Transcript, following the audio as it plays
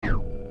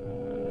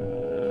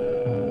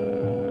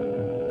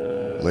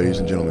ladies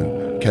and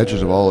gentlemen,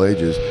 catchers of all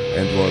ages,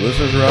 and to our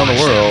listeners around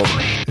the world,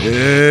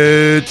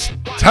 it's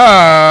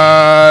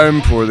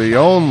time for the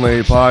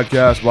only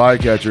podcast by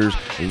catchers,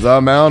 The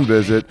Mound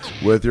Visit,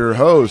 with your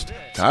host,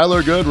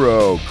 Tyler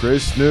Goodrow,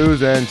 Chris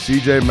Snooze, and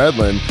CJ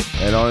Medlin.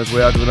 And on his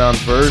way out to the mound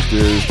first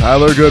is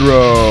Tyler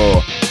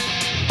Goodrow.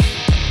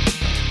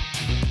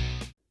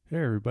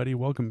 Hey everybody,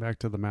 welcome back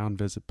to the Mound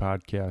Visit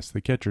Podcast,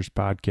 the Catchers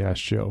Podcast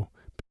Show.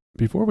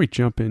 Before we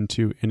jump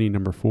into inning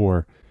number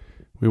 4,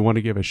 we want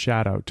to give a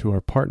shout out to our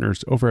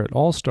partners over at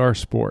All Star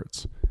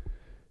Sports.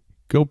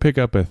 Go pick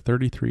up a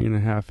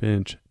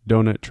 33.5-inch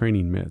donut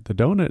training mitt. The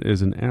donut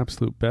is an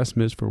absolute best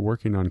mitt for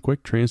working on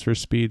quick transfer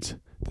speeds.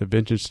 The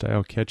vintage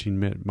style catching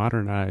mitt,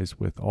 modernized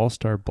with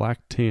all-star black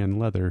tan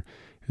leather,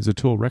 is a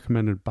tool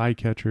recommended by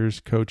catchers,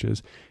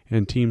 coaches,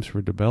 and teams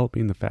for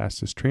developing the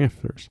fastest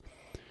transfers.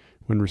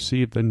 When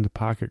received in the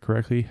pocket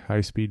correctly,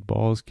 high-speed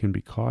balls can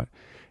be caught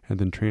and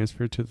then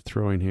transferred to the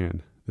throwing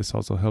hand. This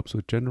also helps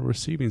with general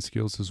receiving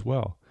skills as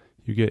well.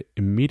 You get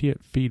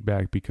immediate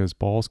feedback because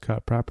balls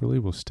caught properly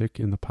will stick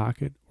in the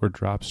pocket or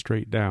drop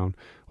straight down,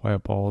 while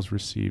balls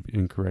received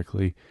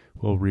incorrectly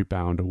will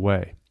rebound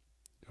away.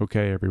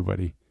 Okay,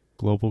 everybody,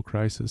 global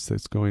crisis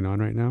that's going on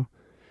right now.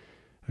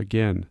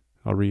 Again,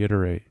 I'll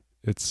reiterate,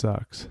 it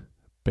sucks.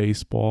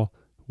 Baseball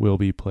will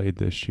be played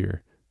this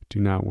year.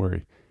 Do not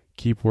worry.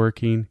 Keep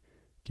working.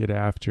 Get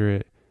after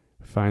it.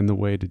 Find the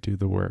way to do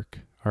the work.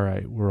 All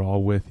right, we're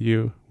all with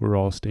you. We're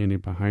all standing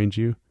behind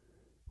you.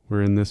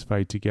 We're in this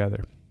fight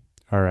together.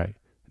 All right,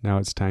 now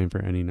it's time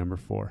for inning number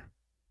 4.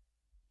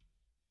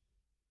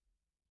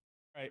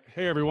 All right,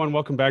 hey everyone,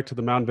 welcome back to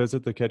the Mound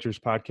Visit, the Catchers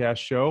Podcast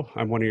Show.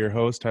 I'm one of your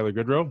hosts, Tyler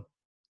Goodrow.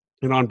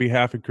 And on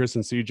behalf of Chris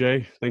and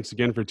CJ, thanks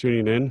again for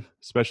tuning in,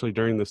 especially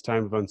during this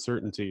time of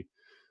uncertainty.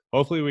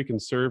 Hopefully we can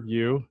serve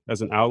you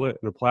as an outlet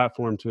and a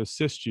platform to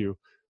assist you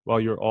while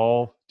you're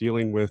all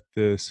dealing with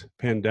this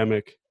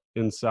pandemic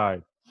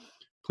inside.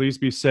 Please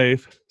be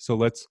safe. So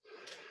let's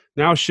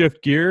now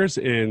shift gears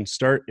and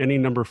start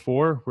inning number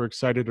 4. We're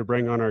excited to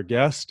bring on our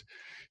guest.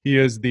 He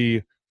is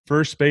the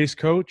first base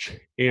coach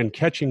and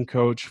catching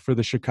coach for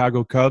the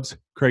Chicago Cubs,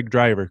 Craig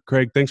Driver.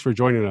 Craig, thanks for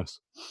joining us.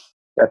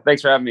 Yeah,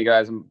 thanks for having me,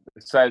 guys. I'm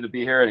excited to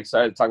be here and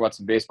excited to talk about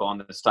some baseball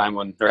in this time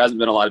when there hasn't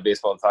been a lot of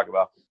baseball to talk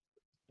about.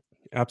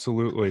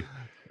 Absolutely.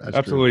 That's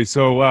Absolutely. True.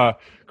 So,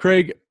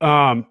 Craig,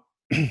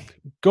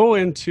 go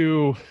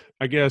into,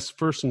 I guess,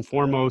 first and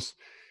foremost,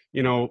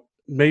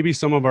 maybe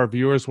some of our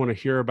viewers want to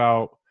hear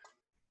about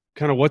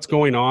kind of what's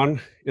going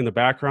on in the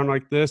background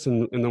like this,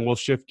 and then we'll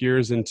shift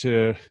gears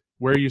into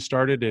where you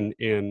started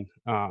and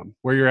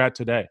where you're at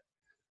today.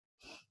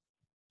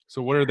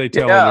 So what are they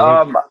telling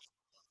you?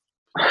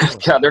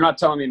 Yeah, they're not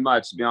telling me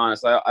much, to be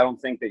honest. I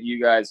don't think that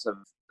you guys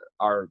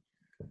are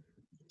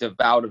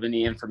devout of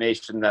any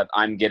information that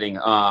I'm getting.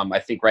 I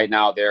think right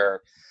now they're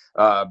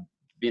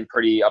being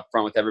pretty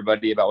upfront with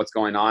everybody about what's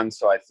going on.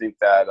 So I think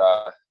that,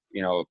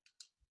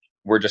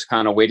 we're just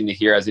kind of waiting to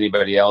hear as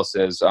anybody else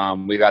is.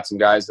 We got some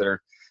guys that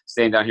are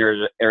staying down here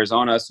in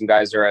Arizona. Some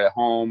guys are at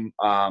home.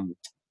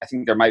 I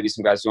think there might be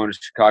some guys going to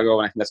Chicago,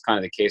 and I think that's kind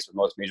of the case with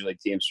most major league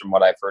teams from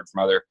what I've heard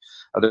from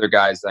other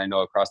guys that I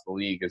know across the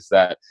league, is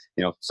that,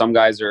 some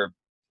guys are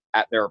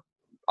at their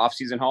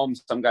off-season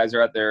homes, some guys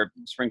are at their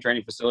spring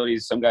training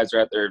facilities, some guys are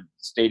at their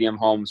stadium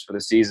homes for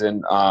the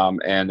season,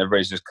 and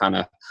everybody's just kind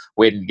of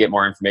waiting to get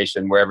more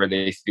information wherever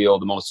they feel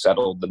the most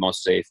settled, the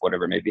most safe,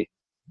 whatever it may be.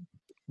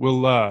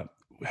 Well,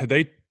 had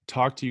they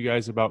talked to you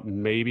guys about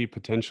maybe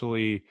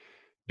potentially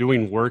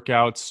doing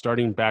workouts,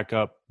 starting back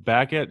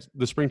at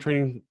the spring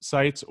training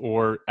sites,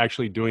 or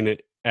actually doing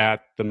it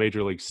at the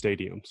major league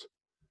stadiums?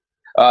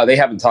 They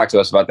haven't talked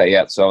to us about that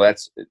yet. So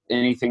that's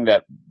anything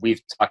that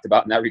we've talked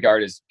about in that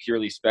regard is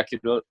purely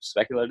speculative.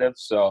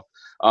 So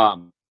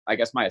I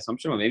guess my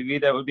assumption would maybe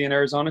that would be in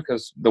Arizona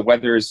because the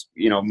weather is,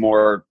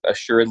 more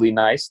assuredly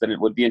nice than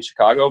it would be in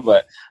Chicago.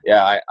 But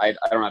yeah, I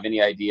don't have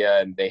any idea,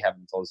 and they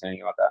haven't told us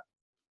anything about that.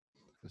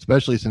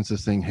 Especially since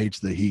this thing hates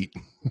the heat.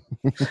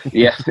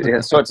 yeah,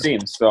 so it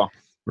seems. So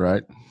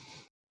right.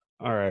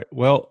 All right.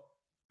 Well,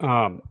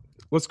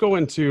 let's go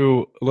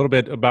into a little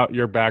bit about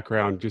your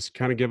background. Just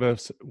kind of give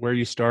us where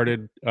you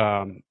started,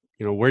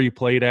 where you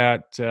played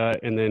at,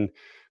 and then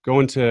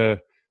go into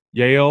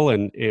Yale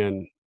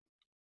and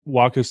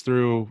walk us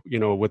through,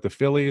 with the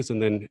Phillies,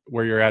 and then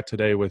where you're at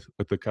today with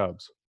the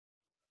Cubs.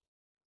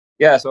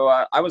 Yeah, so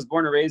I was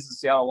born and raised in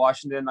Seattle,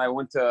 Washington. I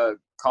went to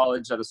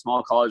college at a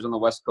small college on the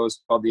West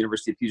Coast called the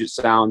University of Puget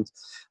Sound.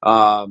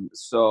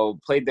 So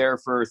played there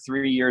for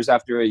 3 years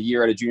after a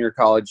year at a junior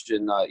college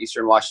in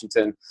Eastern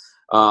Washington.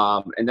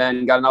 And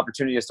then got an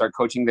opportunity to start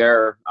coaching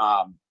there.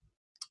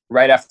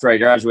 Right after I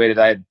graduated,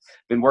 I had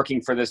been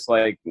working for this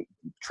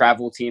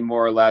travel team,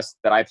 more or less,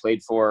 that I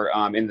played for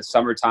in the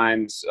summer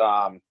times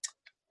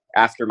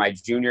after my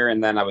junior,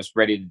 and then I was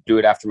ready to do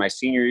it after my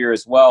senior year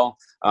as well,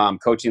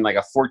 coaching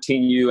a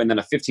 14U and then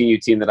a 15U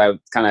team that I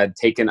kind of had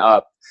taken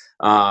up.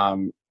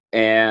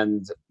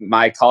 and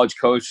my college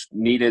coach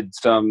needed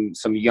some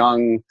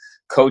young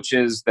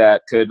coaches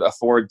that could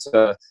afford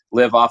to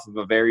live off of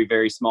a very,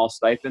 very small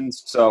stipend.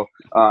 So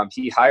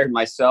he hired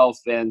myself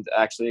and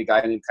actually a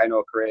guy named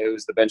Kainoa Correa,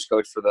 who's the bench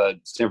coach for the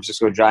San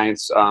Francisco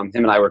Giants. Him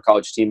and I were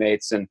college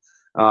teammates, and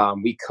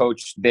we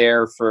coached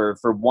there for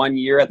 1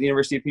 year at the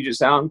University of Puget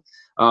Sound.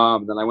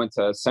 Then I went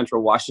to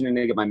Central Washington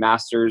to get my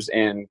master's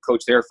and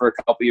coached there for a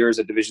couple years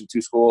at Division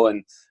II school,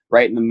 and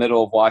right in the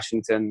middle of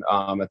Washington,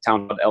 a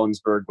town called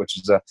Ellensburg, which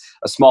is a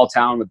small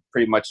town with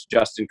pretty much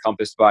just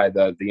encompassed by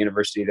the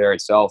university there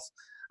itself.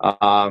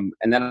 And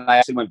then I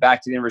actually went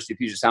back to the University of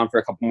Puget Sound for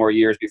a couple more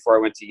years before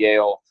I went to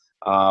Yale.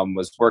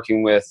 Was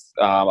working with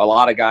a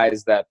lot of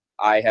guys that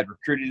I had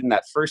recruited in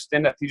that first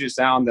stint at Puget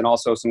Sound, and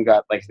also some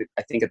guys, like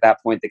I think at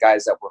that point the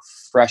guys that were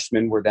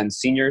freshmen were then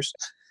seniors.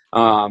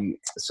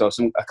 So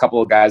a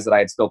couple of guys that I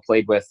had still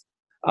played with,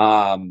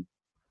 and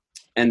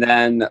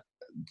then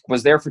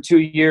was there for 2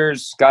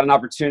 years. Got an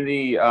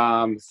opportunity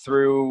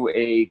through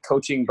a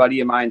coaching buddy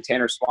of mine,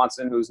 Tanner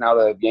Swanson, who's now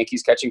the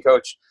Yankees catching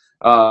coach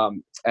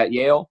at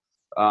Yale.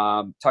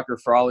 Tucker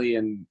Frawley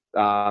and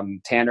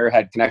Tanner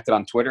had connected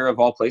on Twitter, of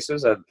all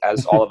places,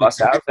 as all of us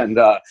have, and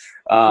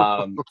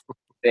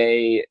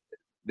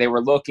they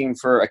were looking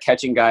for a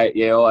catching guy at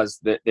Yale, as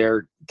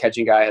their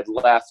catching guy had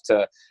left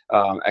to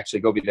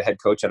actually go be the head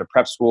coach at a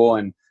prep school.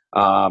 And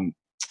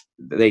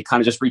they kind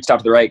of just reached out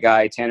to the right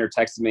guy. Tanner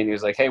texted me and he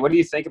was like, "Hey, what do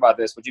you think about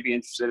this? Would you be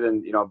interested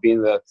in,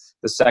 being the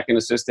second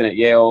assistant at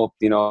Yale?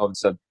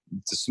 It's a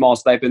small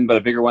stipend, but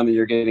a bigger one than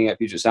you're getting at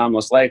Puget Sound,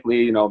 most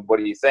likely. What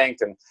do you think?"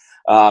 And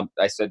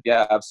I said,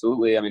 "Yeah,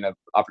 absolutely. I mean, an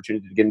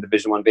opportunity to get in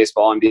Division I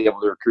baseball and be able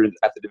to recruit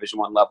at the Division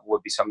I level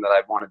would be something that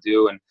I'd want to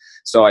do." And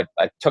so I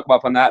took him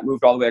up on that,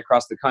 moved all the way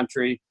across the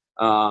country,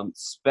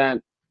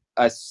 spent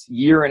a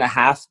year and a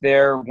half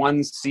there,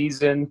 one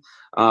season,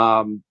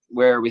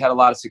 where we had a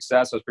lot of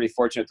success. I was pretty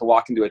fortunate to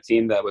walk into a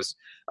team that was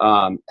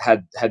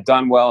had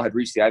done well, had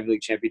reached the Ivy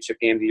League championship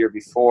game the year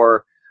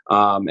before,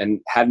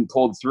 and hadn't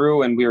pulled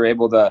through. And we were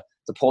able to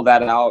pull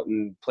that out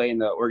and play in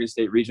the Oregon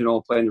State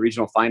Regional, play in the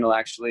regional final,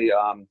 actually,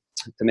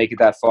 to make it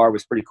that far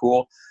was pretty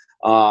cool.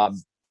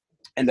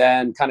 And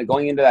then kind of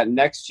going into that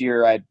next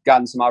year, I'd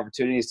gotten some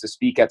opportunities to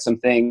speak at some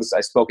things.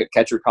 I spoke at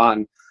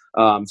CatcherCon,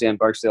 Jan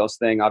Barksdale's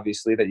thing,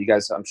 obviously, that you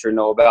guys I'm sure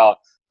know about.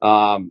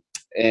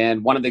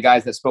 And one of the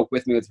guys that spoke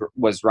with me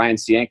was Ryan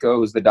Cienko,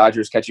 who's the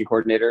Dodgers catching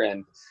coordinator.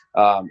 And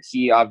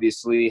he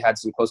obviously had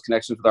some close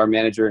connections with our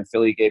manager in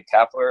Philly, Gabe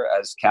Kapler,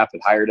 as Cap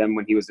had hired him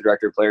when he was the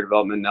director of player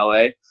development in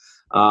LA.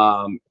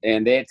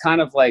 And they had kind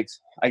of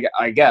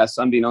I guess,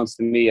 unbeknownst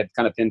to me, had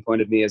kind of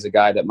pinpointed me as a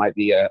guy that might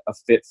be a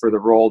fit for the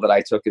role that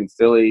I took in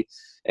Philly.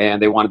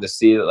 And they wanted to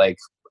see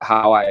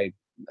how I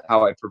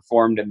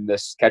performed in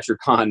this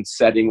CatcherCon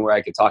setting where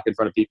I could talk in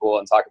front of people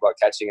and talk about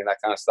catching and that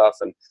kind of stuff.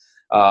 And,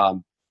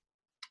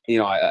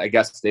 I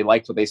guess they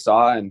liked what they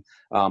saw. And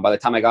by the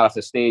time I got off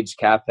the stage,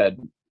 Cap had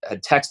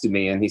texted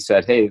me and he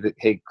said, hey,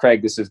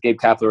 Craig, this is Gabe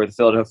Kapler of the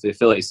Philadelphia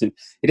Phillies. And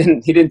he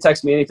didn't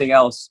text me anything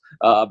else.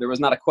 There was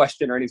not a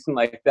question or anything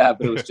like that,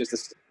 but it was just a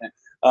statement.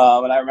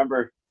 And I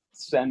remember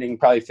sending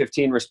probably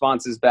 15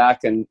 responses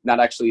back and not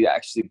actually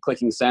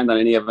clicking send on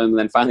any of them. And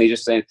then finally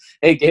just saying,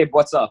 "Hey, Gabe,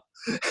 what's up?"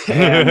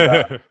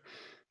 And,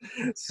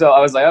 so I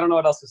was like, I don't know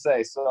what else to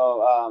say.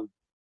 So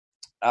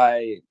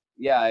I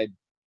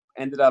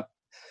ended up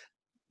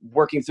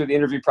working through the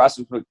interview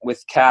process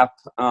with Cap,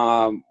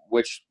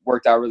 which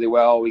worked out really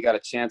well. We got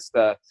a chance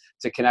to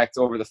connect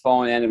over the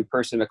phone and in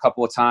person a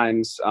couple of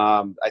times.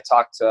 I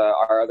talked to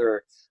our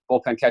other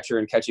bullpen catcher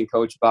and catching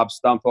coach, Bob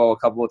Stumpo, a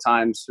couple of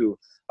times, who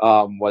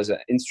was an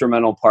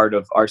instrumental part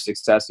of our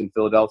success in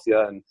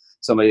Philadelphia, and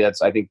somebody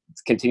that's, I think,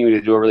 continuing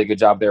to do a really good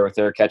job there with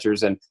their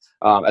catchers, and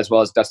as well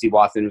as Dusty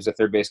Wathan, who's a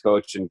third base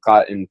coach and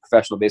caught in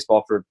professional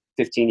baseball for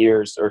 15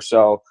 years or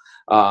so.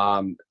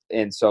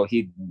 And so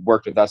he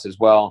worked with us as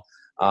well.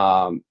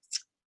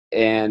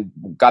 And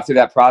got through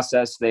that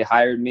process. They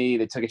hired me.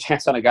 They took a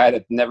chance on a guy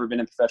that's never been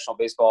in professional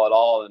baseball at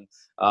all. And,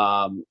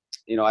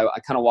 I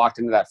kind of walked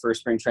into that first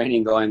spring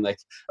training going all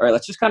right,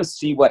 let's just kind of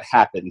see what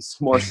happens,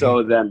 more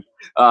so than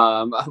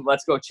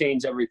let's go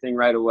change everything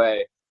right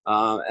away.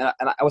 And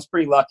I was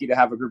pretty lucky to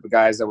have a group of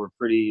guys that were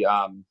pretty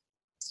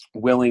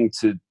willing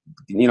to,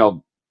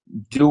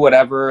 do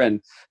whatever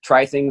and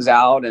try things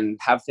out and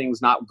have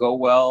things not go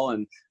well,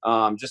 and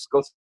just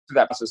go through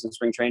that process in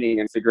spring training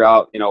and figure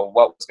out,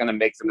 what was going to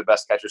make them the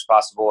best catchers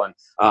possible. And,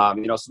 so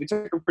we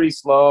took them pretty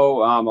slow.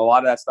 A lot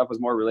of that stuff was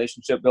more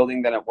relationship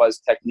building than it was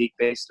technique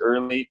based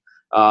early.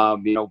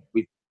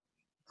 We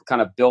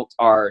kind of built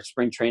our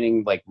spring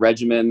training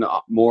regimen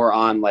more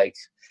on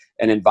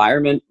an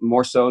environment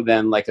more so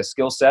than a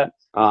skill set,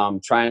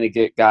 trying to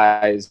get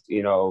guys,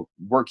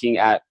 working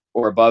at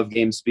or above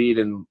game speed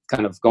and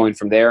kind of going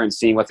from there and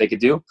seeing what they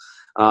could do.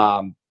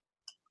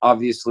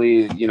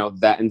 Obviously,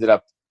 that ended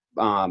up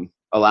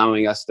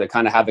allowing us to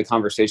kind of have the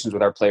conversations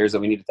with our players that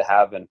we needed to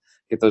have and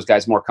get those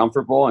guys more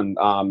comfortable and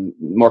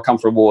more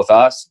comfortable with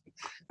us.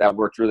 That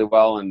worked really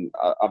well, and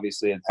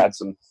obviously it had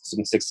some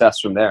success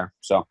from there.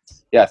 So,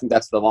 yeah, I think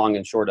that's the long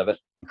and short of it.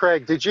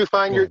 Craig, did you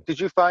find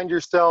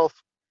yourself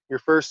your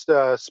first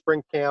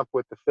spring camp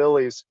with the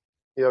Phillies,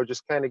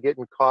 just kind of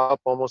getting caught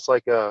up almost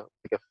like a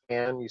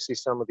fan. You see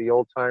some of the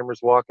old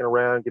timers walking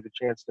around, get a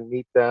chance to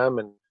meet them,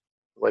 and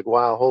like,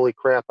 wow, holy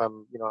crap,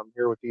 I'm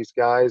here with these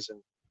guys. And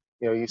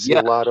you see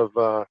Yeah. a lot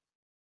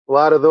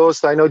of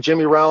those. I know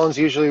Jimmy Rollins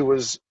usually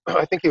was,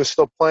 I think he was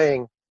still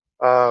playing.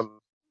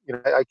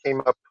 I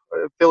came up,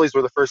 Phillies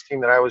were the first team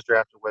that I was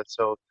drafted with.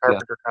 So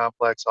Carpenter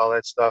Complex, all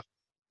that stuff,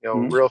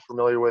 Mhm. real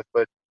familiar with.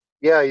 But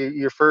yeah,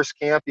 your first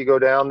camp, you go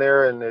down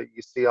there and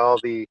you see all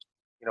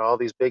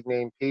these big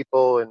name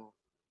people, and,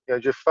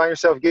 just find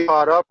yourself get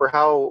caught up, or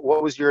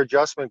what was your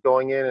adjustment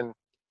going in and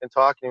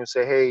talking to him and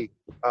say, hey,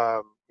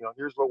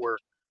 here's what we're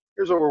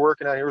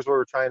working on. Here's what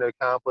we're trying to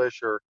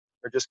accomplish, or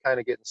just kind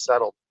of getting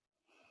settled.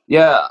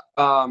 Yeah.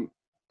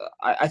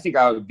 I think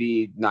I would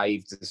be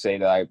naive to say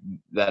that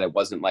it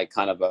wasn't like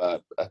kind of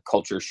a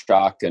culture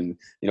shock, and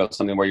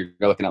something where you're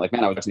looking at like,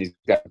 man, I was watching these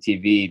guys on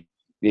TV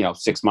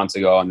 6 months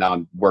ago, and now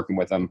I'm working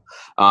with them.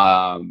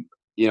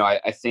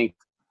 I think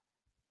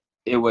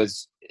it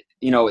was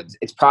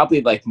it's probably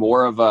like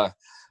more of a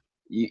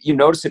you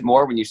notice it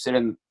more when you sit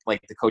in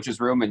like the coach's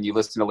room and you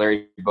listen to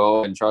Larry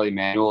Bow and Charlie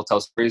Manuel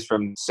tell stories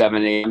from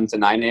 7 a.m. to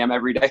 9 a.m.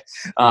 every day,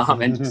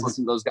 and just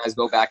listen to those guys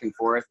go back and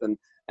forth and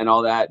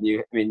all that.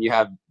 And you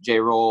have J.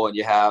 Roll, and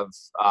you have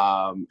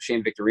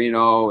Shane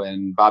Victorino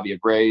and Bobby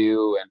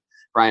Abreu and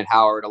Brian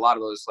Howard, a lot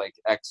of those like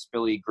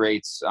ex-Philly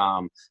greats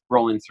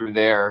rolling through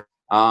there.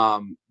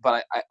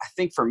 But I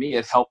think for me,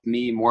 it helped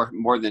me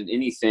more than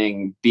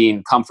anything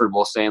being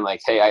comfortable saying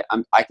like, hey,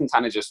 I can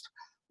kind of just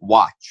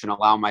watch and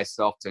allow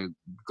myself to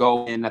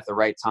go in at the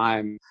right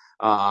time.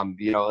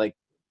 Like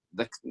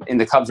in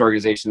the Cubs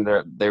organization,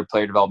 their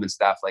player development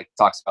staff like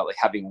talks about like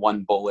having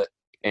one bullet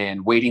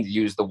and waiting to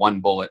use the one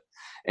bullet.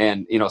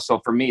 And,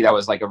 so for me, that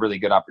was like a really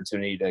good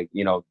opportunity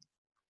to,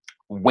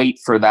 wait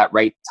for that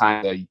right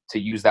time to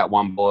use that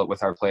one bullet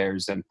with our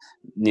players, and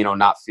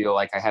not feel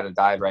like I had to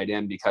dive right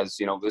in, because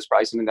it was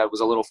probably something that was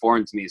a little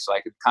foreign to me, so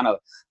I could kind of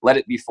let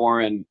it be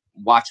foreign,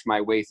 watch my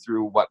way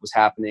through what was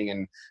happening,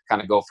 and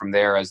kind of go from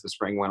there as the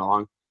spring went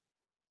along.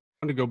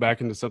 I want to go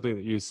back into something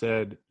that you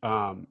said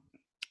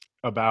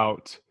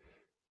about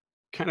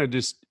kind of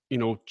just a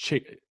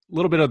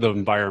little bit of the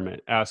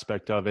environment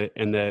aspect of it,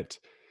 and that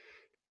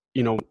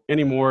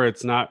anymore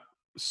it's not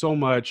so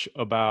much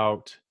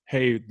about,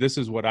 hey, this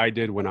is what I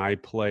did when I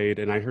played.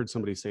 And I heard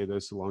somebody say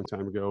this a long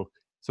time ago.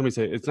 Somebody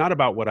said, it's not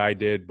about what I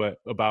did, but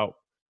about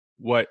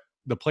what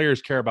the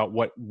players care about,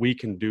 what we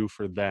can do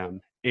for them.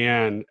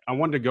 And I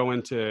wanted to go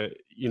into,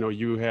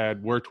 you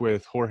had worked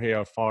with Jorge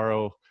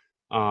Alfaro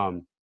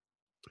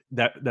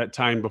that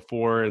time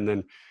before, and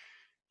then,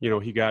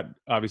 he got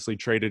obviously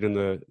traded in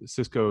the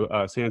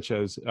Cisco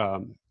Sanchez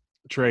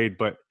trade,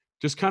 but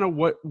just kind of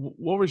what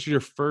was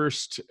your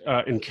first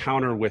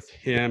encounter with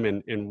him,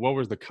 and what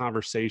was the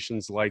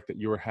conversations like that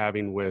you were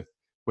having with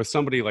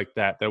somebody like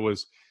that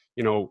was,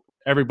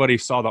 everybody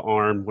saw the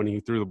arm when he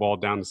threw the ball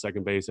down to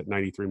second base at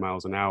 93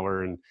 miles an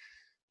hour. And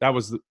that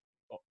was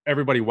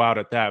everybody wowed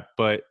at that,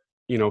 but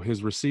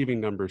his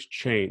receiving numbers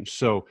changed.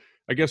 So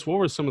I guess what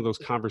were some of those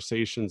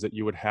conversations that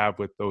you would have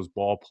with those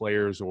ball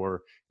players, and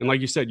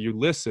like you said, you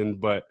listened,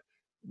 but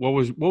what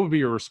would be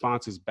your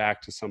responses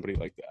back to somebody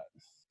like that?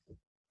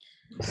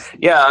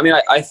 Yeah, I mean,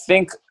 I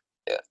think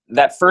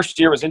that first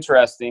year was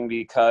interesting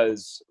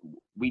because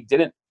we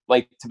didn't,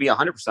 like, to be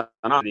 100%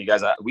 honest with you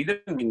guys, we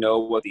didn't even know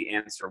what the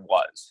answer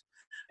was.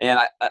 And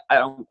I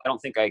don't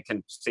think I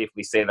can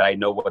safely say that I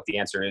know what the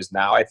answer is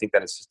now. I think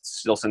that it's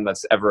still something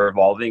that's ever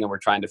evolving and we're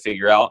trying to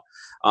figure out.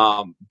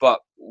 But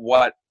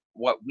what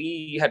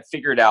we had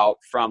figured out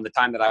from the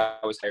time that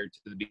I was hired to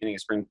the beginning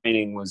of spring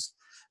training was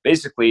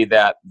basically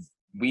that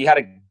we had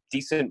a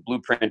decent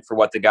blueprint for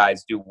what the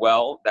guys do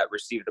well that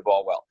receive the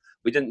ball well.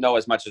 We didn't know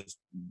as much as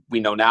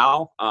we know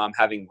now,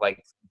 having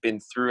like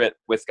been through it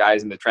with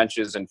guys in the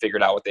trenches and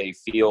figured out what they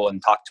feel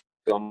and talked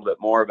to them a little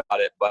bit more about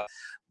it. But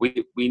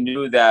we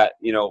knew that,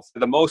 for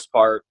the most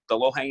part, the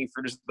low-hanging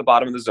fruit is at the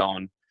bottom of the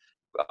zone.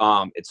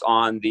 It's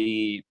on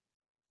the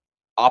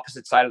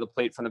opposite side of the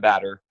plate from the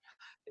batter.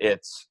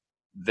 It's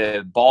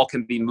the ball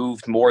can be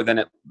moved more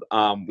than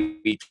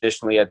we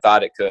traditionally had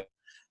thought it could.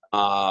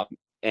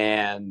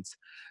 And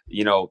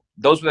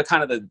those were the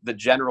kind of the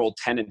general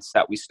tenets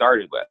that we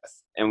started with.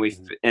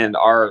 And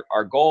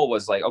our goal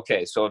was like,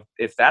 okay, so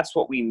if that's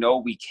what we know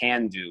we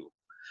can do,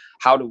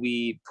 how do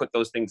we put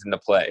those things into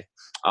play?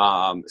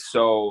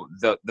 So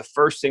the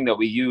first thing that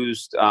we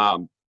used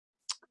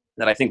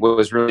that I think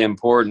was really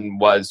important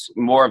was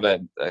more of a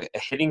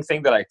hitting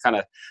thing that I kind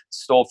of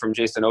stole from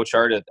Jason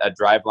Ochart at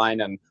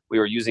Driveline, and we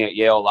were using at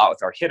Yale a lot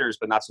with our hitters,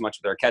 but not so much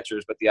with our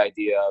catchers. But the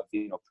idea of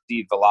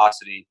perceived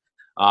velocity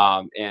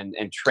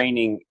and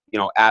training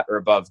at or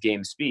above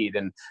game speed,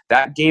 and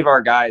that gave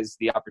our guys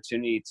the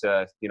opportunity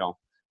to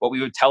what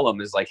we would tell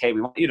them is like, hey, we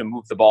want you to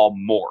move the ball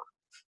more.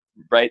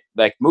 Right?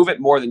 Like move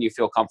it more than you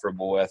feel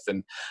comfortable with.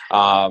 And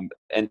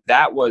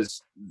that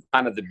was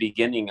kind of the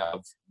beginning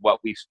of what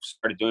we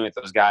started doing with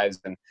those guys.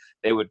 And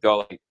they would go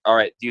like, all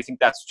right, do you think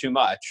that's too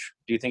much?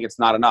 Do you think it's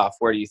not enough?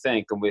 Where do you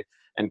think? And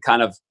And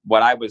kind of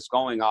what I was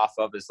going off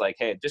of is like,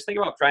 hey, just think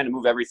about trying to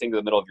move everything to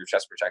the middle of your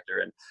chest protector.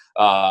 And,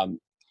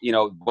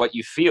 what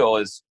you feel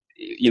is,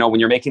 when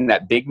you're making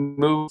that big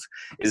move,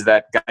 is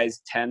that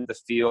guys tend to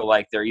feel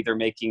like they're either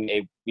making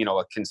a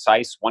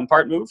concise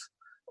 1-part move,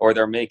 or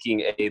they're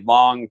making a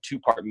long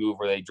 2-part move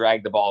where they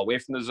drag the ball away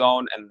from the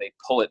zone and they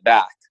pull it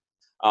back,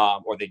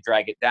 or they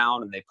drag it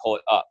down and they pull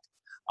it up.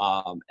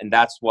 And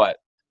that's what,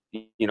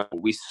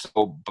 we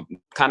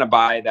kind of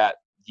by that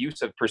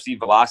use of perceived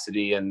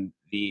velocity and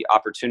the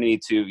opportunity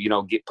to,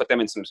 put them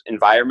in some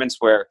environments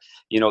where,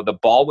 the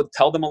ball would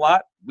tell them a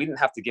lot. We didn't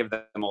have to give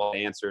them all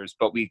the answers,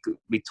 but we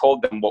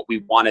told them what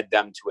we wanted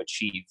them to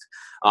achieve,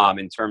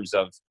 in terms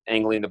of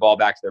angling the ball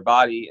back to their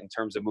body, in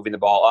terms of moving the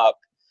ball up,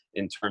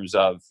 in terms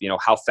of,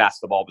 how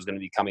fast the ball was going to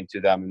be coming to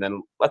them, and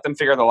then let them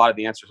figure out a lot of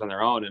the answers on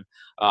their own. And,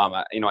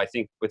 I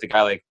think with a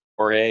guy like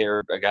Jorge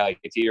or a guy like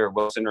JT or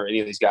Wilson or any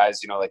of these guys,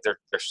 like they're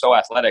so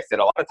athletic that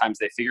a lot of times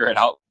they figure it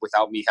out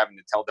without me having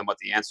to tell them what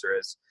the answer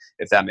is,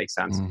 if that makes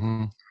sense.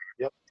 Mm-hmm.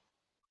 Yep.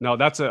 No,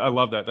 I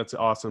love that. That's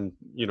awesome.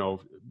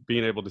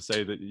 Being able to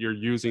say that you're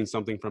using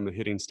something from the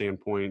hitting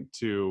standpoint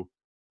to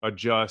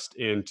adjust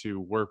and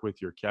to work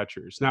with your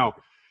catchers. Now,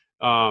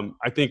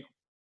 I think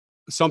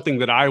something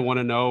that I want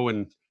to know,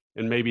 and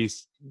maybe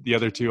the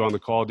other two on the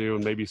call do,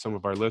 and maybe some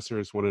of our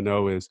listeners want to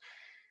know, is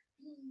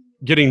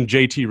getting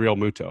JT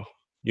Realmuto,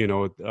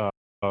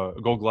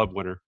 a Gold Glove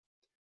winner.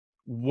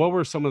 What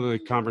were some of the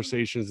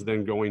conversations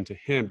then going to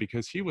him?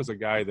 Because he was a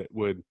guy that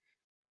would,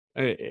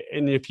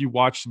 and if you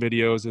watch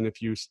videos and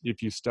if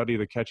you study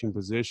the catching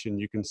position,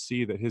 you can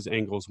see that his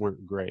angles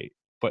weren't great.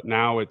 But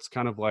now it's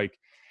kind of like,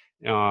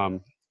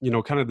 kind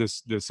of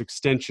this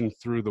extension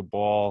through the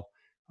ball,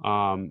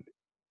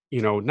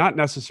 not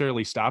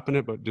necessarily stopping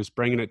it, but just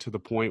bringing it to the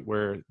point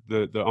where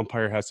the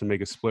umpire has to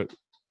make a split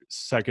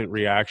second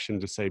reaction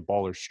to say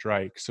ball or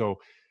strike. So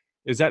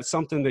is that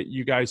something that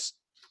you guys,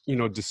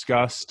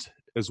 discussed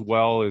as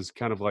well, as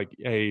kind of like,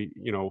 hey,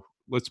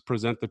 let's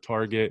present the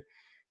target,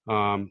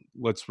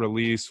 let's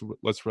release,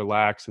 let's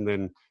relax, and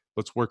then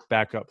let's work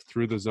back up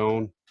through the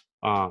zone.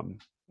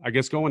 I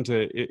guess go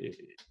into,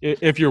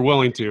 if you're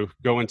willing to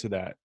go into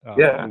that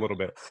a little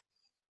bit.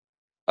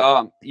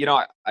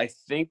 I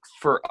think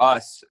for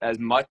us, as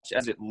much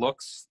as it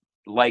looks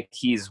like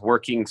he's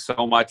working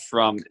so much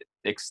from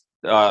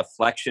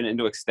flexion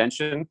into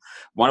extension,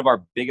 one of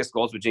our biggest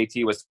goals with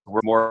JT was to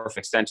work more of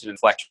extension and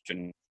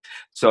flexion.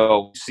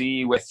 So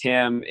see with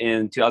him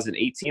in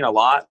 2018, a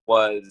lot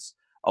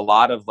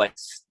of like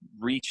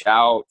reach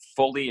out,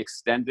 fully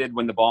extended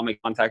when the ball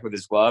made contact with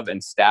his glove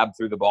and stab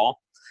through the ball.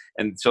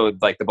 And so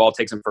like the ball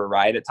takes him for a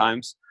ride at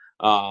times.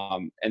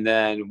 And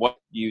then what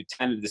you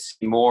tended to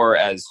see more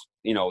as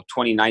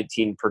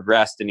 2019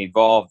 progressed and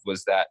evolved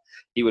was that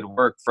he would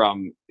work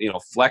from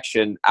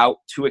flexion out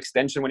to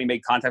extension when he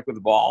made contact with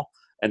the ball,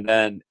 and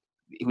then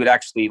he would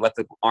actually let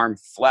the arm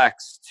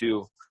flex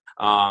to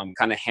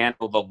kind of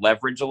handle the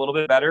leverage a little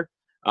bit better.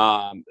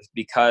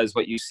 Because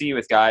what you see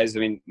with guys,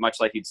 much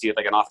like you'd see with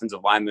like an offensive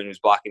lineman who's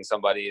blocking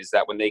somebody, is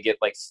that when they get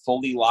like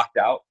fully locked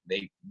out,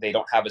 they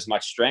don't have as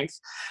much strength,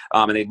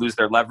 and they lose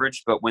their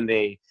leverage. But when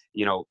they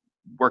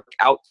work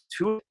out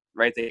to it,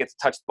 right, they get to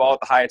touch the ball at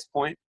the highest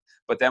point.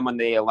 But then when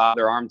they allow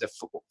their arm to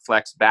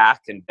flex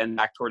back and bend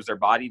back towards their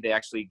body, they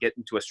actually get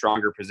into a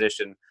stronger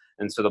position.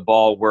 And so the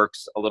ball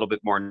works a little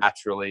bit more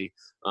naturally,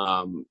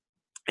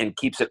 and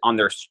keeps it on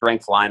their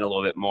strength line a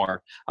little bit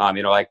more.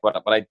 Like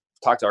what I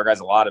talk to our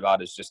guys a lot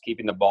about is just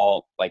keeping the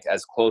ball like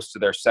as close to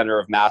their center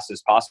of mass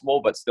as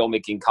possible, but still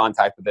making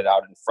contact with it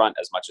out in front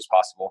as much as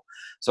possible.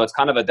 So it's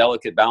kind of a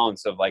delicate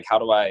balance of like, how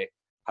do I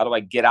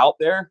get out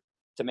there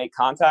to make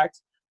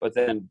contact, but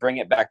then bring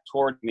it back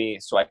toward me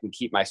so I can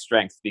keep my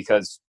strength?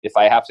 Because if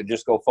I have to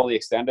just go fully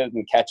extended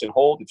and catch and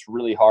hold, it's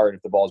really hard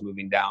if the ball's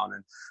moving down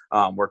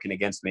and working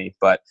against me.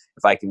 But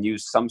if I can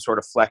use some sort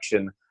of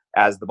flexion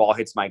as the ball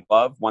hits my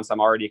glove, once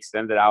I'm already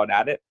extended out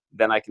at it,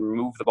 then I can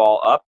move the ball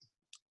up,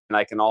 and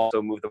I can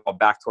also move the ball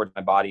back towards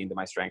my body into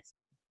my strength.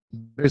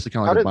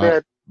 Basically kind of like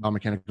a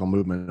biomechanical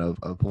movement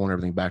of pulling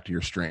everything back to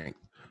your strength,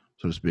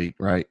 so to speak,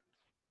 right?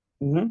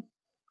 Mm-hmm.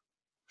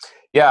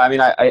 Yeah,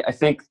 I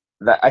think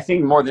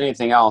more than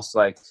anything else,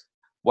 like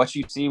what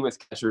you see with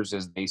catchers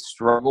is they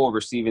struggle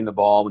receiving the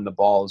ball when the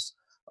ball's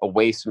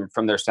away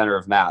from their center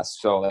of mass.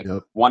 So like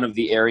one of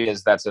the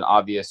areas that's an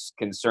obvious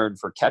concern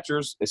for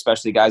catchers,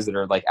 especially guys that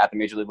are like at the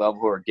major league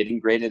level who are getting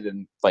graded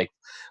and like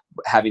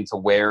having to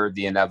wear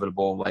the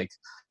inevitable, like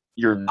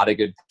you're not a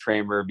good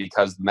framer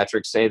because the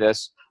metrics say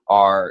this,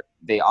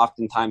 they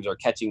oftentimes are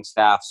catching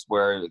staffs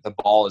where the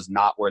ball is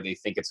not where they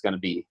think it's going to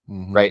be,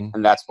 right?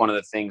 And that's one of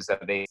the things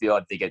that they feel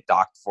like they get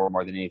docked for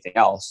more than anything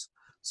else.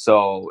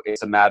 So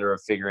it's a matter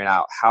of figuring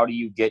out, how do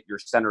you get your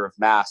center of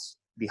mass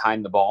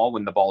behind the ball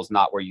when the ball is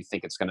not where you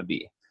think it's going to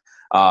be?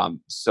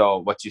 So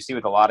what you see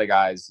with a lot of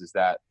guys is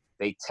that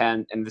they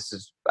tend, and this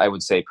is, I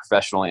would say,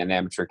 professional and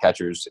amateur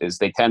catchers, is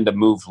they tend to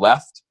move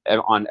left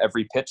on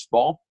every pitched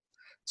ball.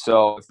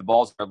 So if the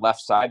ball's on their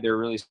left side, they're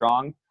really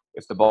strong.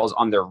 If the ball's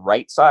on their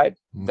right side,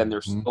 then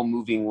they're still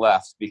moving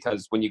left,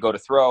 because when you go to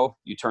throw,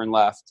 you turn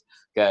left.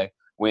 Okay.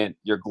 when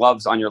your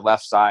glove's on your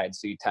left side,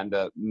 so you tend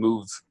to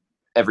move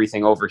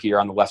everything over here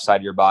on the left side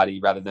of your body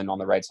rather than on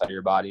the right side of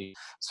your body.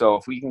 So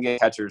if we can get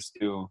catchers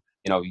to,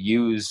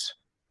 use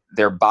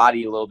their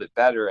body a little bit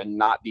better and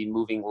not be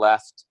moving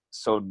left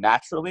so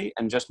naturally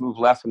and just move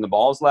left when the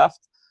ball is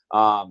left,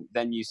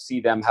 then you see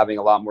them having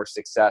a lot more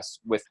success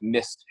with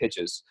missed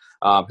pitches.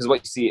 Because what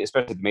you see,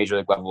 especially at the major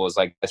league level, is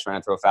like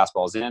trying to throw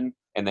fastballs in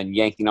and then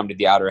yanking them to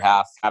the outer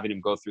half, having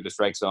them go through the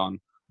strike zone,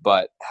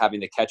 but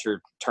having the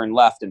catcher turn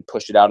left and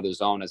push it out of the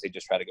zone as they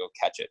just try to go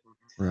catch it,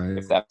 Right.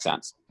 if that makes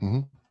sense.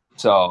 Mm-hmm.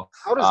 So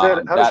how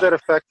does that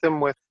affect him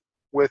with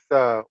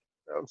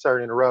I'm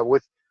sorry to interrupt.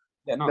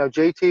 Now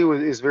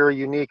JT is very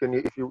unique, and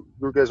if you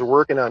guys are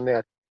working on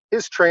that,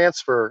 his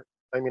transfer.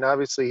 I mean,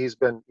 obviously he's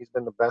been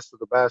the best of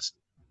the best,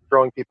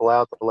 throwing people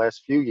out the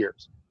last few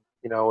years.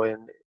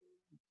 And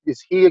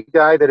is he a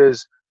guy that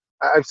is?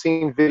 I've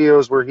seen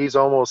videos where he's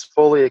almost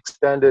fully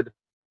extended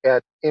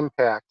at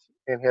impact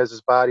and has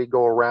his body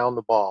go around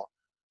the ball.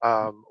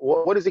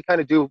 What does he kind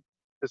of do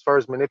as far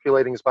as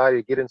manipulating his body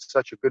to get in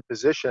such a good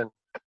position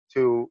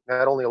to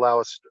not only allow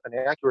us an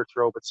accurate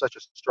throw, but such a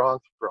strong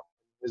throw?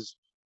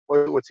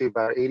 What's he,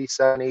 about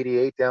 87,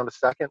 88 down to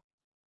second?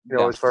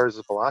 As far as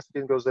the velocity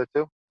goes there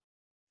too?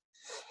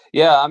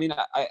 Yeah, I mean,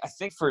 I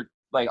think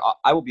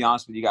I will be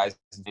honest with you guys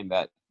in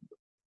that,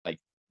 like,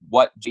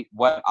 what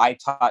I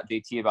taught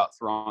JT about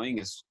throwing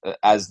is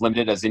as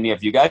limited as any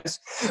of you guys.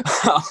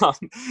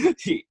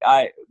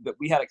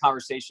 We had a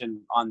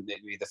conversation on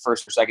the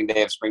first or second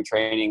day of spring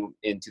training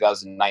in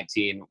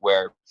 2019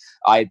 where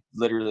I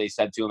literally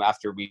said to him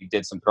after we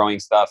did some throwing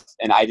stuff,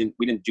 and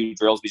we didn't do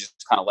drills. We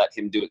just kind of let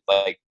him do it.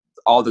 Like,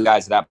 all the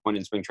guys at that point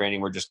in spring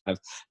training were just kind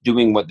of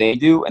doing what they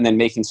do and then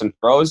making some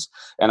throws.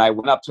 And I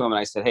went up to him and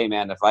I said, "Hey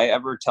man, if I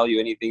ever tell you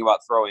anything about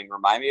throwing,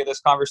 remind me of this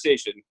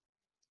conversation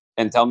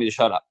and tell me to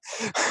shut up."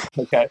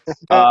 Okay.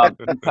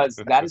 Because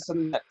that is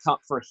something that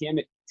for him,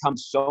 it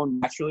comes so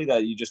naturally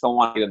that you just don't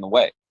want to get in the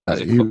way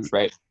as a coach,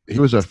 right? He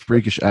was a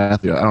freakish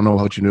athlete. I don't know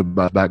what you knew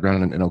about his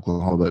background in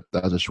Oklahoma,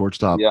 but as a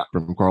shortstop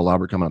from Carl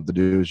Albert coming up, the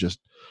dude was just,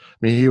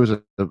 he was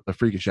a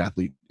freakish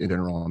athlete in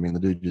general. The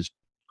dude just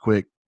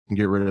quick, can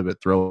get rid of it,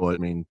 throw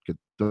it. Could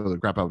throw the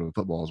crap out of the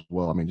football as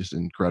well. Just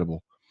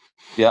incredible.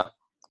 Yeah.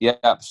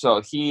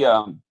 So he,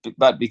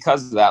 but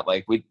because of that,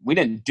 like we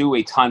didn't do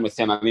a ton with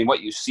him. What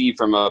you see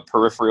from a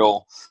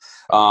peripheral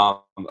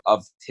of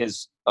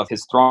his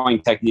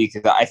throwing technique,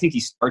 I think he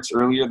starts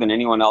earlier than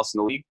anyone else in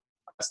the league.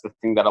 That's the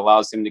thing that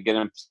allows him to get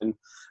him.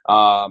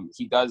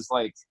 He does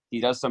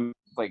some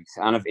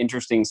kind of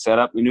interesting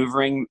setup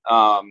maneuvering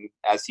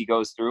as he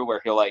goes through,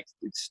 where he'll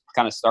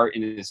kind of start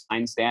in his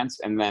line stance,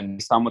 and then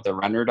some what the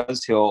runner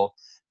does, he'll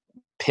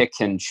pick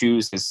and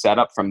choose his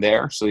setup from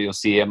there. So you'll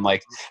see him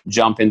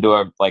jump into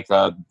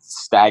a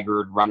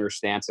staggered runner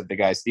stance if the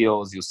guy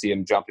steals. You'll see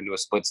him jump into a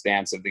split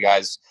stance if the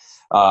guy's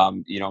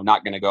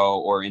not going to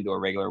go, or into a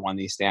regular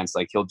 1-knee stance.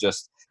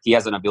 He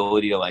has an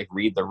ability to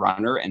read the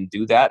runner and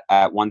do that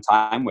at one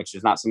time, which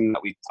is not something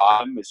that we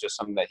taught him. It's just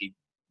something that he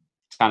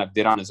kind of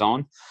did on his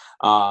own.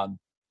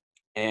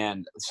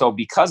 And so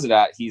because of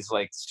that, he's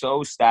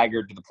so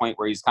staggered to the point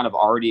where he's kind of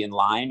already in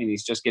line and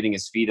he's just getting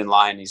his feet in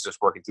line and he's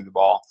just working through the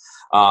ball.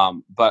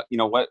 But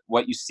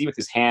what you see with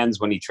his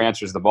hands when he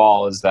transfers the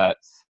ball is that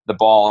the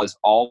ball is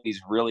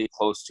always really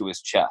close to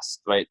his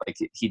chest, right?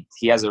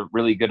 He has a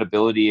really good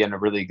ability and a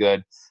really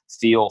good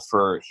feel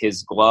for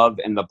his glove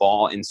and the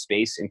ball in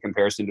space in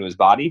comparison to his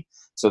body,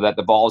 so that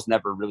the ball is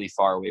never really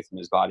far away from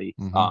his body.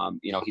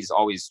 Mm-hmm. He's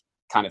always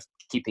kind of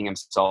keeping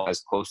himself as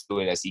close to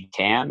it as he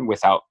can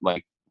without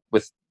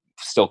with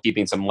still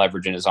keeping some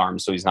leverage in his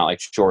arms, so he's not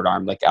short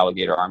arm,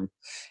 alligator arm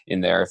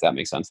in there, if that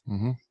makes sense.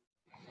 Mm-hmm.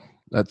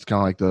 That's kind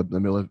of like the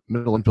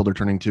middle infielder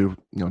turning to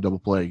double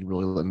play,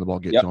 really letting the ball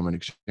get to him in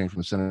exchange from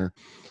the center.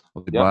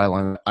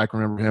 I can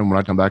remember him when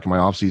I come back in my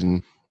off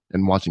season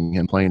and watching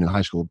him playing in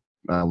high school.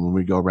 When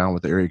we go around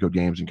with the area code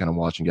games and kind of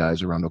watching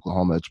guys around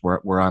Oklahoma, it's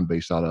where I'm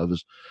based out of,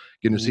 is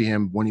getting to see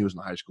him when he was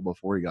in high school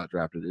before he got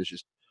drafted. It's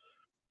just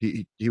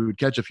he would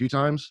catch a few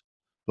times,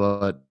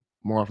 but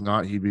more often than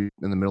not, he'd be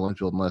in the middle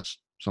infield unless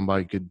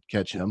somebody could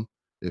catch him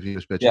if he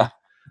was pitching. Yeah.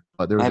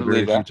 But there was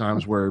very few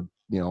times where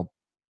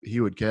he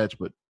would catch,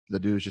 but the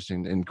dude was just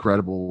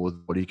incredible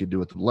with what he could do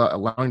with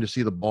allowing to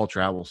see the ball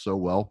travel so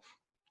well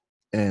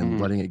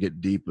and letting it get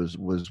deep was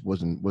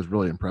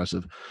really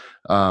impressive.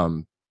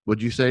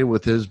 Would you say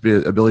with his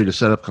ability to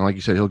set up, kind of like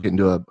you said, he'll get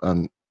into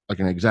an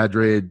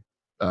exaggerated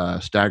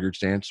staggered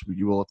stance,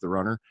 you will, up the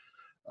runner.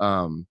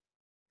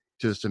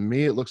 To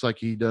me, it looks like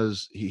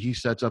he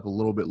sets up a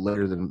little bit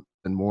later than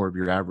more of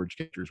your average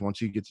catchers. Once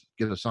he gets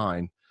a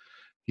sign,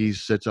 he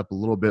sets up a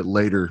little bit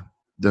later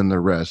than the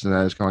rest. And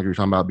that is kind of like you're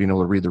talking about, being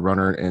able to read the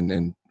runner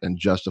and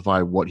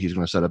justify what he's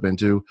going to set up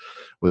into.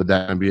 Would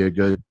that be a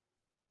good,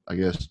 I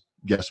guess,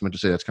 guesstimate to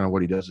say that's kind of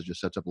what he does, is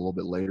just sets up a little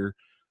bit later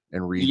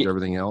and reads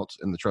everything else,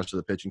 and the trust of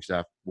the pitching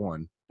staff,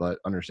 but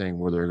understanding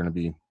where they're going to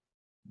be,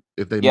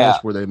 if they miss,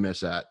 where they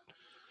miss at.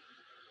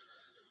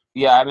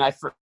 Yeah,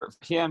 for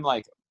him,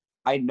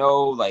 I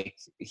know like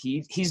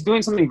he's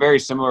doing something very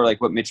similar,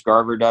 like what Mitch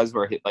Garver does,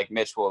 where like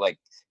Mitch will like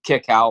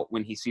kick out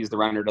when he sees the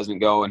runner doesn't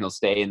go, and he'll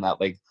stay in that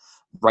like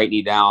right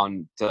knee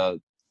down to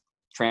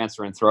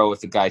transfer and throw if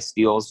the guy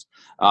steals.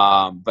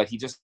 But he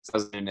just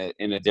does it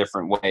in a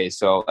different way.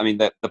 So, I mean,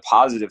 the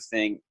positive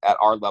thing at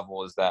our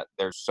level is that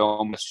there's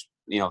so much,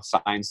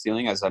 sign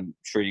stealing, as I'm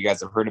sure you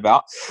guys have heard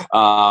about.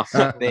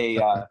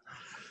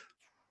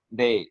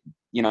 They,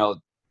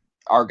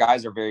 our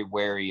guys are very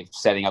wary of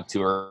setting up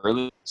too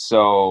early.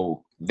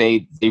 So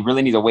they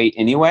really need to wait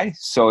anyway.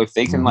 So if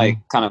they can like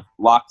kind of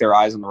lock their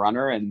eyes on the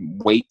runner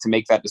and wait to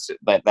make that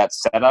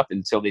setup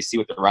until they see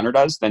what the runner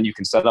does, then you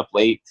can set up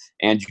late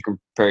and you can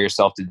prepare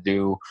yourself to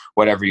do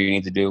whatever you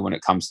need to do when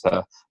it comes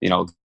to,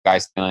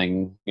 guys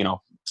stealing,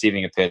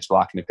 receiving a pitch,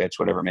 blocking a pitch,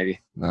 whatever it may be.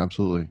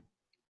 Absolutely.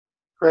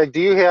 Craig,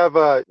 do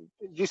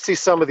you see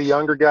some of the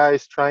younger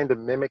guys trying to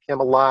mimic him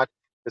a lot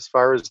as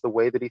far as the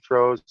way that he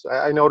throws?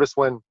 I notice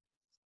when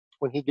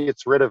he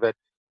gets rid of it,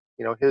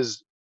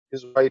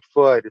 his right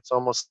foot, it's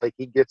almost like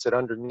he gets it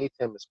underneath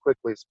him as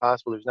quickly as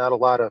possible. There's not a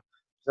lot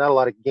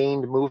of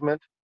gained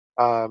movement,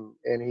 and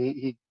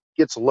he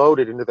gets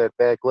loaded into that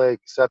back leg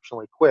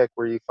exceptionally quick.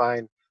 Where you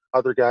find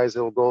other guys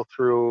that will go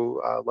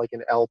through like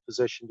an L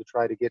position to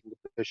try to get into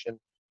position,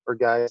 or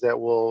guys that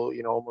will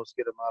almost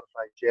get a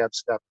modified jab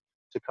step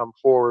to come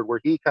forward. Where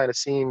he kind of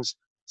seems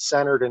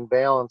centered and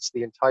balanced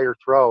the entire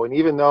throw, and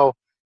even though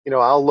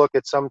I'll look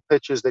at some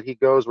pitches that he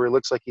goes where he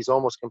looks like he's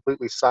almost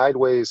completely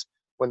sideways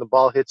when the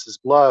ball hits his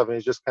glove, and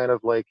he's just kind of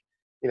like,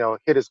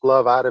 hit his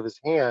glove out of his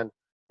hand,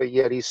 but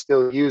yet he's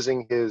still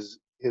using his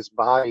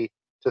body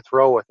to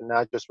throw with and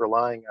not just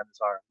relying on his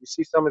arm. You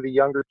see some of the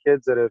younger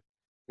kids that have,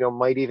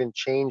 might even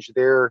change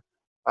their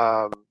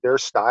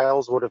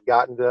styles, would have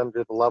gotten them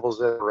to the levels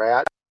that they're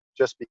at,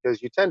 just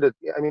because you tend to,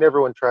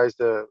 everyone tries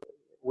to,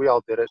 we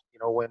all did it,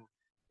 when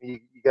you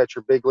got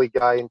your big league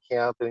guy in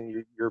camp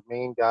and your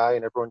main guy,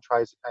 and everyone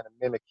tries to kind of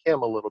mimic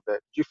him a little bit.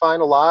 Do you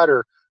find a lot,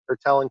 or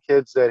telling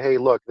kids that, hey,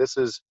 look, this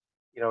is,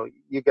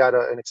 you got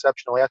an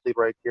exceptional athlete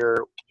right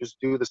here. Just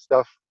do the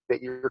stuff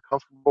that you're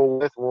comfortable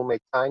with, and we'll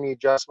make tiny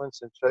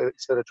adjustments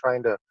instead of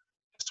trying to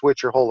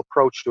switch your whole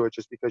approach to it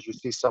just because you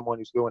see someone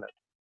who's doing it?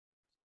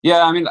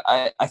 Yeah,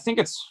 I think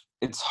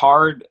it's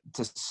hard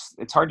to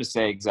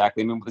say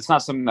exactly. It's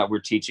not something that we're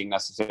teaching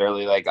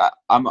necessarily. Like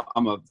I'm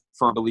a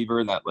firm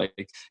believer that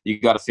like you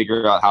got to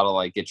figure out how to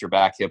like get your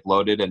back hip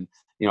loaded, and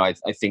I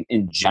think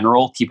in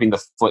general keeping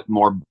the foot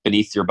more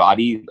beneath your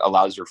body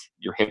allows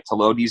your hip to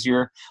load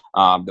easier.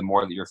 The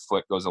more that your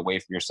foot goes away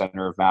from your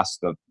center of mass,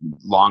 the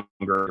longer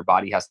your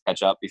body has to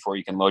catch up before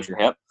you can load your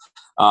hip.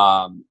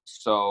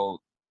 So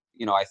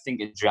I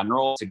think in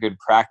general it's a good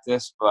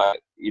practice, but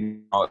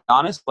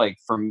honest, like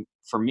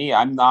for me,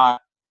 I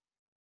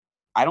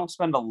don't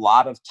spend a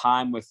lot of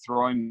time with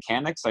throwing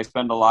mechanics. I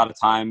spend a lot of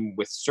time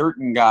with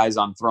certain guys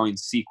on throwing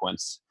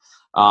sequence,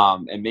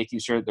 and making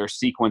sure their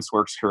sequence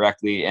works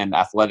correctly and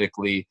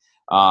athletically.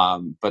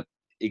 But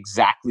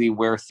exactly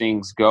where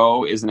things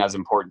go isn't as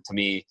important to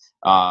me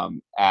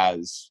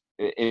as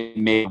it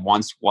may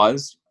once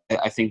was.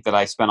 I think that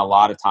I spent a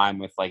lot of time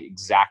with like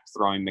exact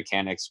throwing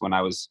mechanics when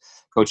I was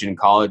coaching in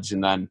college.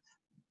 And then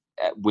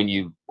when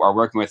you are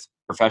working with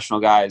professional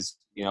guys,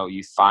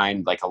 you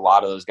find like a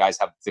lot of those guys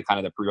have the kind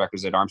of the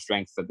prerequisite arm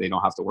strength that they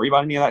don't have to worry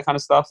about any of that kind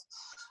of stuff.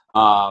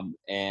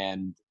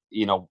 And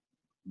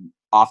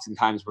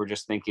oftentimes we're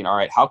just thinking, all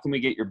right, how can we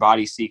get your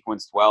body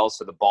sequenced well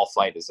so the ball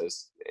flight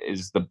is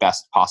the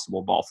best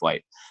possible ball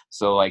flight?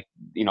 So like,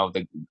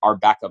 our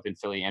backup in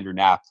Philly, Andrew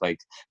Knapp,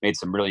 like made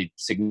some really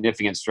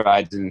significant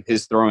strides in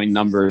his throwing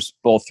numbers,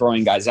 both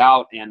throwing guys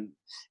out and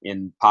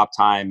in pop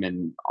time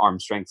and arm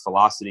strength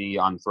velocity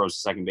on throws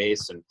to second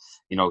base. And,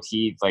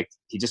 he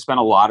just spent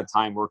a lot of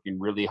time working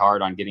really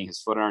hard on getting his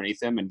foot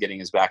underneath him and getting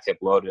his back hip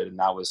loaded. And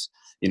that was,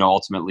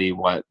 ultimately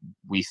what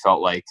we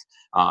felt like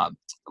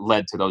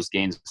led to those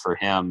gains for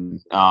him.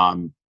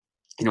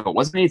 It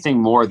wasn't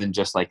anything more than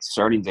just like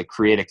starting to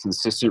create a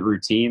consistent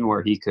routine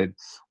where he could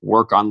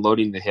work on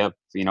loading the hip,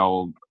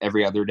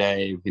 every other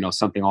day,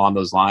 something along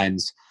those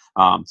lines,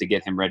 to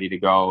get him ready to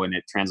go. And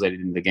it translated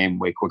into the game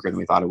way quicker than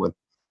we thought it would.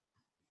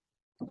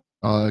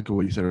 I like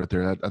what you said right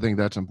there. I think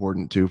that's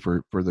important too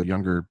for the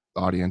younger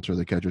audience or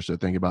the catchers to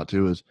think about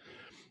too, is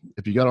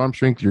if you got arm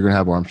strength, you're going to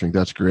have arm strength.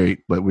 That's great.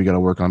 But we got to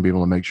work on being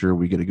able to make sure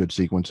we get a good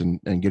sequence, and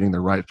getting the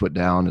right foot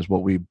down is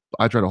what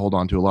I try to hold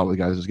on to a lot with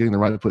guys, is getting the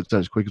right foot set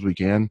as quick as we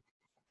can,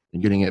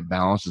 and getting it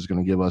balanced is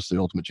going to give us the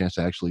ultimate chance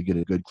to actually get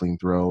a good, clean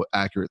throw,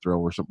 accurate throw,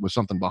 or with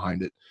something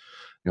behind it.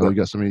 We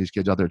got some of these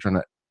kids out there trying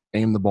to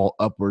aim the ball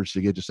upwards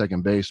to get to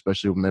second base,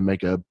 especially when they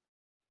make a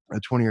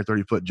 20 or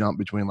 30 foot jump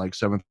between like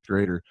 7th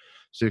grade or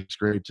 6th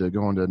grade to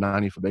going to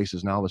 90 foot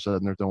bases. Now all of a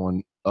sudden they're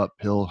throwing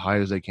uphill high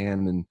as they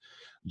can and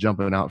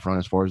jumping out front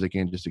as far as they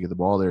can just to get the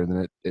ball there. And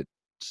then it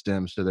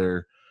stems to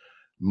their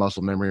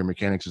muscle memory or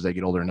mechanics as they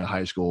get older into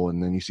high school.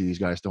 And then you see these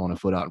guys throwing a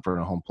foot out in front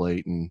of home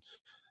plate and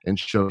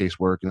showcase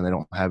work, and they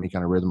don't have any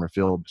kind of rhythm or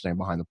feel staying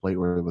behind the plate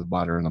with a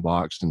body in the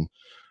box. And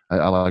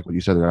I like what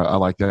you said there. I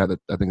like that.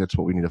 I think that's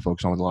what we need to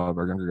focus on with a lot of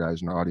our younger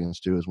guys in our audience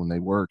too, is when they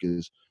work,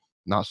 is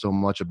not so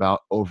much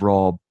about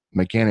overall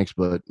mechanics,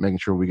 but making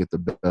sure we get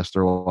the best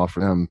throw off for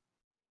them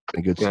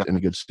in a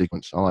good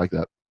sequence. I like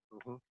that.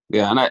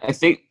 Yeah, and I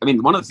think, I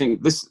mean, one of the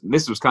things,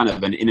 this was kind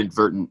of an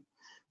inadvertent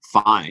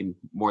fine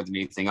more than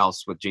anything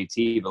else with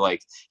JT, but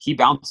like he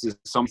bounces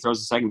so many throws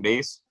to second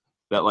base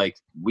that like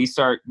we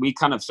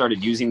kind of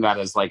started using that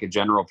as like a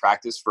general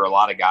practice for a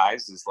lot of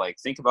guys, is like,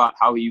 think about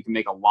how you can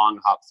make a long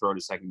hop throw to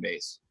second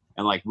base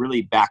and like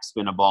really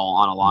backspin a ball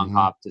on a long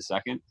hop to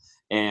second.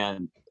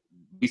 And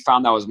we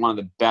found that was one of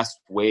the best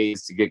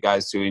ways to get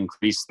guys to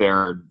increase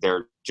their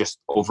just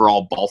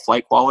overall ball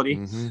flight quality,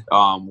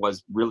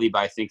 was really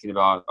by thinking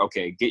about,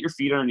 okay, get your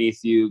feet underneath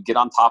you, get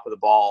on top of the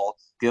ball,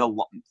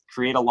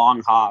 create a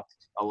long hop,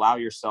 allow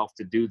yourself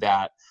to do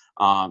that.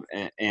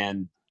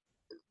 And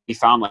we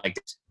found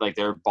like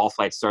their ball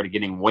flight started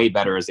getting way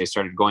better as they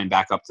started going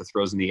back up to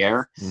throws in the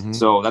air.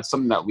 So that's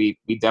something that we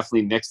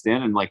definitely mixed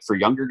in. And like for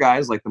younger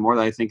guys, like the more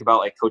that I think about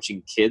like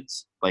coaching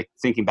kids, like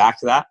thinking back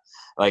to that,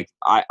 like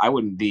I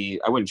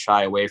wouldn't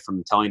shy away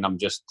from telling them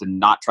just to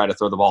not try to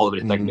throw the ball over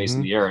to second base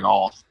in the air at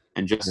all,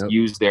 and just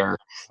use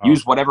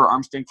whatever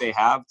arm strength they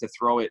have to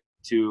throw it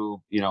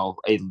to, you know,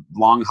 a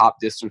long hop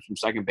distance from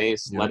second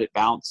base, let it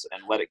bounce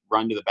and let it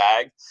run to the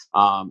bag,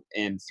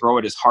 and throw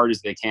it as hard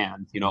as they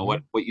can. You know,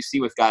 what you see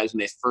with guys when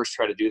they first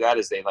try to do that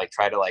is they like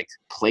try to like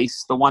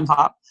place the one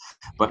hop,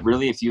 but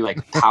really if you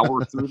like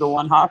power through the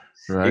one hop,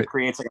 it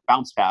creates like a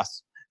bounce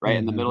pass, right?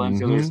 And the middle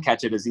infielders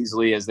catch it as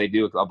easily as they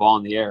do a ball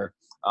in the air.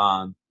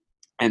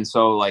 And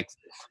so like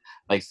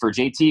for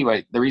JT,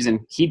 like the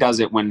reason he does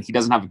it when he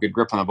doesn't have a good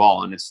grip on the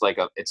ball, and it's like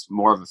it's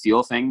more of a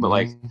feel thing, but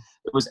like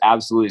it was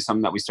absolutely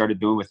something that we started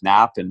doing with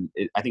Knapp, and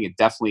I think it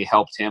definitely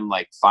helped him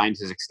like find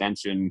his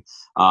extension,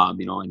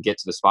 you know, and get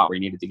to the spot where he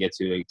needed to get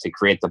to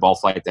create the ball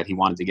flight that he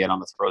wanted to get on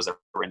the throws that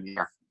were in the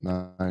air.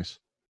 Nice.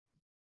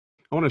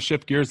 I want to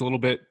shift gears a little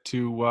bit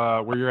to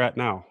where you're at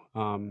now,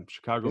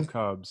 Chicago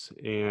Cubs.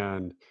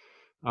 And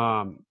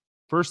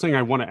first thing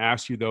I want to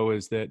ask you, though,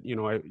 is that, you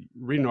know, I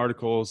reading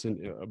articles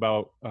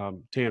about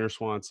Tanner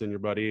Swanson, your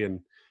buddy,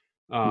 and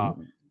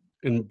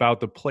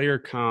about the player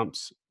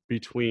comps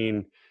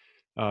between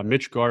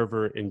Mitch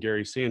Garver and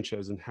Gary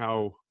Sanchez, and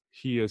how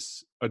he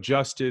has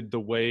adjusted the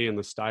way and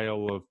the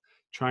style of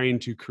trying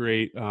to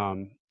create,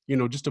 you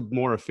know, just a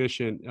more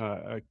efficient,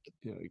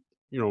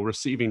 you know,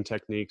 receiving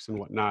techniques and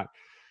whatnot.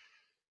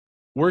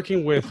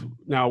 Working with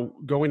now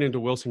going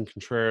into Wilson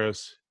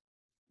Contreras,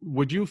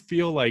 would you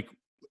feel like,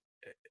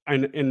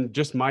 and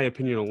just my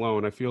opinion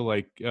alone, I feel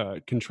like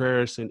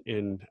Contreras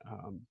and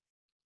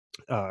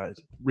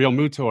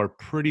Realmuto are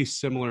pretty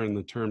similar in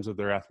the terms of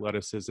their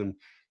athleticism.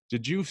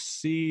 Did you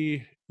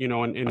see, you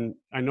know, and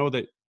I know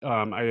that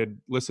I had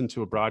listened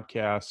to a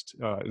broadcast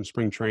in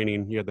spring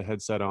training. You had the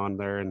headset on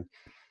there, and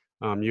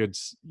you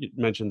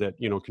mentioned that,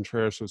 you know,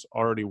 Contreras was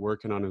already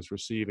working on his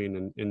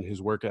receiving, and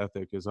his work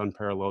ethic is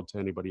unparalleled to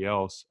anybody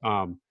else.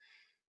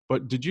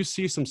 But did you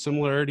see some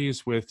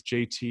similarities with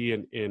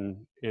JT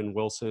and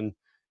Wilson?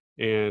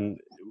 And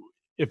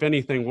if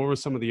anything, what were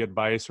some of the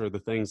advice or the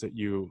things that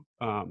you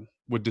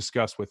would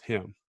discuss with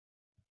him?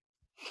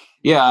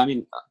 Yeah, I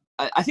mean,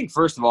 I think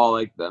first of all,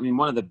 like, I mean,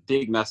 one of the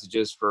big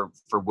messages for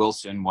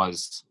Wilson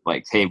was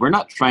like, hey, we're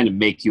not trying to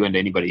make you into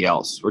anybody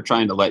else. We're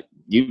trying to let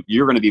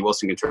you're going to be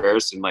Wilson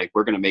Contreras, and like,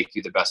 we're going to make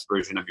you the best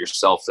version of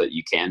yourself that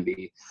you can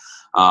be.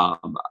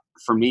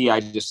 For me, I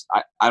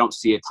don't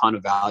see a ton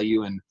of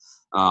value in,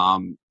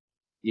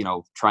 you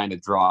know, trying to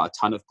draw a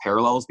ton of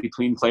parallels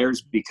between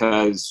players,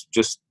 because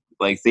just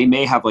like they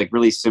may have like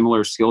really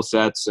similar skill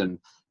sets and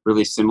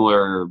really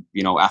similar,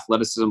 you know,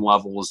 athleticism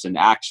levels and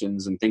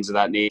actions and things of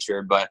that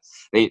nature, but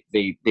they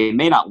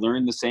may not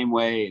learn the same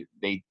way.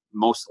 They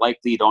most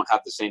likely don't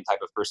have the same type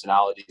of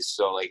personalities.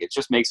 So like, it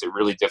just makes it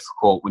really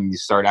difficult when you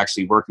start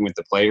actually working with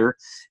the player,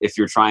 if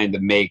you're trying to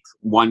make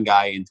one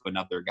guy into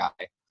another guy.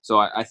 So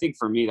I think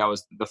for me, that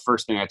was the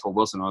first thing I told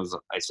Wilson was,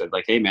 I said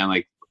like, hey man,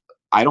 like,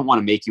 I don't want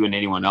to make you into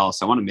anyone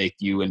else. I want to make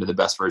you into the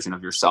best version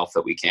of yourself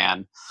that we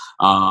can.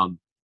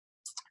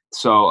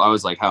 So I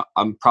was like,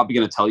 I'm probably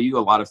going to tell you a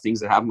lot of things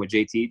that happened with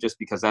JT, just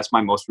because that's my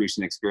most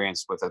recent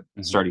experience with a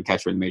starting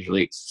catcher in the major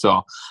leagues.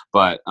 So,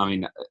 but I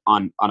mean,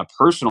 on a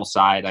personal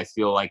side, I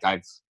feel like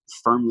I've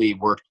firmly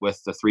worked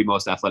with the three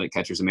most athletic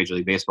catchers in Major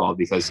League Baseball,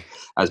 because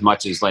as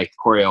much as like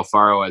Corey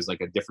Alfaro has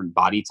like a different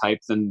body type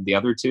than the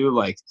other two,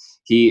 like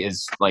he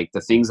is like the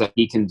things that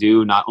he can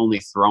do, not only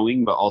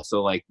throwing, but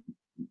also like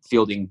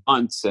fielding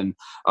bunts and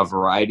a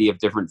variety of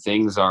different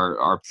things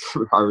are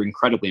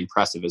incredibly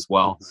impressive as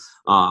well.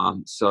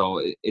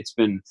 So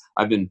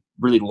I've been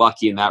really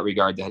lucky in that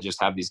regard to just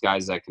have these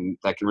guys that can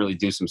really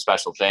do some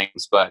special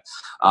things. But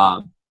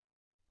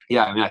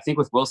yeah, I mean, I think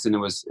with Wilson, it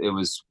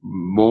was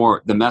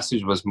more, the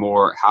message was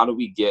more, how do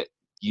we get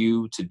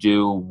you to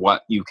do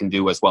what you can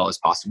do as well as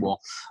possible?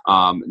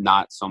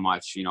 Not so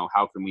much, you know,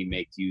 how can we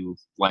make you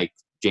like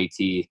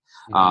JT,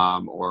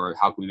 or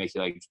how can we make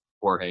you like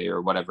Jorge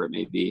or whatever it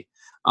may be.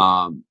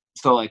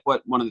 So like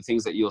one of the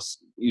things that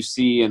you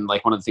see, and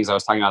like one of the things I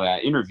was talking about in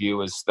that interview,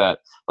 is that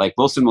like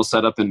Wilson will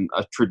set up in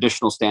a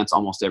traditional stance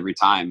almost every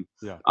time.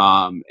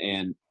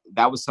 And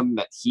that was something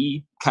that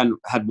he kind of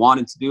had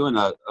wanted to do, and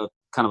a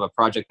kind of a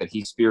project that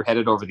he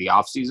spearheaded over the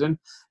off season.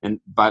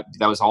 But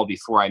that was all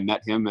before I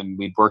met him and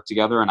we'd worked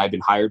together, and I'd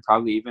been hired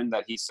probably even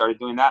that he started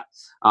doing that.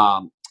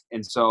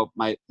 And so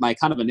my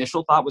kind of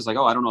initial thought was like,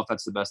 oh, I don't know if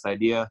that's the best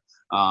idea.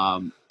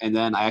 And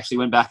then I actually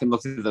went back and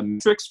looked at the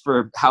metrics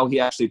for how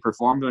he actually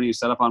performed when he was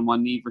set up on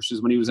one knee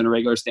versus when he was in a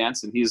regular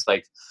stance. And he's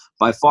like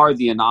by far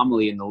the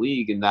anomaly in the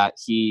league in that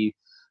he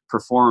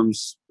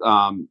performs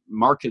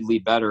markedly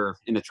better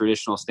in a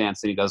traditional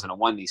stance than he does in a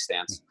one knee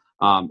stance.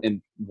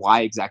 And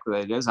why exactly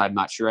that is, I'm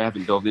not sure. I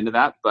haven't dove into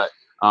that, but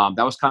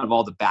that was kind of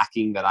all the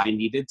backing that I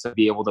needed to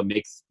be able to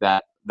make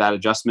that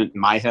adjustment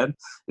in my head,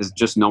 is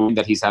just knowing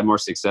that he's had more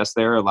success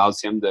there allows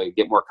him to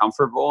get more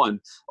comfortable. And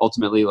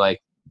ultimately,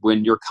 like,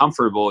 when you're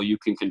comfortable, you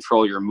can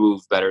control your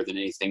move better than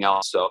anything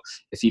else. So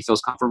if he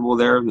feels comfortable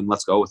there, then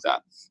let's go with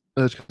that.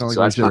 That's kind of like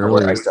so that's kind of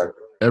where I started.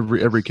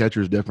 Every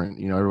catcher is different.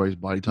 You know, everybody's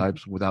body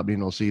types, without being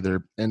able to see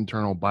their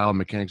internal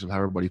biomechanics of how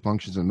everybody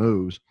functions and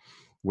moves,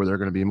 where they're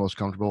going to be most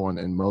comfortable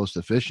and most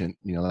efficient.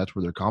 You know, that's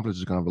where their confidence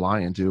is going to rely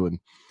into. And,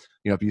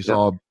 you know, if you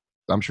saw,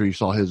 I'm sure you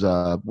saw his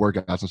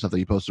workouts and stuff that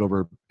he posted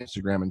over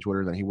Instagram and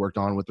Twitter that he worked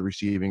on with the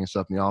receiving and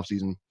stuff in the off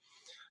season.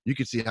 You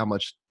could see how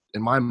much,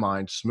 in my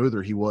mind,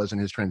 smoother he was in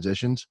his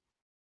transitions,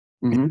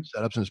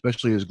 setups, and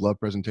especially his glove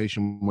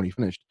presentation when he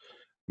finished.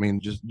 I mean,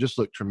 just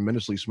looked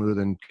tremendously smooth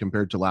and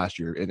compared to last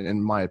year,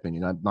 in my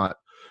opinion. Not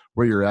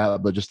where you're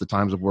at, but just the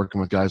times of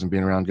working with guys and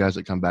being around guys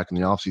that come back in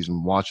the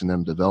offseason, watching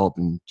them develop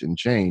and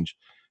change.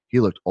 He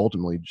looked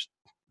ultimately just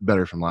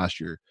better from last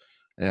year.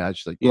 And I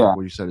just like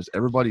what you said is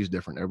everybody's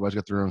different. Everybody's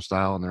got their own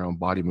style and their own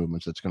body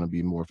movements that's going to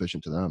be more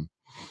efficient to them.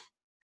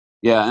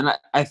 Yeah, and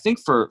I think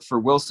for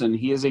Wilson,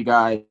 he is a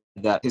guy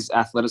that his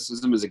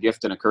athleticism is a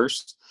gift and a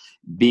curse,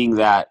 being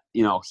that,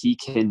 you know, he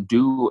can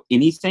do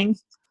anything,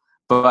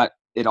 but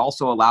it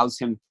also allows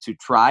him to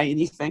try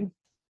anything.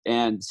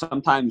 And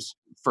sometimes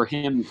for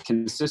him,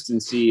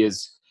 consistency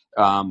is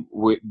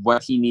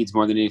what he needs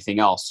more than anything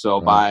else. So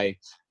by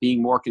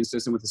being more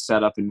consistent with the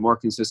setup and more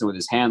consistent with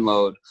his hand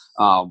load,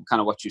 kind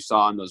of what you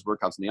saw in those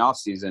workouts in the off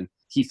season,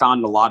 he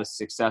found a lot of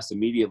success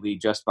immediately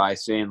just by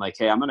saying like,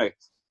 hey, I'm going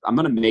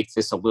to make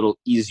this a little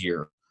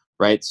easier.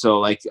 Right. So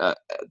like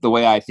the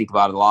way I think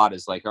about it a lot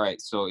is like, all right,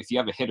 so if you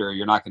have a hitter,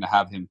 you're not going to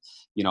have him,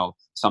 you know,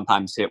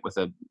 sometimes hit with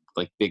a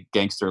like big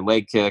gangster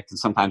leg kick and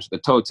sometimes with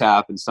a toe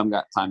tap and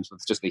sometimes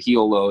with just a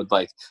heel load.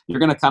 Like you're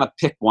going to kind of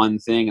pick one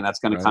thing and that's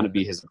going to kind of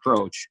be his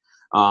approach.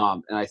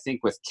 And I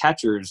think with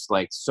catchers,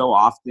 like so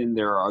often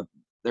there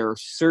are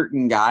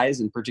certain guys,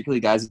 and particularly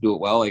guys that do it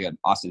well, like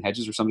Austin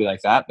Hedges or somebody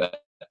like that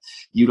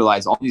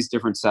utilize all these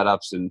different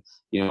setups and,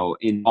 you know,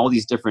 in all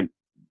these different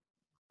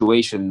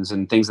situations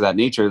and things of that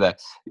nature that,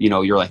 you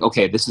know, you're like,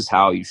 okay, this is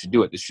how you should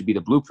do it. This should be the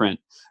blueprint.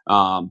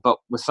 But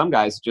with some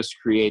guys, it just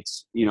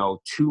creates, you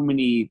know, too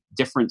many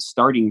different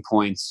starting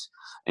points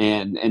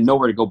and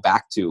nowhere to go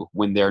back to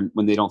when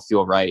they don't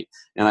feel right.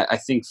 And I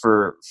think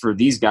for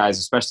these guys,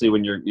 especially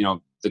when you're, you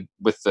know,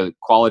 with the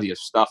quality of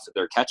stuff that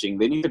they're catching,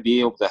 they need to be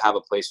able to have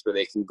a place where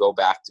they can go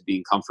back to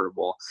being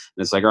comfortable.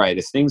 And it's like, all right,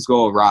 if things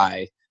go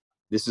awry,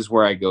 this is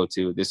where I go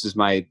to. This is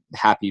my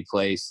happy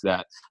place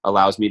that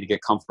allows me to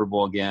get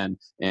comfortable again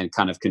and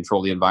kind of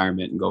control the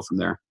environment and go from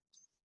there.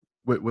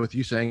 With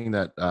you saying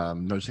that,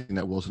 noticing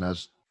that Wilson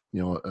has,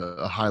 you know,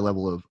 a high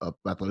level of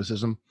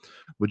athleticism,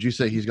 would you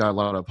say he's got a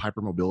lot of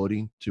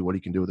hypermobility to what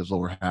he can do with his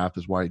lower half?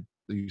 Is why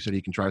you said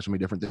he can try so many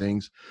different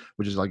things,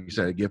 which is, like you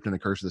said, a gift and a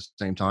curse at the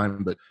same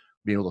time. But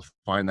being able to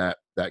find that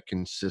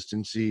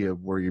consistency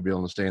of where you're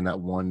able to stay in that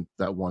one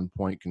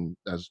point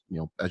as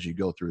you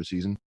go through a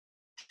season.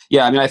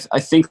 Yeah, I mean, I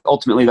think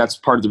ultimately that's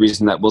part of the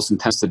reason that Wilson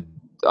tends to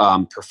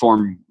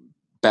perform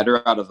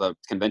better out of a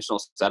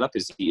conventional setup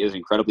is he is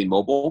incredibly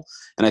mobile.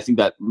 And I think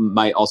that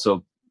might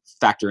also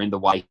factor into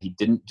why he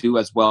didn't do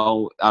as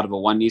well out of a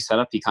one knee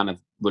setup. He kind of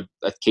would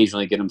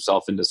occasionally get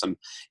himself into some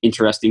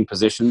interesting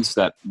positions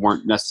that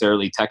weren't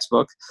necessarily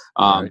textbook.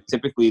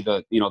 Typically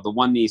the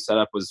one knee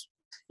setup was,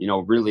 you know,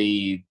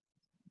 really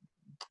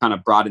kind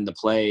of brought into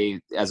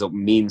play as a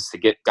means to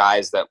get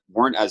guys that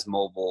weren't as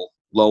mobile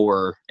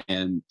lower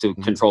and to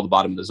control the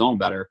bottom of the zone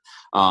better.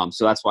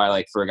 So that's why,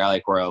 like, for a guy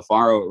like Jorge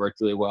Alfaro, it worked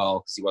really well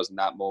because he wasn't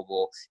that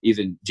mobile.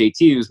 Even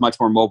JT was much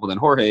more mobile than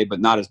Jorge, but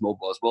not as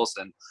mobile as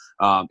Wilson.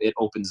 It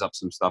opens up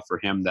some stuff for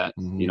him that,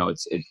 you know,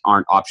 it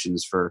aren't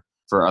options for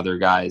other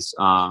guys.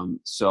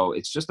 So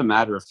it's just a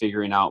matter of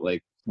figuring out,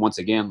 like, once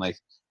again, like,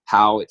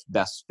 how it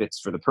best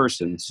fits for the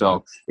person.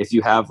 So if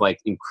you have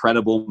like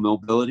incredible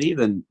mobility,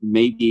 then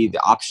maybe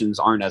the options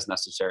aren't as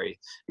necessary,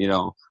 you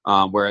know,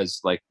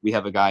 whereas like we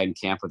have a guy in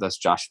camp with us,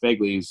 Josh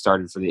Fegley, who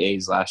started for the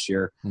A's last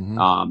year,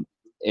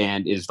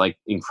 and is like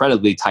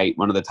incredibly tight,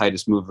 one of the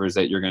tightest movers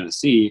that you're going to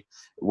see,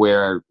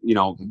 where, you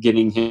know,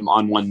 getting him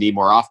on one knee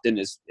more often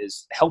is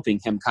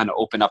helping him kind of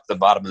open up the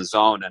bottom of the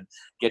zone and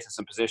get to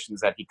some positions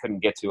that he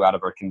couldn't get to out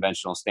of a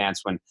conventional stance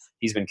when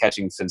he's been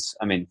catching since,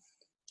 I mean,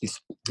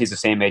 he's the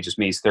same age as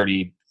me. He's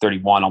 30,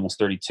 31, almost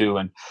 32.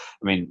 And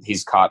I mean,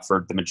 he's caught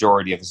for the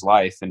majority of his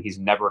life and he's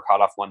never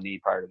caught off one knee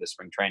prior to the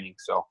spring training.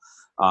 So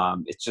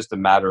it's just a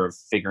matter of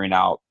figuring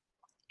out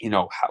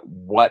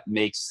what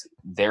makes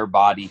their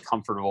body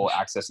comfortable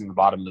accessing the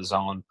bottom of the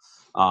zone.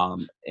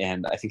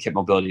 And I think hip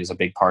mobility is a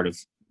big part of,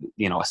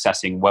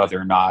 assessing whether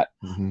or not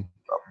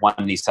one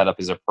knee setup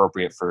is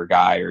appropriate for a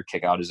guy or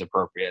kick out is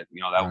appropriate.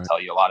 That will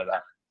tell you a lot of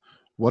that.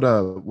 What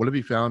have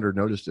you found or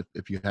noticed,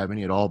 if you have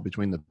any at all,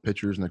 between the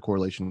pitchers and the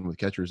correlation with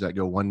catchers that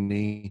go one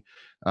knee?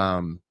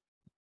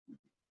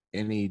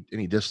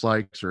 Any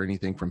dislikes or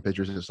anything from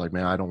pitchers? It's like,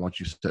 man, I don't want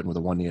you sitting with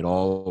a one knee at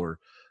all, or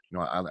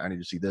I need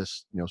to see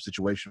this,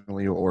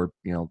 situationally, or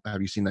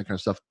have you seen that kind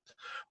of stuff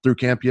through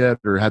camp yet,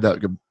 or had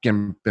that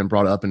been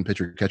brought up in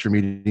pitcher catcher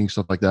meetings,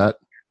 stuff like that?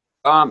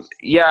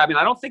 Yeah, I mean,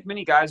 I don't think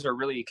many guys are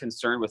really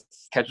concerned with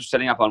catchers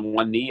setting up on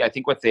one knee. I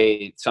think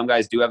some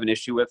guys do have an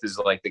issue with is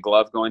like the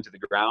glove going to the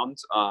ground,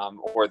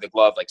 or the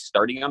glove like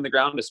starting on the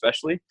ground,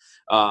 especially.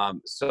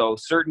 So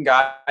certain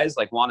guys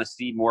like want to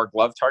see more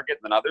glove target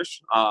than others.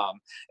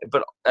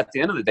 But at the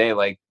end of the day,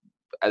 like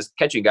as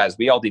catching guys,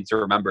 we all need to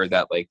remember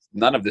that like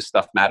none of this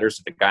stuff matters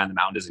if the guy on the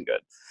mound isn't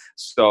good.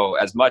 So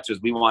as much as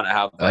we want to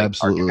have like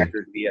our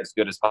catchers be as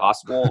good as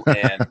possible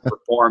and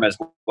perform as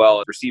well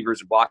as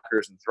receivers and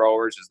blockers and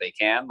throwers as they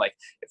can, like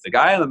if the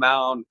guy on the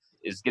mound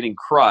is getting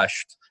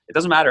crushed, it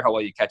doesn't matter how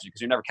well you catch it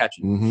because you're never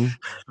catching it,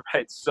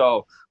 right?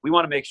 So we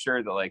want to make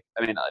sure that like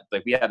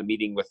we had a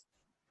meeting with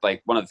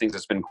like one of the things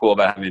that's been cool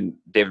about having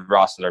David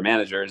Ross as our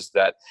manager is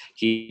that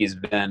he's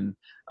been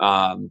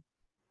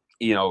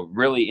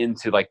really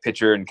into like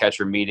pitcher and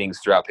catcher meetings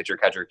throughout pitcher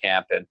catcher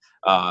camp,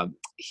 and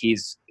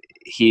he's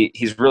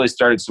really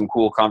started some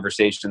cool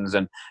conversations,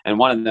 and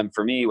one of them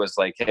for me was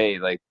like, hey,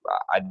 like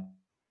I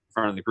in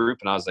front of the group,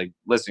 and I was like,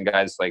 listen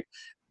guys, like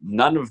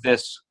none of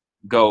this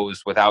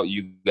goes without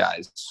you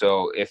guys.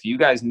 So if you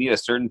guys need a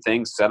certain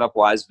thing setup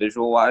wise,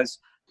 visual wise,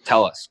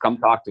 tell us, come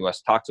talk to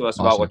us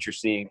Awesome. About what you're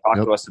seeing,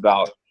 talk to us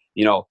about,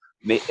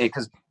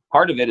 because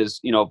part of it is,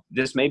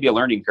 this may be a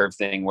learning curve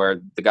thing where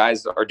the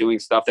guys are doing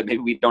stuff that maybe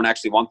we don't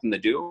actually want them to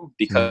do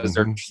because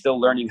they're still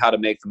learning how to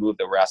make the move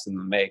that we're asking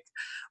them to make.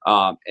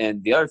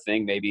 And the other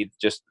thing, maybe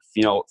just,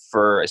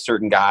 for a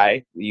certain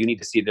guy, you need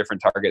to see a different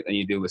target than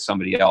you do with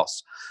somebody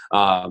else.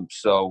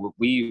 So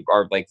we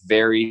are like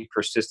very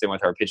persistent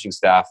with our pitching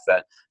staff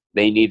that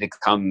they need to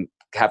come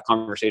have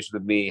conversations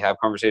with me, have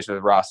conversations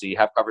with Rossi,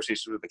 have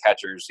conversations with the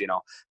catchers,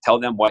 tell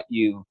them what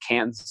you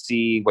can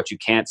see, what you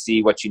can't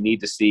see, what you need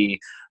to see,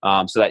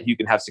 so that you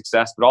can have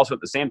success. But also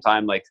at the same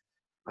time, like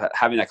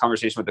having that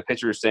conversation with the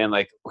pitchers saying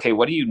like, okay,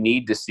 what do you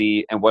need to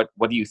see? And what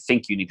do you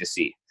think you need to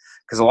see?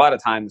 Because a lot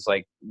of times,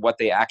 like what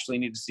they actually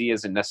need to see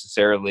isn't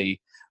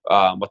necessarily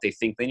what they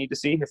think they need to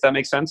see, if that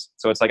makes sense.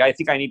 So it's like, I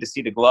think I need to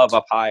see the glove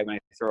up high when I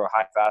throw a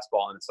high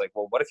fastball. And it's like,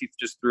 well, what if you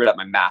just threw it at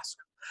my mask?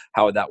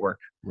 How would that work?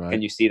 Right.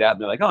 Can you see that? And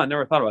they're like, oh, I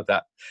never thought about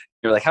that.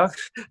 You're like, how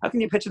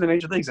can you pitch in the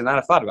major leagues and not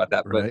have thought about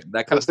that? Right. But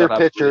that kind of stuff.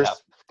 Pitchers.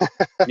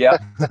 Yeah.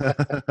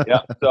 Yeah.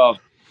 So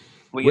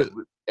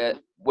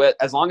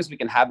as long as we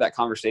can have that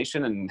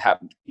conversation and have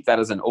that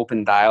as an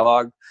open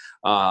dialogue,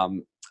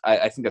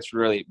 I think that's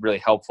really, really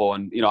helpful.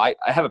 And, I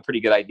have a pretty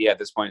good idea at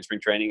this point in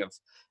spring training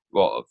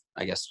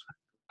I guess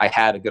I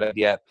had a good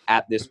idea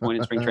at this point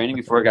in spring training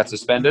before it got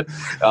suspended,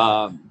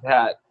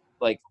 that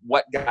like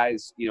what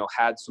guys,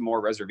 had some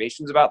more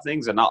reservations about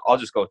things. And I'll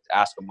just go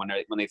ask them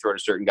when they throw to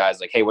certain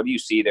guys, like, hey, what do you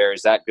see there?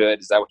 Is that good?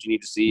 Is that what you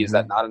need to see? Is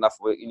that not enough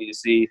what you need to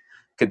see?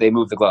 Could they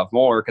move the glove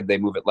more? Could they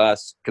move it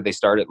less? Could they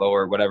start it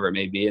lower? Whatever it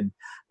may be. And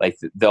like,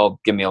 they'll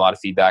give me a lot of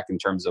feedback in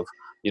terms of,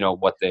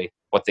 what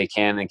they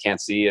can and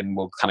can't see. And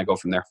we'll kind of go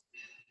from there.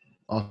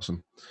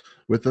 Awesome.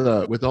 With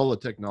all the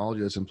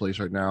technology that's in place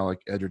right now,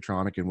 like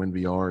Edgertronic and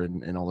WinVR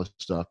and all this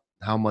stuff,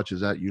 how much is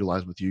that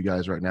utilized with you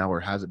guys right now, or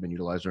has it been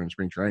utilized during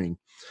spring training,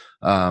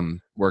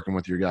 working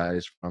with your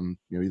guys from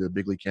either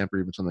big league camp or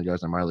even some of the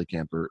guys on minor league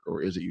camp,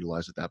 or is it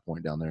utilized at that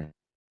point down there?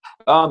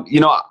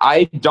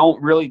 I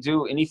don't really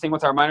do anything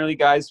with our minor league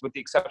guys, with the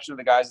exception of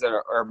the guys that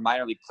are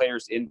minor league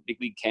players in big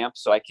league camp.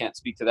 So I can't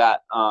speak to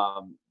that.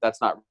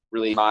 That's not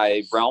really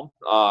my realm.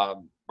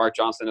 Mark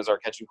Johnson is our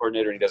catching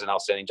coordinator, and he does an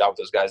outstanding job with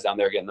those guys down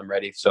there, getting them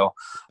ready. So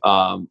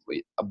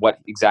what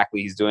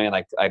exactly he's doing,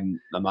 like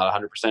I'm not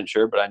 100%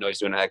 sure, but I know he's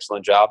doing an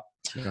excellent job.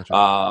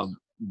 Gotcha.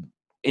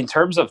 In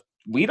terms of,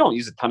 we don't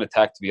use a ton of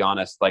tech, to be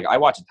honest. Like I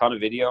watch a ton of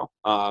video.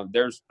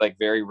 There's like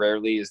very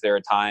rarely is there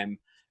a time,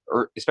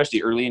 or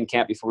especially early in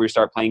camp before we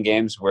start playing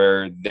games,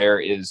 where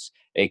there is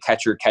a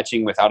catcher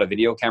catching without a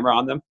video camera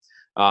on them.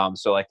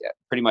 So like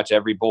pretty much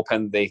every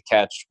bullpen they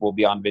catch will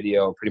be on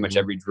video. Pretty much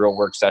every drill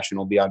work session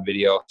will be on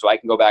video. So I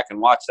can go back and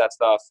watch that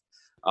stuff,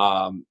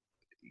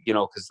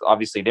 because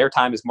obviously their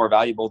time is more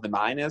valuable than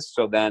mine is.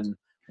 So then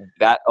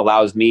that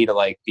allows me to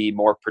like be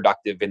more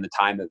productive in the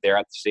time that they're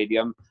at the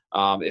stadium.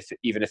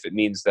 Even if it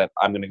means that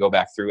I'm going to go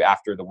back through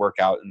after the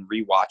workout and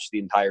rewatch the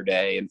entire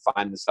day and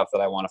find the stuff that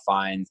I want to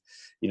find,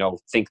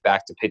 think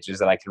back to pitches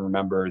that I can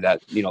remember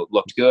that,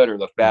 looked good or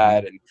looked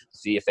bad, and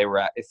see if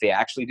they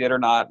actually did or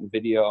not in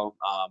video.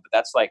 But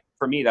that's like,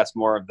 for me, that's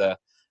more of the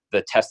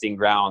testing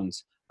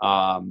grounds,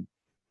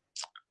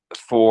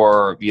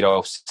 for,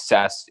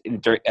 success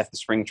at the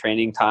spring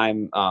training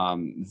time,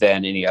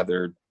 than any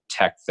other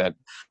tech that,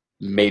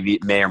 may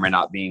or may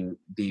not be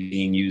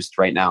being used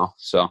right now.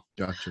 So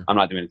Gotcha. I'm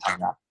not doing a ton of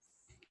that.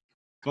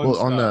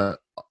 Well,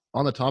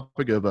 on the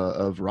topic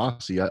of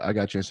Rossi, I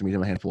got a chance to meet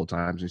him a handful of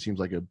times. He seems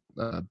like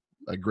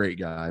a great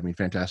guy. I mean,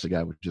 fantastic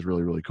guy, which is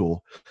really, really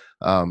cool.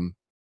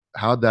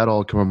 How'd that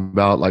all come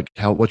about? Like,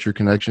 what's your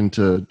connection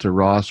to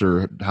Ross,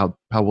 or how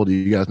well do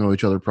you guys know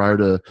each other prior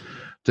to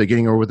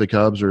getting over with the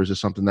Cubs, or is this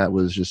something that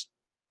was just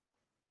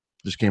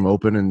came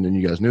open and then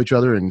you guys knew each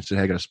other and said,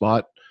 "Hey, I got a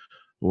spot,"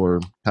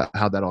 or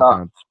how'd that all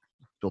kind of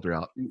filter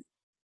out?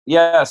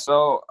 Yeah,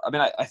 so I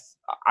mean,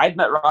 I'd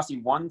met Rossi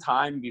one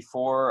time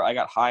before I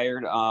got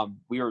hired.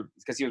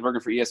 Because he was working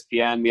for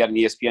ESPN. We had an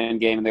ESPN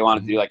game, and they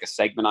wanted to do like a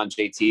segment on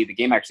JT. The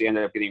game actually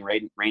ended up getting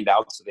rained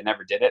out, so they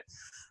never did it.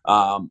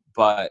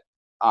 But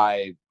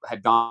I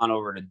had gone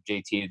over to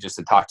JT just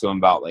to talk to him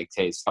about like,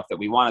 hey, stuff that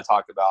we want to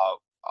talk about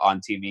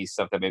on TV,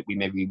 stuff that we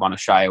maybe want to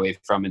shy away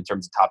from in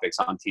terms of topics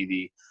on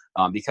TV.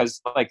 Because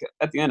like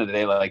at the end of the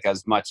day, like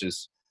as much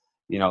as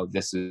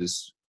this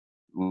is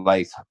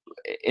like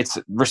it's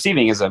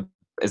receiving is a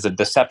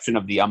deception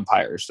of the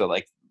umpires. So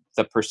like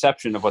the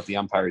perception of what the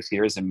umpires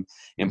hear is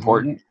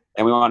important,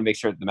 and we want to make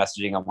sure that the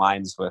messaging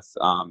aligns with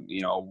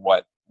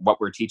what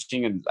we're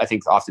teaching. And I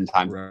think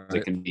oftentimes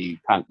it can be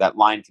that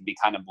line can be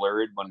kind of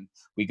blurred when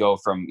we go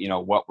from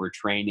what we're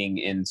training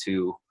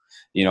into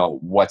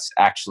what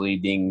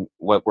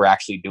we're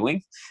actually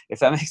doing, if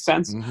that makes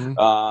sense.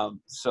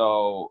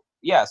 So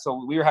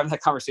we were having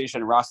that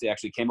conversation, and Rossi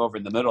actually came over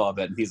in the middle of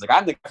it, and he's like,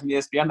 "I'm the guy from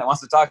ESPN that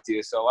wants to talk to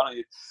you. So why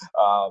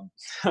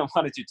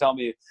don't you tell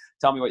me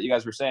what you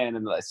guys were saying?"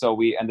 And so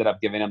we ended up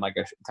giving him like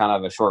a kind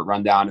of a short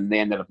rundown, and they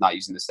ended up not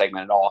using the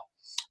segment at all,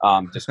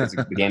 just because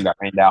the game got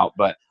rained out.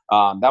 But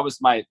that was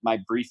my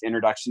brief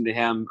introduction to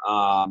him.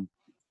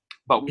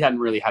 But we hadn't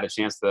really had a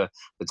chance to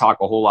talk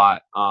a whole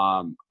lot.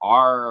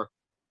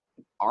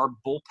 Our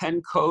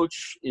bullpen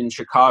coach in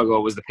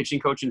Chicago was the pitching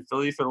coach in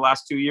Philly for the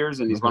last 2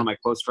 years, and he's one of my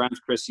close friends,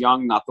 Chris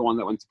Young, not the one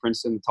that went to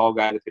Princeton, the tall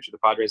guy that pitched for the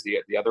Padres,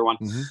 the other one.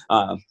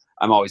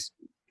 I'm always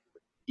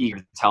eager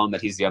to tell him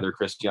that he's the other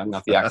Chris Young,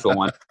 not the actual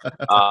one.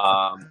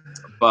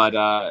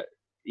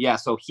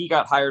 So he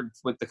got hired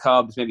with the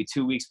Cubs maybe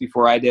 2 weeks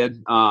before I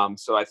did.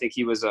 So I think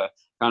he was a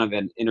kind of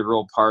an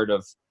integral part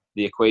of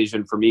the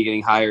equation for me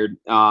getting hired.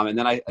 And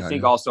then I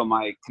think also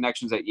my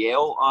connections at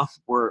Yale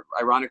were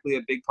ironically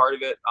a big part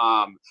of it.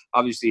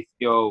 Obviously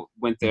Theo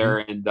went there,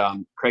 and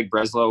Craig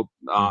Breslow,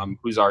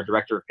 who's our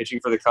director of pitching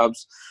for the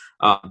Cubs,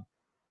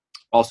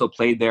 also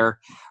played there.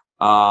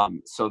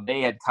 So they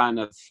had kind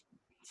of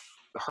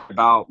heard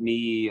about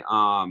me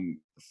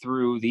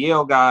through the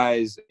Yale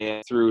guys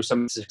and through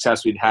some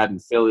success we'd had in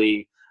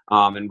Philly.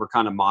 And we're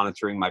kind of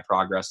monitoring my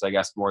progress, I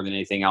guess, more than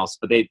anything else.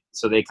 But they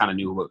kind of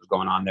knew what was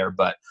going on there.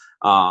 But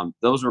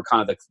those were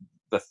kind of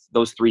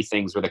those three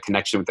things were the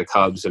connection with the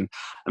Cubs. And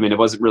I mean, it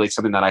wasn't really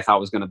something that I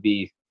thought was going to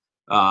be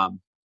a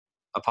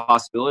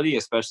possibility,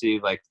 especially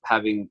like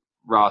having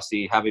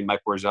Rossi, having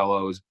Mike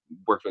Borzello, who's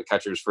worked with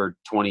catchers for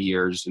 20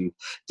 years and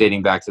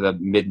dating back to the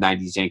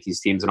mid-90s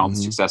Yankees teams and all the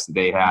success that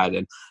they had.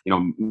 And,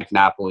 Mike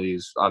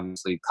Napoli's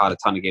obviously caught a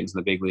ton of games in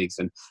the big leagues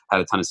and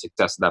had a ton of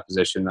success in that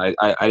position. I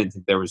didn't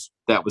think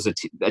that was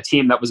a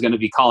team that was going to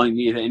be calling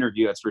me to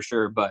interview, that's for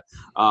sure. But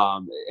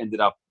it ended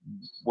up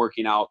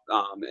working out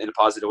in a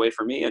positive way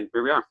for me, and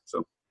here we are.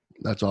 So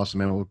that's awesome,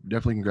 man. Well,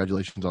 definitely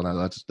congratulations on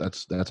that.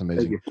 That's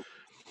amazing.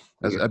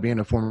 As being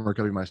a former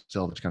Cubby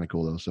myself, it's kind of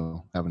cool though.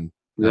 So having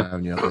you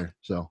out there.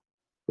 So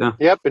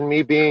yep, and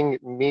me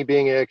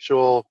being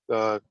actual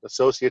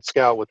associate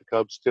scout with the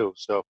Cubs too.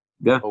 So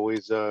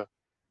always good.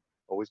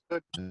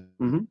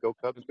 Go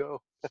Cubs,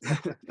 go.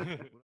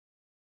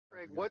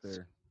 Craig,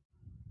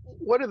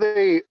 what are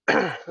they?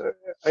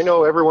 I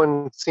know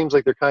everyone seems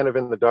like they're kind of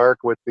in the dark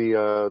with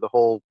the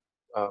whole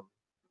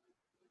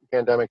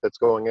pandemic that's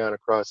going on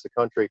across the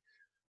country.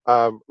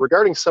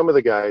 Regarding some of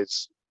the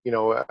guys,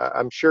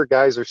 I'm sure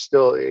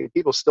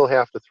people still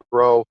have to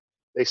throw.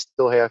 They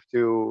still have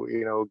to,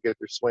 get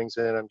their swings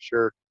in. I'm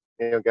sure,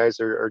 guys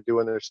are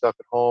doing their stuff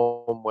at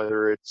home,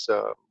 whether it's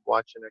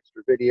watching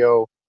extra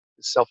video,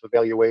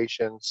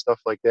 self-evaluation,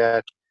 stuff like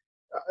that.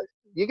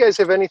 You guys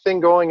have anything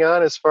going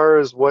on as far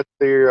as what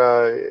they're,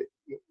 I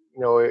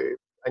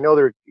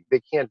know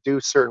they can't do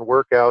certain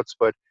workouts,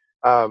 but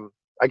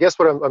I guess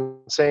what I'm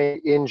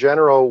saying in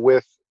general,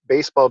 with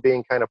baseball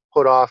being kind of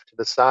put off to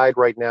the side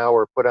right now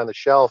or put on the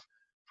shelf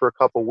for a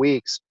couple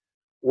weeks,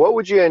 what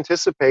would you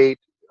anticipate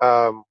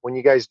when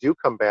you guys do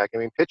come back? I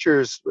mean,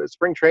 pitchers,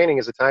 spring training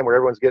is a time where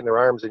everyone's getting their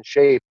arms in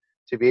shape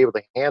to be able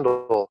to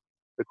handle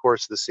the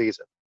course of the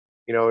season.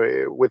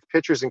 With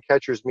pitchers and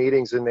catchers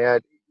meetings and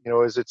that,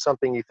 is it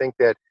something you think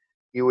that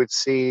you would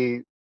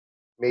see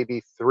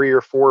maybe 3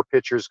 or 4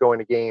 pitchers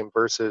going a game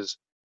versus,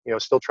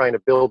 still trying to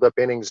build up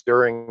innings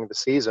during the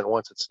season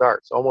once it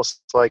starts?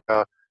 Almost like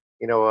a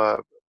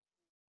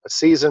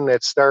season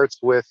that starts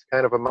with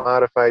kind of a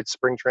modified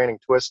spring training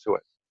twist to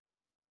it.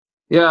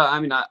 Yeah, I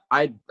mean,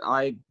 I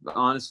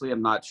honestly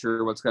am not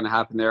sure what's going to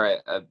happen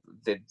there.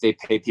 They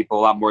pay people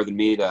a lot more than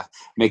me to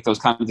make those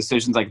kind of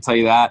decisions. I can tell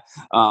you that.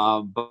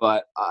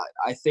 But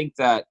I think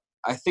that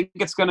I think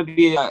it's going to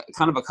be a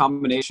kind of a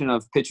combination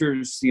of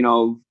pitchers,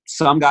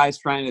 some guys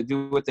trying to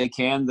do what they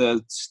can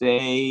to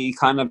stay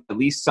kind of at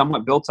least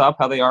somewhat built up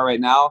how they are right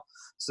now.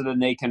 So then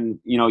they can,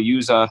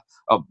 use a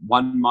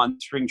 1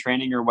 month spring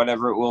training or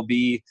whatever it will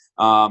be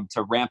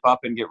to ramp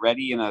up and get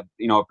ready in a,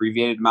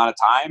 abbreviated amount of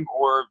time.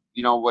 Or,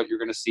 what you're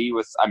going to see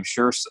with, I'm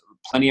sure,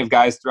 plenty of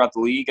guys throughout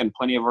the league and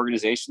plenty of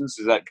organizations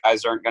is that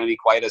guys aren't going to be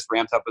quite as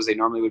ramped up as they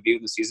normally would be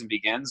when the season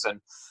begins. And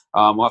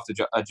we'll have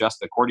to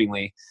adjust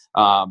accordingly.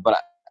 But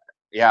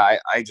yeah,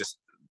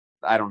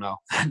 I don't know.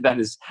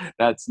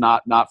 That's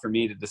not for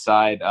me to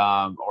decide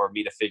or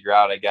me to figure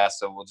out, I guess.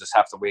 So we'll just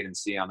have to wait and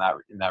see on that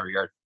in that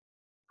regard.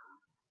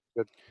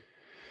 Good.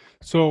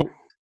 So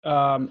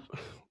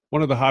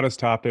one of the hottest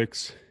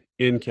topics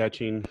in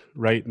catching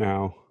right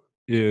now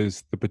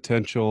is the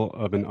potential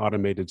of an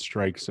automated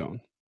strike zone.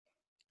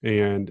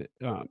 And,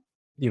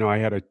 I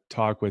had a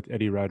talk with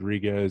Eddie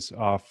Rodriguez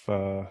off,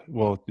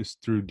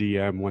 just through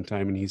DM one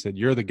time, and he said,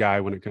 you're the guy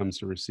when it comes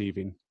to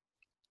receiving.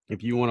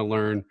 If you want to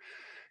learn,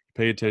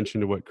 pay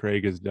attention to what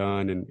Craig has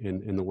done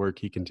and the work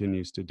he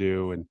continues to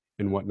do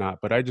and whatnot.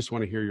 But I just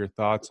want to hear your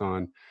thoughts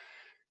on,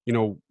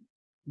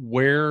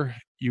 where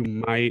you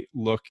might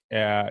look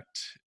at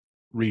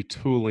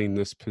retooling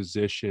this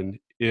position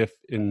if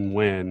and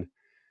when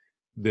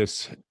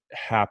this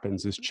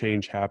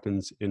change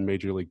happens in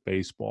Major League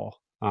Baseball.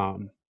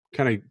 Kind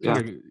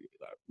of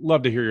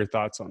love to hear your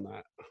thoughts on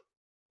that.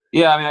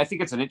 Yeah, I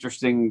think it's an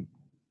interesting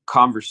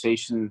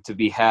conversation to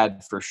be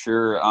had for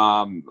sure.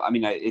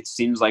 It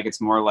seems like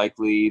it's more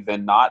likely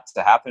than not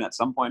to happen at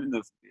some point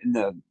in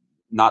the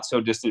not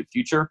so distant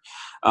future.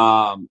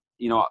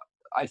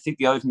 I think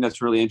the other thing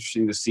that's really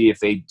interesting to see if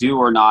they do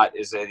or not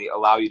is they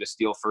allow you to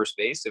steal first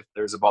base if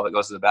there's a ball that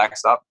goes to the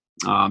backstop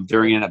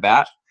during an at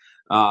bat.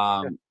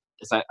 I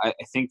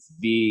think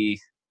the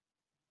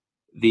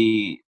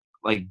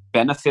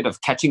benefit of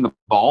catching the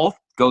ball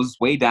goes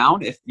way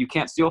down if you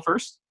can't steal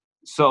first.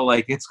 So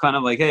it's kind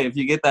of like, hey, if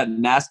you get that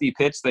nasty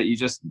pitch that you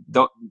just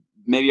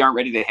maybe aren't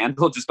ready to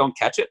handle, just don't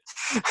catch it.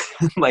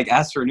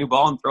 Ask for a new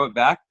ball and throw it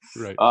back.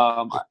 Right.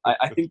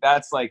 I think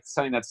that's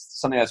something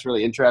that's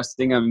really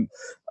interesting.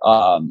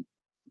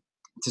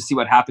 To see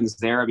what happens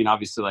there.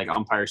 Obviously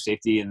umpire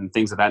safety and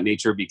things of that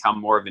nature become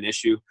more of an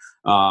issue.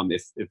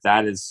 If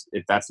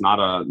that's not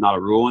a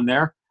rule in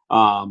there.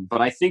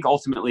 But I think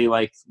ultimately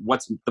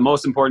what's the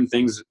most important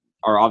things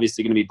are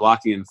obviously going to be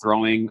blocking and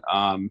throwing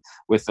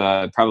with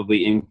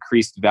probably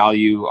increased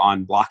value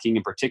on blocking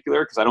in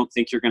particular, because I don't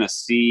think you're going to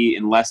see,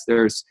 unless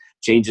there's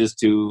changes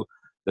to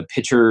the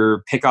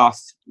pitcher pickoff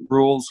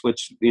rules,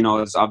 which,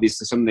 is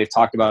obviously something they've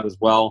talked about as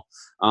well.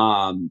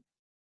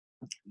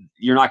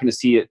 You're not going to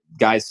see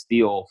guys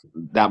steal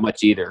that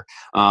much either.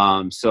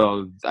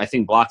 So I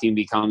think blocking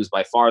becomes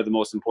by far the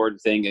most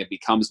important thing. It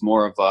becomes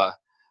more of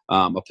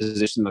a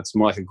position that's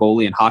more like a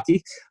goalie in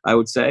hockey, I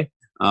would say.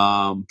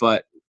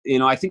 But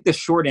I think the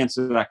short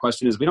answer to that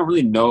question is we don't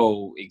really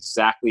know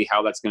exactly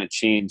how that's going to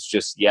change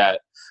just yet.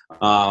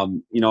 But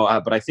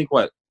I think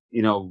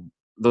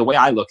the way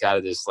I look at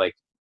it is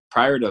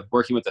prior to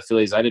working with the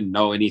Phillies, I didn't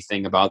know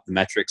anything about the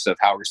metrics of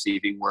how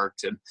receiving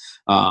worked and,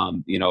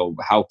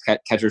 how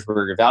catchers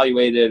were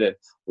evaluated and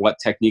what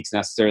techniques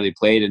necessarily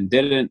played and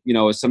didn't.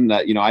 It's something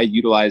that, I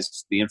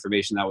utilized the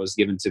information that was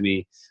given to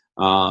me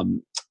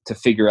to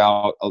figure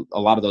out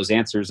a lot of those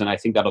answers. And I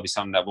think that'll be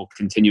something that we'll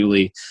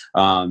continually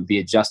be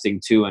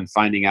adjusting to and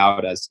finding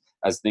out as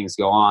things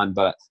go on.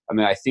 But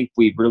I think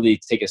we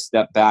really take a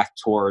step back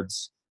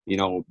towards,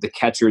 the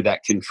catcher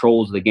that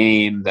controls the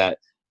game, that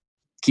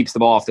keeps the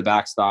ball off the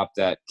backstop,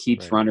 that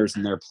keeps runners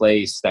in their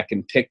place, that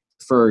can pick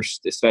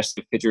first,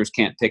 especially if pitchers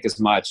can't pick as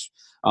much.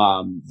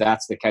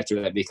 That's the catcher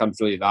that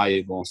becomes really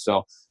valuable.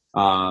 So,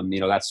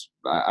 that's,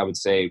 I would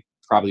say,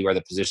 probably where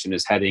the position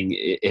is heading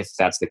if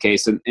that's the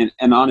case. And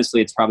honestly,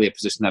 it's probably a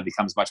position that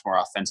becomes much more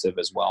offensive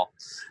as well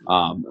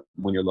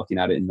when you're looking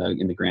at it in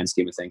the grand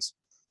scheme of things.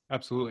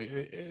 Absolutely.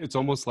 It's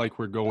almost like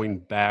we're going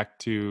back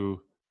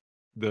to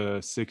the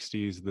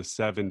 60s, the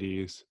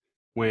 70s,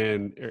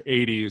 when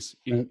 80s,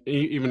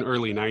 even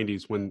early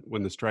 90s,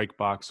 when the strike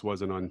box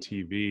wasn't on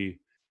TV.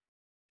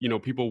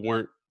 People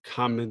weren't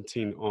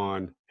commenting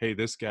on, hey,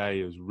 this guy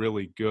is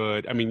really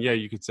good.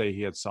 You could say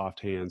he had soft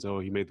hands. Oh,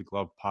 he made the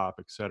glove pop,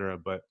 etc.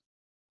 But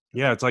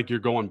yeah, it's like you're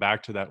going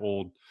back to that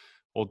old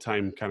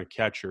time kind of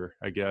catcher,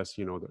 I guess,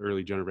 the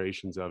early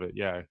generations of it.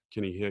 Yeah.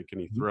 Can he hit? Can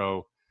he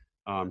throw?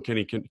 Can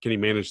he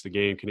manage the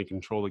game? Can he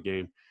control the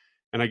game?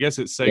 And I guess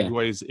it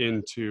segues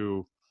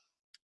into,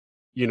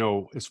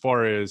 as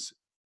far as,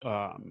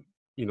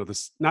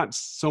 this, not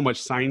so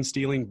much sign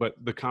stealing, but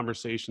the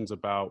conversations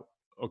about,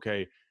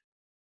 okay,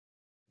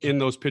 in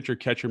those pitcher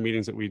catcher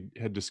meetings that we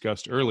had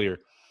discussed earlier,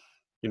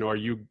 are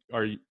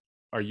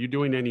you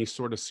doing any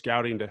sort of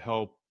scouting to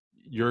help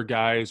your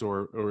guys,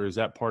 or is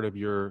that part of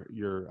your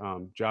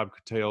job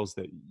details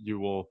that you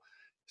will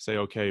say,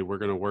 okay, we're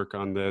going to work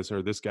on this,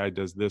 or this guy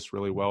does this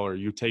really well? Or are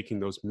you taking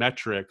those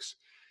metrics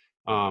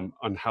on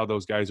how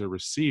those guys are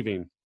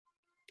receiving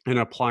and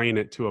applying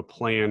it to a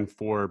plan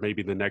for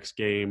maybe the next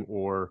game,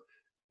 or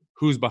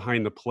who's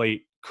behind the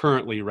plate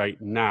currently right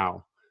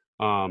now?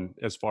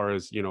 as far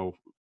as,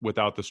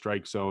 without the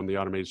strike zone, the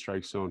automated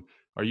strike zone?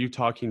 Are you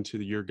talking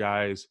to your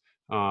guys,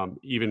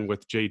 even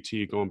with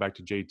JT, going back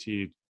to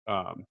JT,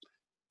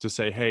 to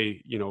say,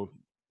 hey,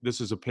 this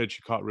is a pitch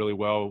you caught really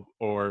well,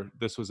 or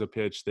this was a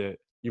pitch that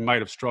you might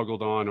have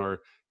struggled on,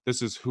 or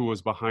this is who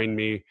was behind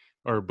me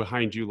or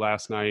behind you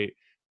last night.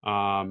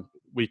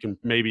 We can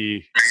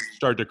maybe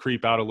start to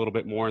creep out a little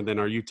bit more. And then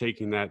are you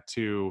taking that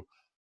to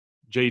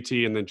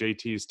JT, and then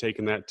JT's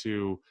taking that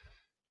to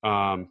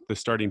the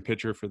starting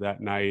pitcher for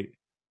that night,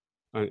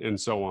 and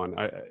so on?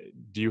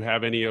 Do you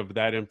have any of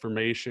that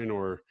information,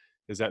 or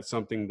is that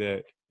something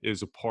that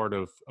is a part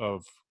of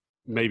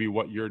maybe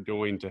what you're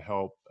doing to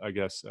help, I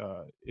guess,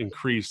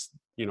 increase,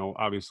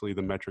 obviously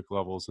the metric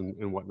levels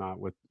and whatnot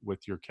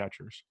with your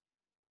catchers?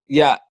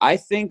 Yeah, I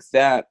think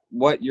that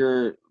what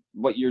you're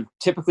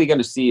typically going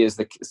to see is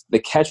the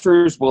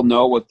catchers will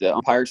know what the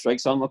umpire strike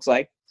zone looks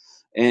like,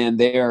 and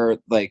they are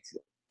like,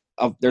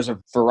 there's a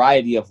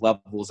variety of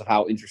levels of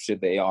how interested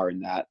they are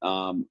in that.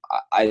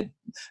 I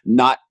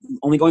not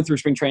only going through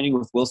spring training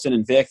with Wilson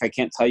and Vic, I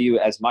can't tell you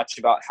as much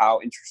about how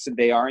interested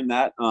they are in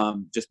that,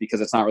 just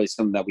because it's not really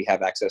something that we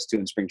have access to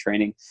in spring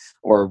training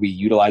or we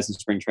utilize in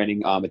spring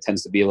training. It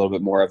tends to be a little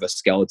bit more of a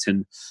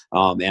skeleton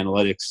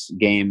analytics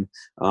game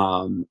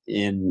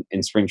in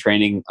spring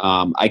training.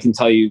 I can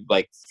tell you,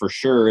 like, for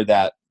sure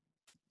that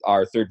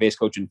our third base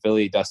coach in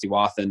Philly, Dusty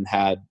Wathan,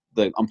 had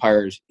the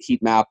umpire's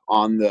heat map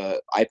on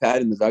the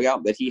iPad in the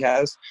dugout that he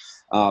has.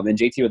 And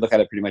JT would look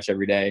at it pretty much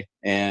every day.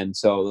 And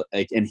so,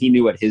 and he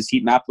knew what his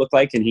heat map looked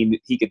like. And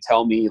he could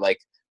tell me, like,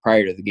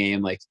 prior to the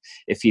game, like,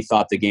 if he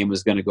thought the game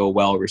was going to go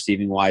well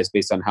receiving wise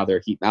based on how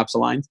their heat maps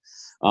aligned.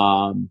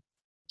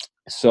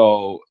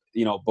 So,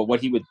 but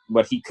what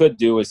he could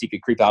do is he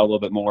could creep out a little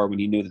bit more when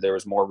he knew that there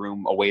was more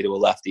room away to a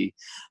lefty,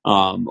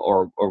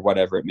 or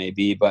whatever it may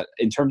be. But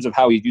in terms of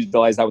how he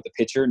utilized that with the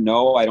pitcher,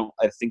 no, I don't.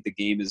 I think the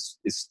game is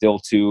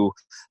still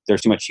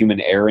there's too much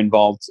human error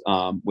involved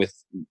with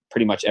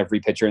pretty much every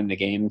pitcher in the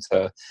game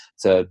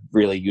to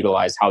really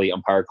utilize how the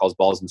umpire calls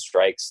balls and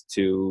strikes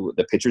to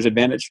the pitcher's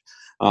advantage.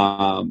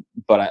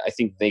 But I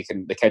think the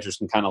catchers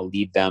can kind of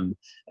lead them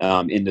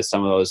into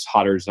some of those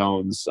hotter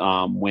zones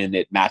when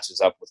it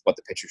matches up with what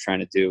the pitcher's trying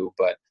to do.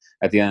 But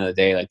at the end of the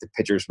day, like, the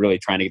pitcher's really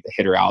trying to get the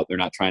hitter out. They're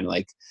not trying to,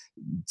 like,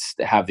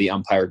 have the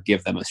umpire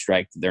give them a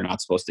strike that they're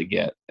not supposed to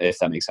get, if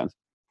that makes sense.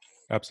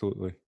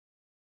 Absolutely.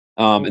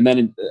 And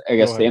then I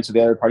guess to answer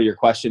the other part of your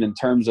question, in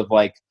terms of,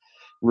 like,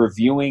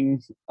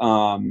 reviewing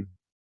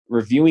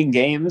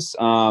games,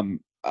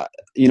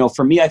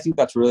 for me, I think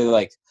that's really,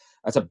 like,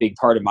 that's a big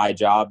part of my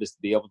job, is to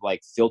be able to,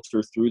 like,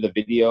 filter through the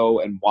video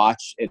and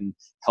watch and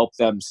help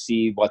them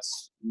see what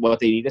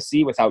they need to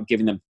see without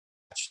giving them.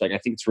 Like, I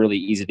think it's really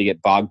easy to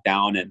get bogged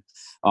down and,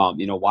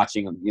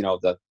 watching,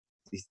 the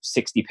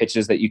 60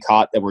 pitches that you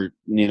caught that were,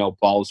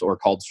 balls or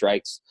called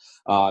strikes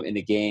in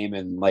the game,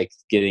 and, like,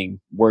 getting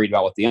worried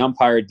about what the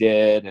umpire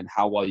did and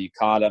how well you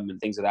caught them and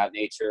things of that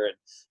nature. And,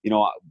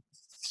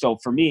 so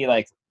for me,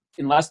 like,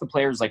 unless the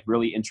player is, like,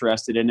 really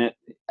interested in it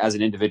as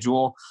an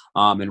individual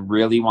and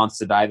really wants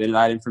to dive into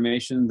that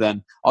information,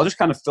 then I'll just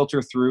kind of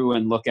filter through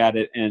and look at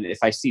it. And if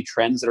I see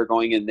trends that are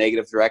going in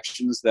negative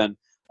directions, then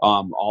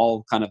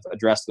I'll kind of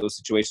address those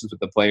situations with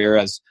the player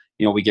as,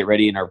 we get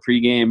ready in our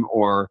pregame,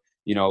 or,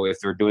 if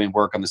they're doing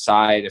work on the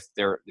side, if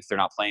they're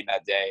not playing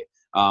that day.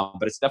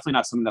 But it's definitely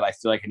not something that I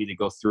feel like I need to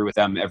go through with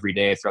them every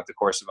day throughout the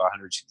course of a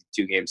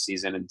 162 game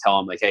season and tell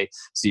them, like, hey,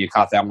 so you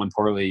caught that one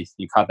poorly,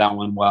 you caught that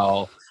one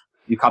well,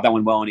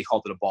 and he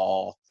called it a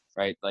ball,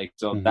 right? Like,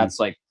 so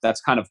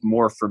that's kind of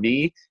more for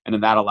me. And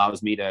then that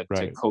allows me to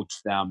coach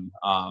them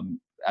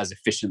as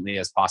efficiently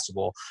as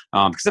possible.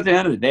 Because at the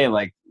end of the day,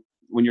 like,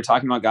 when you're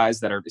talking about guys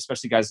that are,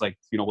 especially guys like,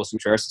 Wilson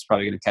Contreras is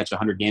probably going to catch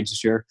 100 games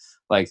this year.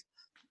 Like,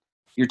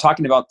 you're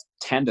talking about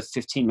 10 to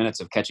 15 minutes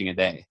of catching a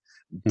day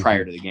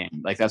prior to the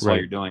game. Like, that's all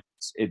you're doing.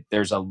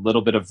 There's a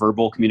little bit of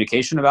verbal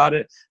communication about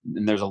it,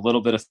 and there's a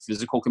little bit of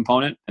physical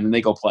component, and then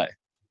they go play.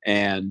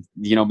 And,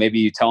 maybe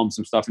you tell them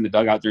some stuff in the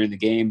dugout during the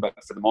game, but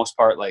for the most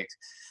part, like,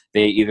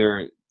 they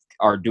either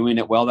are doing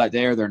it well that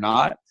day or they're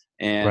not.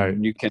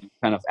 And you can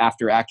kind of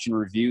after action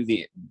review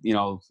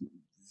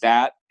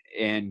that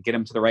and get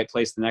them to the right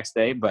place the next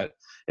day. But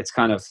it's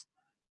kind of,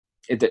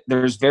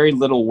 there's very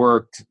little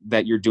work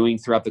that you're doing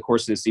throughout the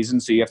course of the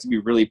season. So you have to be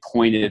really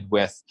pointed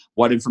with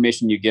what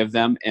information you give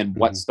them and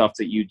what stuff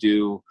that you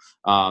do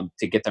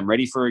to get them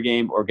ready for a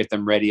game or get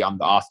them ready on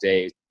the off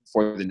day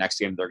for the next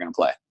game they're going to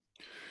play.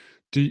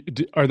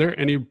 Are there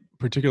any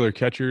particular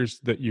catchers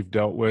that you've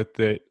dealt with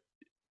that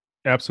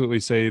absolutely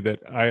say that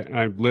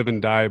I live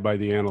and die by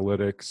the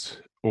analytics,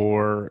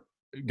 or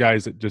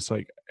guys that just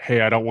like,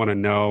 hey, I don't want to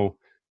know,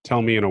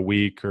 tell me in a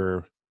week,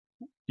 or,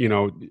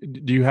 do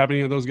you have any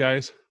of those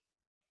guys?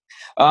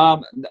 I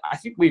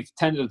think we've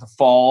tended to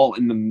fall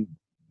in the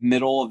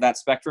middle of that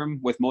spectrum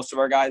with most of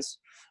our guys.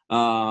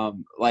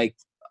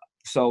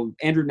 So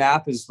Andrew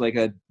Knapp is like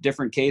a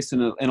different case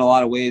in a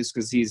lot of ways,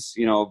 because he's,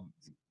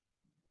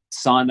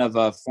 son of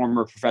a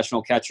former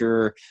professional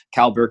catcher,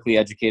 Cal Berkeley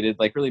educated,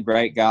 like, really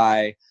bright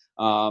guy,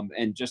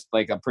 and just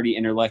like a pretty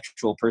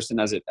intellectual person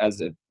as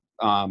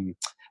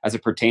as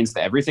it pertains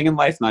to everything in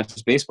life, not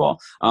just baseball.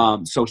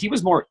 So I think he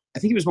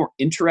was more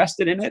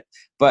interested in it,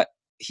 but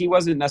he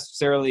wasn't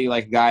necessarily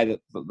like a guy that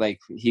like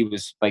he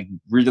was like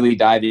really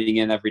diving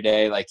in every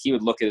day. Like he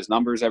would look at his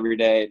numbers every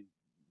day and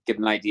get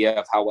an idea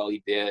of how well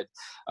he did.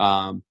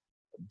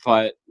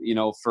 But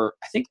for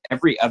I think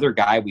every other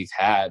guy we've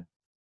had,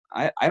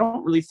 I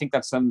don't really think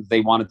that's something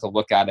they wanted to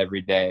look at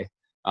every day.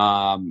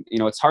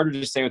 It's harder to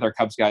just say with our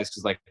Cubs guys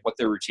because like what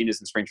their routine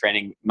is in spring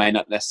training might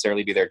not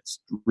necessarily be their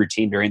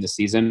routine during the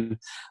season.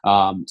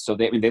 So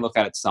they look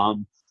at it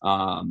some,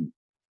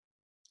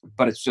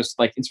 but it's just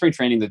like in spring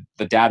training,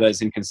 the data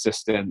is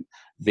inconsistent.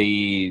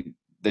 The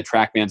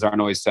TrackMans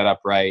aren't always set up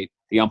right.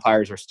 The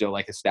umpires are still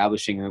like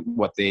establishing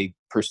what they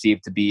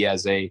perceive to be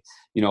as a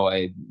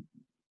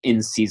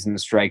in-season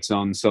strike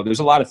zone. So there's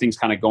a lot of things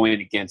kind of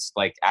going against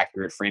like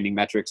accurate framing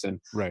metrics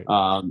and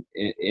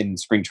in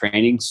spring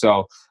training.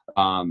 So,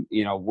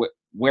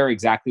 where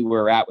exactly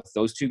we're at with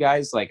those two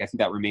guys, like I think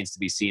that remains to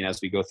be seen as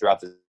we go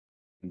throughout the.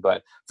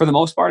 But for the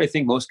most part, I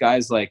think most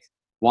guys like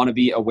want to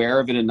be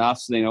aware of it enough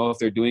so they know if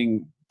they're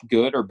doing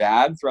good or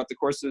bad throughout the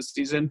course of the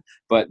season,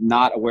 but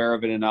not aware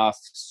of it enough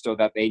so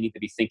that they need to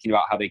be thinking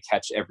about how they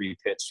catch every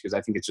pitch. Because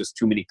I think it's just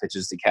too many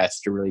pitches to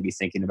catch to really be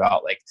thinking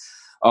about like,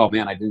 oh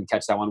man, I didn't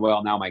catch that one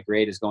well. Now my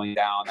grade is going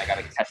down. I got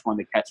to catch one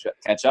to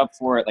catch up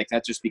for it. Like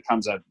that just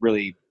becomes a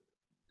really,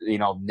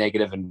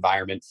 negative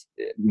environment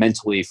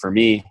mentally for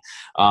me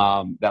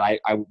that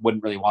I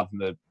wouldn't really want them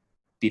to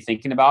be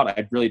thinking about.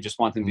 I'd really just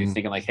want them to be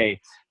thinking like,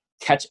 hey,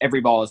 catch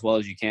every ball as well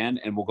as you can,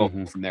 and we'll go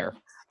from there.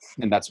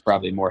 And that's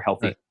probably more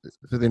healthy.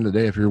 At the end of the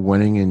day, if you're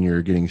winning and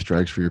you're getting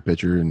strikes for your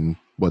pitcher, and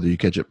whether you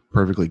catch it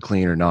perfectly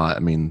clean or not,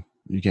 I mean,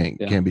 you can't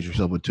beat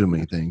yourself with too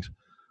many things.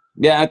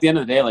 Yeah, at the end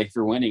of the day, like if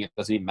you're winning, it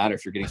doesn't even matter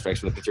if you're getting strikes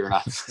for the pitcher or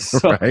not.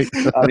 So, right.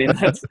 I mean,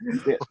 that's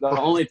the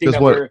only thing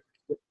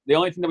the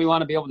only thing that we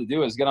want to be able to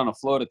do is get on a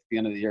float at the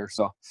end of the year.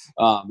 So,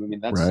 I mean,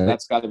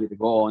 that's got to be the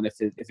goal. And if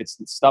it's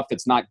stuff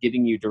that's not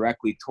getting you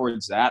directly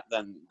towards that,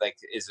 then like,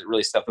 is it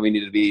really stuff that we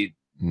need to be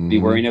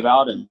worrying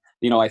about? And,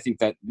 I think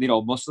that,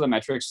 most of the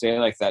metrics say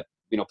like that,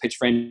 pitch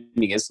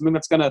framing is something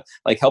that's going to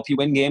like help you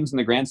win games in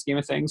the grand scheme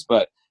of things.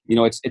 But,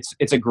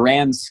 it's a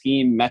grand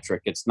scheme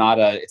metric. It's not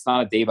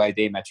a day by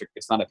day metric.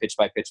 It's not a pitch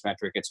by pitch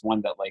metric. It's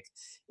one that like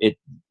it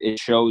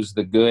shows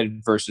the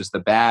good versus the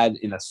bad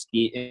in a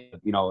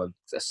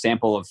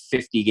sample of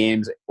 50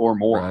 games or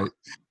more. Right.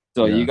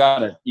 So you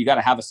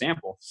gotta have a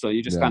sample. So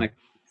you just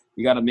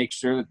you got to make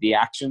sure that the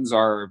actions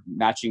are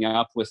matching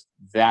up with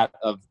that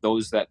of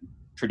those that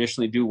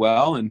traditionally do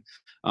well. And,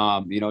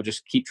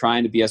 just keep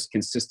trying to be as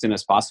consistent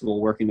as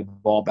possible, working the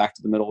ball back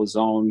to the middle of the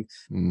zone,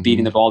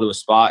 beating the ball to a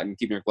spot, and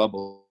keeping your glove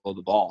below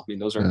the ball. I mean,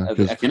 those are, at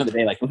the end of the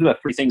day, like those are the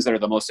three things that are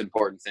the most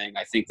important thing.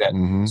 I think that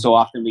so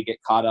often we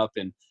get caught up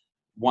in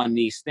one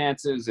knee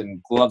stances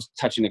and gloves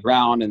touching the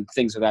ground and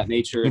things of that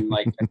nature. And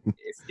like,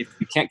 if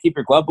you can't keep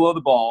your glove below the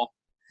ball,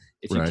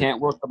 if you can't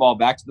work the ball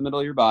back to the middle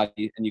of your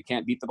body, and you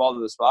can't beat the ball to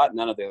the spot,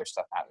 none of the other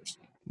stuff matters.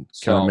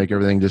 Kind of make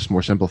everything just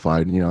more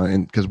simplified,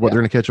 and because they're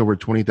going to catch over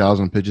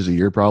 20,000 pitches a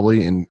year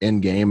probably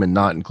in game, and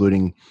not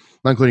including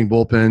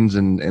bullpens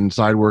and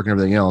side work and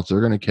everything else. They're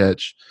going to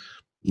catch,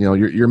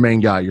 your main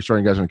guy, your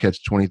starting guy's going to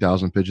catch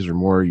 20,000 pitches or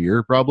more a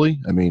year probably.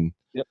 I mean,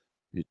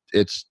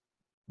 it's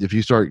if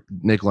you start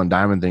nickel and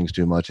diamond things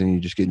too much, and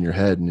you just get in your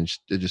head, and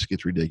it just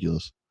gets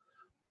ridiculous.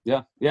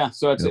 Yeah.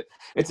 So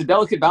it's a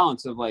delicate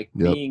balance of like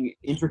being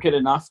intricate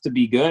enough to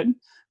be good,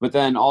 but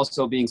then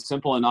also being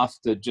simple enough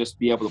to just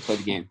be able to play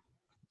the game.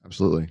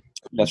 Absolutely.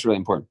 That's really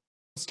important.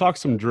 Let's talk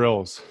some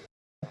drills.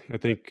 I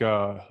think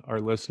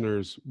our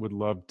listeners would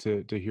love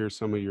to hear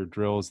some of your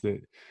drills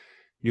that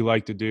you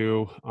like to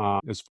do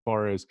as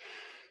far as,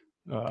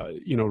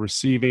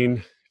 receiving,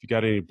 if you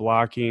got any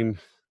blocking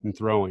and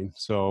throwing.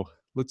 So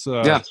let's,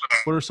 what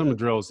are some of the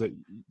drills that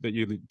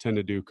you tend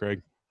to do,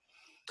 Craig?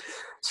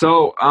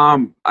 So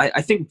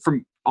I think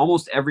from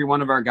almost every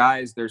one of our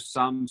guys, there's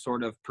some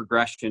sort of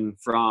progression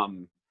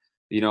from,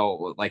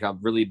 like a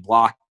really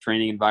block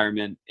training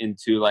environment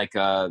into like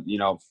a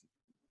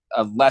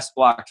less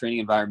block training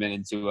environment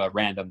into a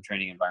random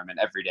training environment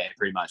every day,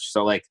 pretty much.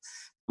 So like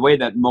the way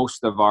that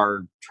most of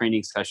our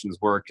training sessions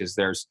work is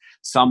there's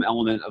some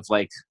element of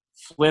like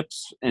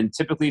flips. And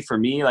typically for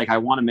me, like I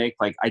want to make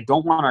I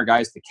don't want our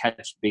guys to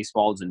catch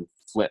baseballs in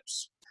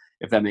flips,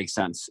 if that makes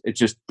sense. It's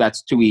just,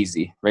 that's too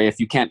easy, right? If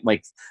you can't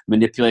like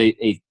manipulate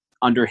a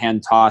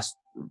underhand toss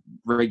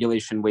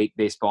regulation weight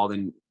baseball,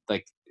 then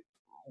like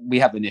we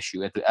have an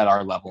issue at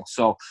our level.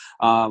 So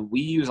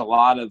we use a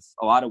lot of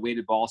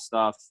weighted ball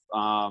stuff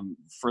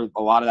for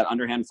a lot of that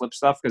underhand flip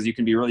stuff, because you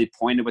can be really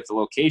pointed with the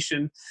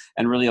location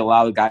and really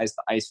allow the guys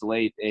to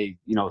isolate a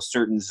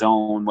certain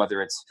zone,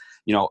 whether it's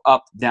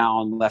up,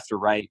 down, left, or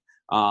right,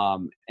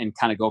 and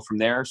kind of go from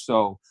there.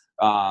 So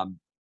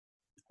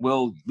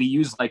we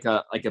use like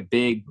a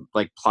big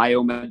like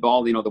plyo med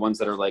ball, the ones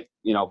that are like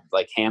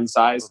hand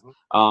sized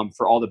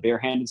for all the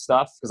barehanded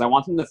stuff, because I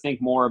want them to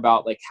think more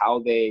about like how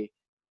they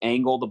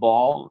angle the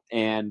ball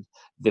and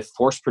the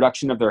force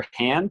production of their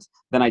hand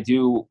than I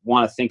do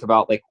want to think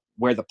about like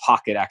where the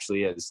pocket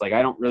actually is. Like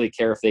I don't really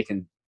care if they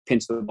can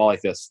pinch the ball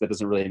like this. That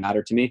doesn't really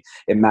matter to me.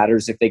 It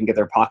matters if they can get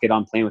their pocket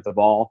on playing with the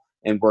ball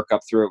and work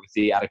up through it with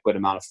the adequate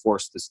amount of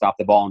force to stop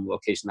the ball in the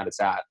location that it's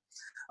at.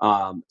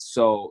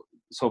 So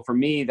for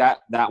me, that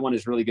one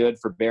is really good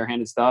for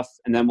barehanded stuff.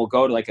 And then we'll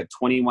go to like a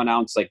 21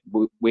 ounce, like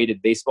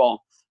weighted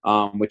baseball,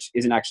 which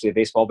isn't actually a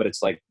baseball, but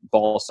it's like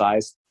ball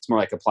size. It's more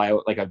like a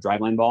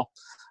driveline ball.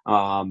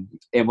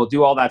 And we'll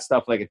do all that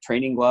stuff like a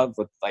training glove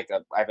with I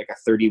have like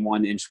a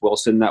 31-inch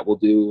Wilson that will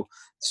do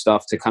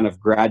stuff to kind of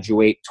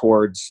graduate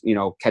towards,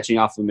 catching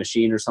off a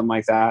machine or something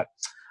like that.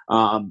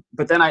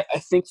 But then I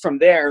think from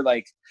there,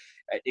 like,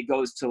 it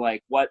goes to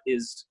like, what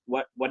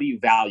do you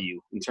value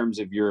in terms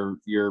of your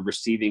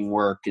receiving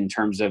work, in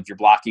terms of your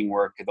blocking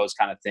work, those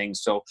kind of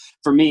things. So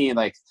for me,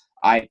 like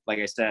I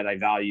said, I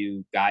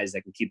value guys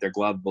that can keep their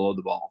glove below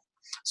the ball.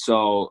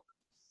 So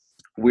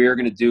we're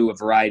going to do a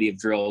variety of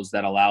drills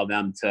that allow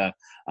them to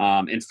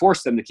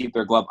enforce them to keep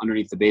their glove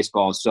underneath the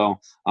baseball. So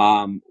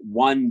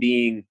one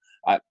being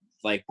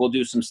like we'll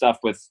do some stuff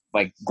with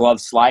like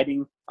glove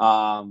sliding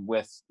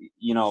with,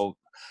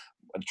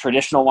 a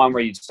traditional one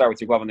where you start with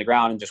your glove on the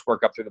ground and just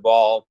work up through the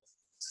ball,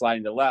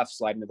 sliding to the left,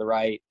 sliding to the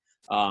right.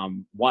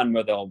 One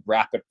where they'll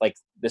wrap it. Like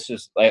this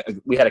is like,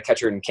 we had a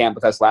catcher in camp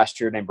with us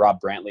last year named Rob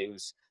Brantley,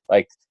 who's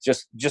like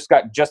just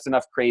got just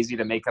enough crazy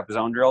to make up his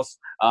own drills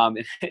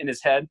in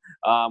his head,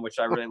 which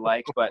I really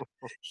like. But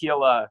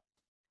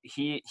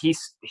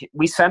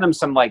we sent him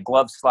some like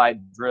glove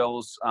slide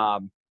drills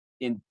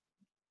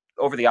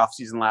over the off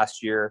season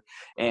last year,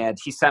 and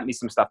he sent me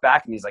some stuff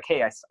back, and he's like,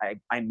 "Hey,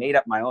 I made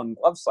up my own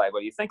glove slide. What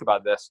do you think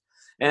about this?"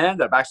 And it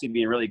ended up actually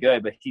being really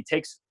good. But he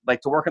takes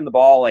like to work on the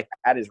ball like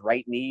at his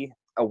right knee,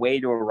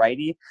 away to a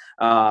righty.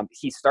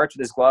 He starts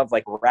with his glove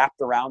like wrapped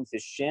around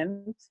his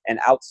shin and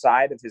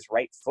outside of his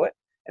right foot,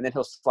 and then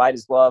he'll slide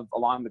his glove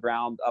along the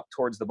ground up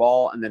towards the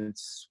ball, and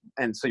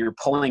so you're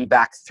pulling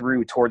back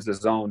through towards the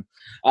zone,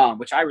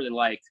 which I really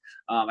like.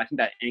 I think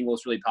that angle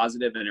is really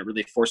positive, and it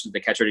really forces the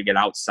catcher to get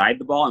outside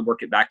the ball and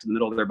work it back to the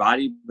middle of their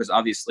body, because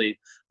obviously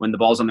when the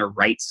ball's on their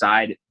right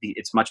side,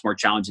 it's much more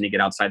challenging to get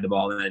outside the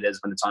ball than it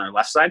is when it's on their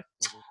left side.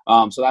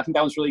 So I think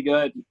that was really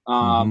good.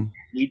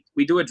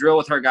 We do a drill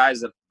with our guys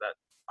that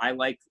I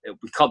like.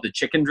 We call it the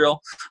chicken drill,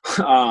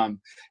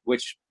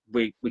 which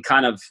we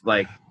kind of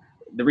like.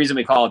 The reason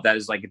we call it that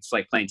is like it's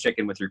like playing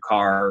chicken with your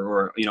car,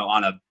 or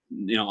on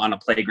a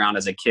playground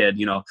as a kid.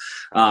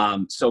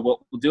 So what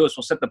we'll do is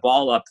we'll set the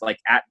ball up like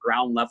at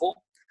ground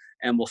level,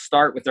 and we'll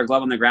start with their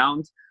glove on the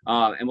ground,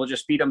 and we'll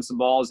just feed them some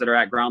balls that are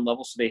at ground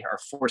level, so they are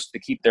forced to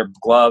keep their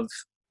glove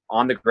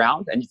on the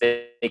ground, and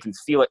they can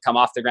feel it come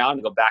off the ground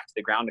and go back to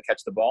the ground to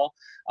catch the ball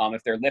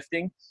if they're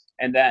lifting.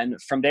 And then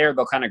from there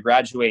they'll kind of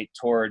graduate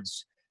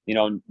towards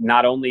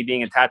not only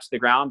being attached to the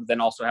ground, but then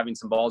also having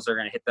some balls that are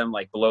going to hit them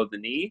like below the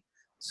knee.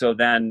 So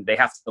then they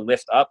have to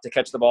lift up to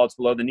catch the ball that's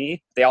below the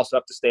knee. They also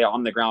have to stay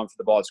on the ground for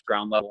the ball that's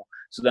ground level.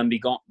 So then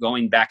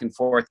going back and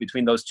forth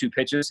between those two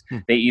pitches,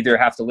 they either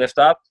have to lift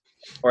up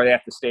or they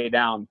have to stay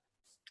down,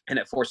 and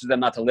it forces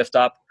them not to lift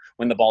up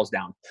when the ball's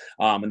down,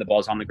 when the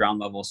ball's on the ground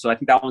level. So I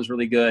think that one's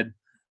really good.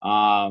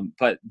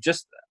 But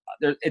just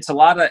it's a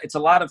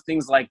lot of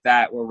things like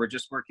that where we're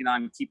just working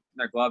on keeping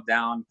their glove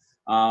down.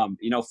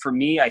 For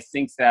me, I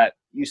think that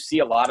you see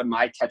a lot of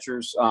my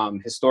catchers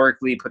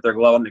historically put their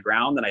glove on the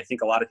ground, and I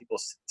think a lot of people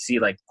see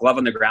like glove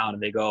on the ground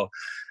and they go,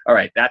 all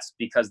right, that's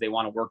because they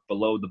want to work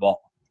below the ball,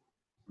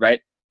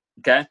 right?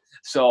 Okay.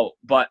 So,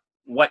 but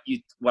what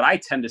I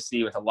tend to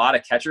see with a lot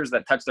of catchers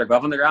that touch their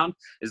glove on the ground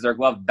is their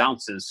glove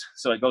bounces.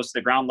 So it goes to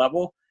the ground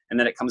level, and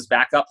then it comes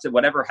back up to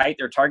whatever height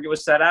their target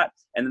was set at,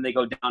 and then they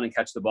go down and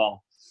catch the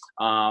ball.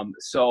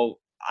 So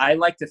I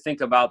like to think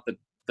about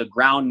the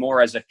ground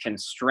more as a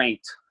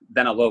constraint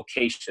than a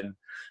location.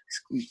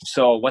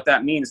 So what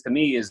that means to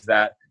me is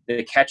that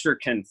the catcher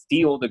can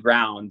feel the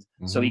ground,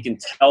 so he can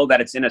tell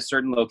that it's in a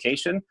certain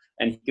location,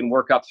 and he can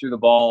work up through the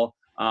ball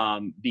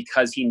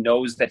because he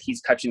knows that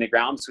he's touching the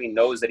ground, so he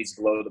knows that he's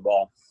below the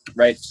ball,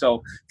 right?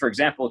 So, for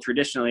example,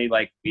 traditionally,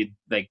 like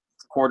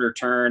quarter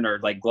turn or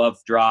like glove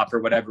drop or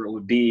whatever it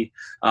would be,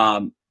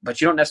 but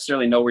you don't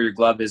necessarily know where your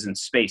glove is in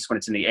space when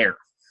it's in the air,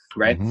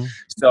 right?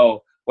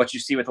 So what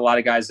you see with a lot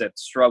of guys that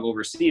struggle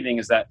receiving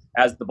is that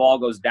as the ball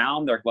goes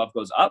down, their glove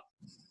goes up,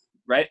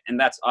 right? And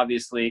that's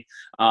obviously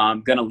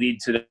going to lead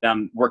to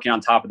them working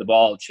on top of the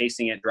ball,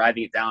 chasing it,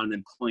 driving it down, and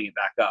then pulling it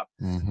back up.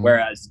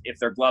 Whereas if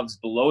their glove's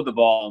below the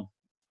ball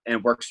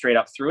and work straight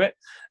up through it,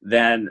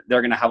 then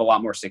they're going to have a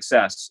lot more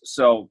success.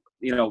 So,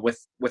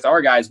 with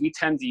our guys, we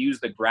tend to use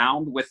the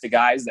ground with the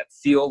guys that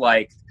feel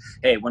like,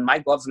 hey, when my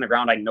glove's on the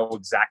ground, I know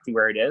exactly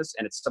where it is,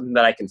 and it's something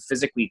that I can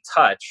physically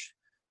touch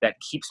that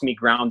keeps me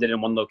grounded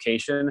in one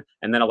location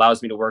and then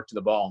allows me to work to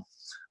the ball.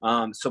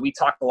 So we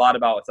talk a lot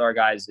about with our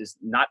guys is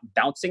not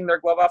bouncing their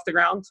glove off the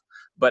ground,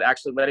 but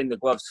actually letting the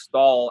glove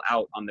stall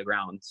out on the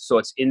ground. So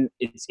it's in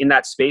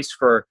that space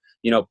for,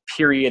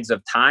 periods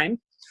of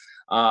time,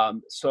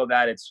 so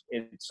that it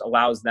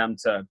allows them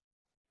to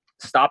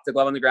stop the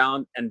glove on the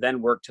ground and then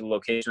work to the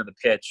location of the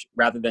pitch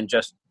rather than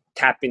just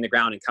tapping the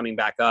ground and coming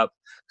back up.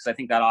 Because I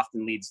think that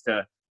often leads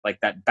to like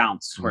that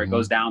bounce where it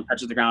goes down,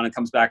 touches the ground, and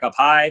comes back up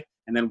high,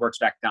 and then works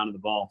back down to the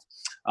ball.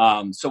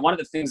 So one of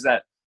the things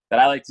that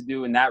I like to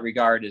do in that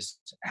regard is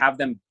have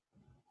them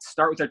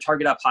start with their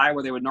target up high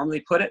where they would normally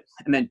put it,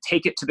 and then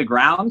take it to the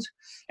ground,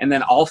 and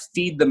then I'll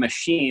feed the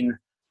machine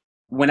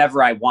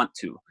whenever I want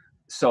to.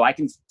 So I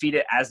can feed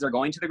it as they're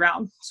going to the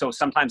ground. So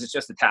sometimes it's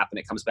just a tap and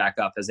it comes back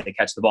up as they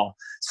catch the ball.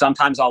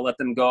 Sometimes I'll let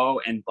them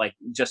go and like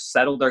just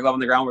settle their glove on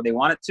the ground where they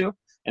want it to,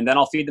 and then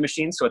I'll feed the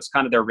machine. So it's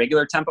kind of their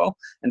regular tempo.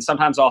 And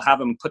sometimes I'll have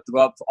them put the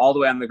glove all the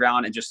way on the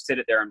ground and just sit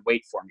it there and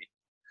wait for me.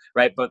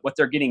 Right. But what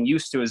they're getting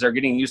used to is they're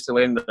getting used to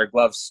letting their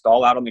gloves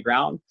stall out on the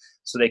ground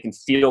so they can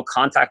feel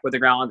contact with the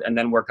ground and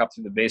then work up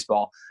through the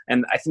baseball.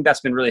 And I think that's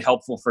been really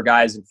helpful for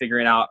guys in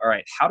figuring out, all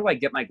right, how do I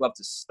get my glove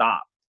to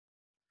stop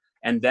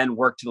and then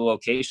work to the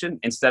location,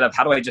 instead of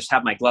how do I just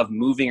have my glove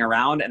moving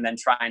around and then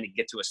trying to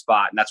get to a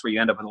spot. And that's where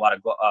you end up with a lot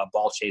of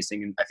ball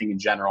chasing, and I think in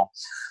general.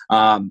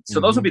 So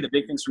those would be the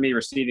big things for me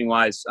receiving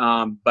wise.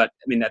 But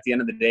I mean, at the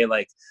end of the day,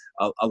 like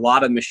a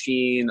lot of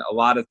machine, a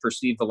lot of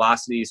perceived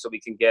velocity, so we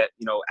can get,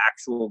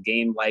 actual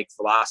game-like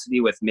velocity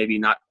with maybe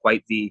not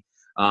quite the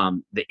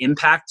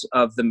impact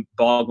of the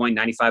ball going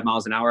 95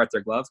 miles an hour at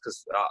their glove.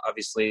 Because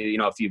obviously,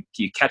 if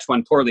you catch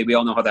one poorly, we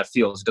all know how that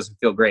feels. It doesn't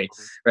feel great,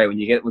 right? When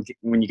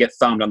you get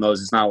thumbed on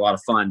those, it's not a lot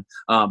of fun.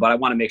 But I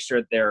want to make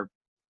sure that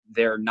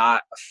they're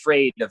not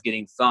afraid of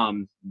getting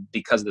thumbed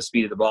because of the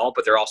speed of the ball,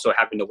 but they're also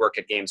having to work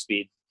at game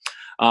speed.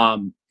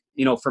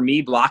 For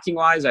me, blocking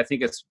wise, I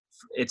think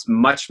it's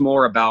much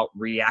more about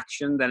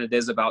reaction than it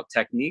is about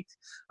technique.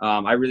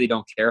 I really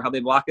don't care how they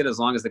block it as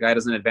long as the guy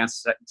doesn't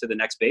advance to the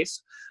next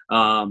base.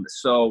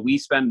 So we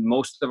spend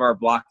most of our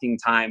blocking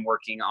time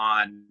working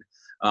on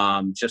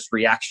just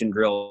reaction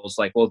drills.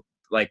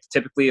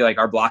 Typically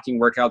our blocking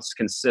workouts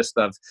consist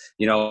of,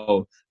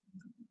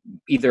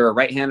 either a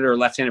right-handed or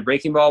left-handed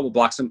breaking ball. We'll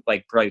block some,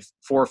 probably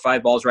 4 or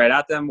 5 balls right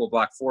at them. We'll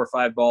block 4 or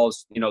 5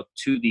 balls,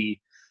 to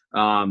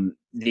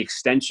the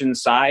extension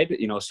side,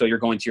 so you're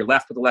going to your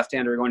left with a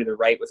left-hander, you're going to the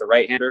right with a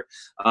right-hander.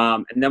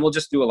 And then we'll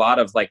just do a lot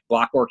of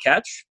block or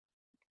catch,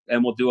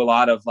 and we'll do a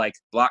lot of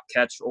block,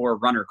 catch, or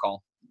runner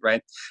call,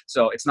 right?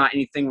 So it's not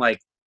anything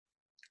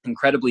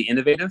incredibly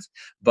innovative,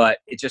 but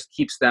it just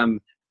keeps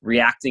them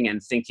reacting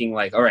and thinking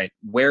all right,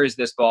 where is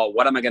this ball?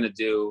 What am I going to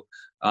do?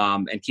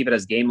 And keep it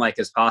as game-like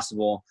as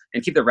possible,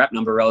 and keep the rep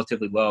number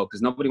relatively low,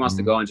 because nobody wants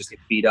to go and just get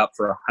beat up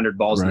for 100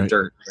 balls in the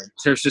dirt.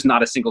 There's just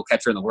not a single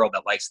catcher in the world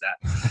that likes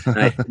that. And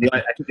I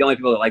think the only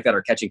people that like that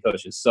are catching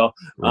coaches. So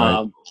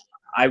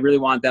I really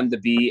want them to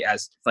be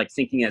as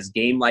thinking as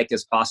game-like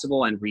as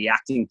possible and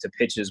reacting to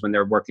pitches when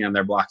they're working on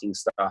their blocking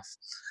stuff.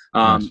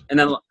 And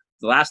then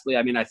lastly,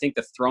 I think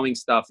the throwing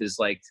stuff is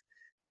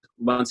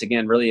once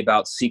again, really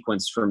about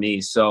sequence for me.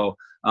 So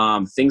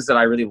things that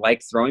I really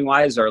like throwing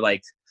wise are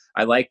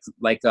I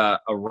like a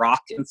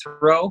rock and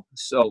throw.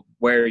 So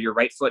where your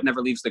right foot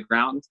never leaves the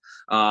ground.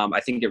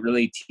 I think it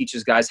really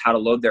teaches guys how to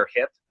load their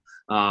hip.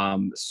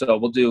 So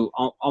we'll do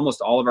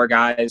almost all of our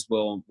guys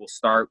will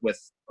start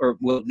with, or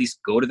we'll at least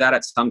go to that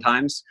at some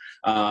times.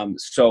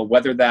 So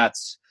whether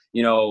that's,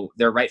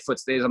 their right foot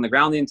stays on the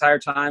ground the entire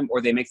time, or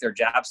they make their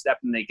jab step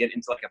and they get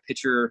into a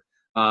pitcher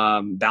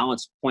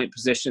balance point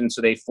position,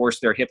 so they force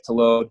their hip to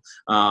load,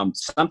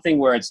 something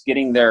where it's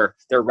getting their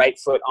right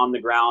foot on the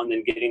ground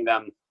and getting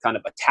them kind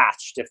of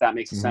attached, if that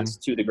makes sense,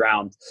 to the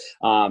ground,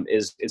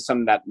 is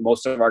something that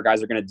most of our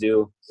guys are going to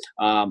do.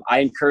 I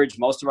encourage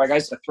most of our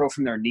guys to throw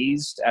from their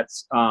knees at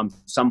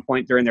some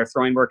point during their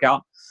throwing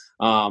workout,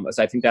 as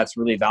I think that's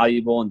really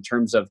valuable in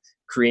terms of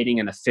creating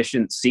an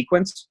efficient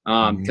sequence,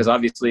 because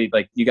obviously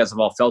you guys have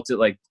all felt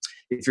it,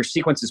 if your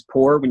sequence is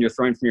poor when you're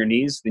throwing from your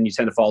knees, then you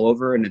tend to fall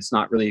over, and it's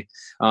not really,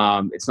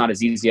 it's not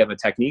as easy of a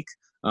technique.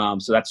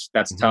 So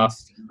that's tough.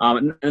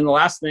 And the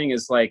last thing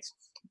is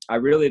I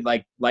really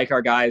like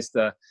our guys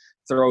to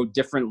throw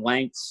different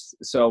lengths.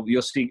 So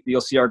you'll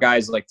see our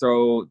guys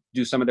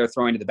do some of their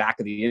throwing to the back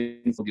of the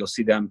infield. You'll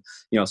see them,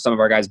 some of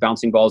our guys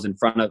bouncing balls in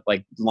front of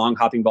long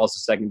hopping balls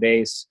to second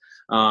base.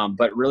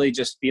 But really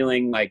just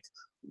feeling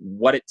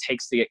what it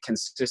takes to get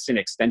consistent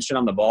extension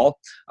on the ball.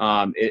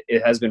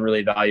 It has been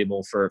really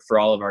valuable for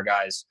all of our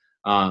guys.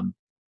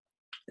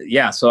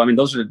 So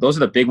those are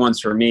the big ones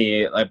for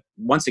me.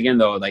 Once again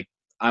though,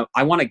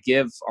 I want to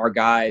give our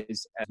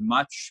guys as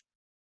much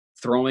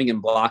throwing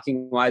and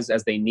blocking wise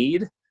as they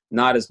need,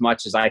 not as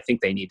much as I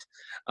think they need.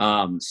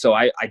 So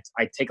I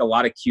take a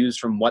lot of cues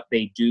from what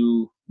they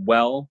do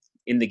well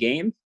in the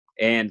game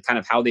and kind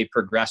of how they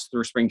progress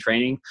through spring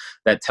training.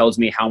 That tells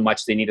me how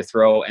much they need to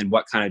throw and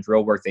what kind of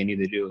drill work they need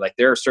to do.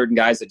 There are certain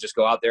guys that just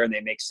go out there and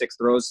they make 6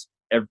 throws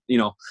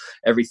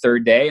every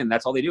third day, and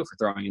that's all they do for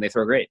throwing, and they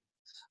throw great.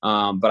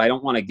 But I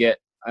don't want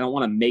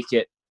to make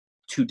it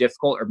too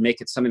difficult or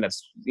make it something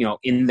that's,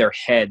 in their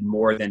head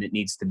more than it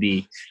needs to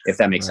be, if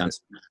that makes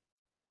sense.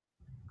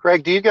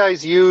 Craig, do you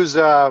guys use,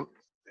 I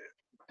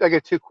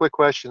got 2 quick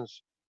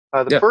questions.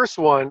 The first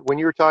one, when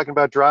you were talking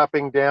about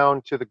dropping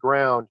down to the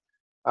ground,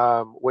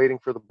 waiting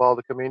for the ball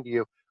to come into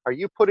you, are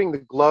you putting the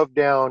glove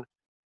down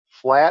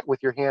flat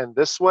with your hand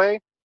this way,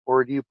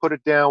 or do you put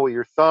it down with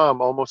your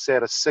thumb almost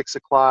at a 6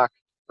 o'clock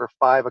or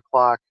 5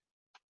 o'clock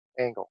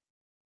angle?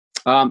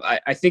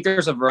 I think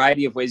there's a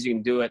variety of ways you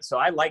can do it. So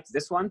I like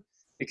this one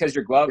because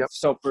your glove. Yep.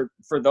 So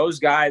for those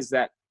guys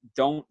that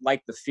don't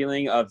like the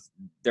feeling of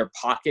their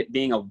pocket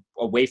being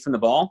away from the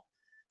ball,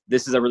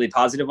 this is a really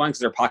positive one because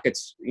their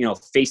pocket's,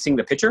 facing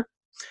the pitcher.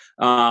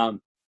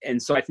 And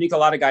so I think a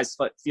lot of guys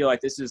feel like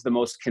this is the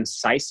most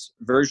concise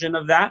version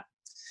of that.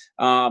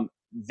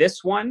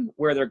 This one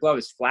where their glove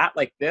is flat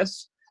like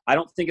this, I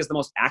don't think is the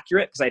most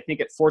accurate because I think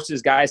it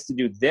forces guys to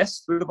do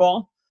this through the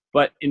ball.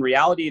 But in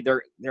reality,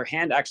 their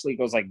hand actually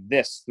goes like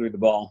this through the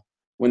ball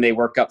when they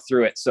work up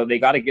through it. So they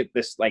got to get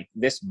this, like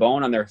this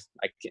bone on their,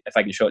 if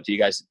I can show it to you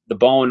guys, the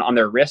bone on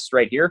their wrist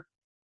right here,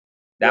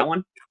 that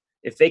one.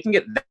 If they can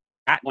get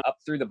that one up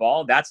through the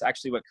ball, that's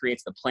actually what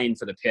creates the plane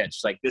for the pitch.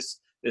 Like this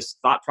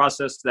thought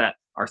process that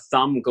our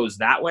thumb goes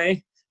that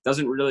way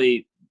doesn't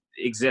really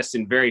exist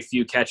in very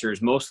few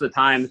catchers. Most of the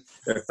time,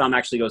 their thumb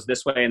actually goes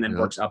this way and then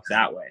works up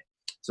that way.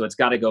 So it's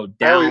got to go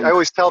down. I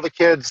always tell the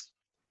kids,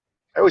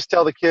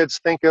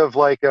 think of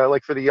like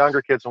for the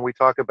younger kids when we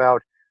talk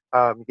about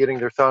getting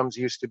their thumbs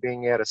used to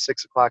being at a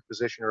 6 o'clock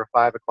position or a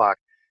 5 o'clock.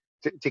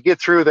 To get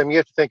through them, you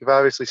have to think of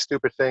obviously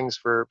stupid things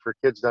for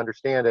kids to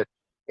understand it.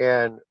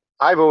 And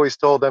I've always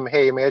told them,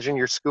 hey, imagine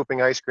you're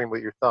scooping ice cream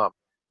with your thumb,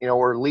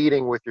 or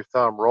leading with your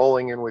thumb,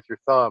 rolling in with your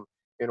thumb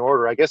in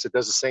order. I guess it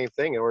does the same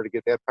thing in order to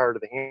get that part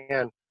of the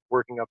hand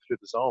working up through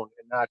the zone,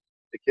 and not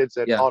the kids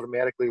that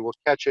automatically will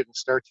catch it and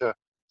start to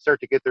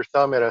get their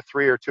thumb at a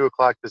 3 or 2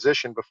 o'clock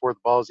position before the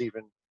ball's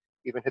even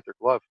hit their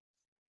glove.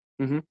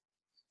 Mm-hmm.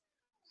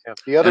 Yeah.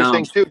 The other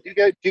thing too,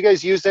 do you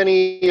guys use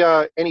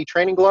any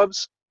training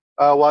gloves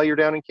while you're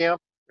down in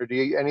camp, or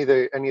do any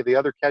of the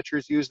other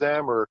catchers use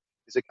them, or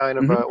is it kind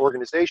of an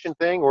organization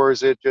thing, or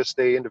is it just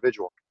a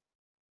individual?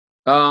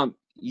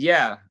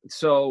 Yeah.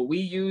 So we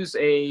use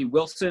a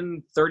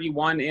Wilson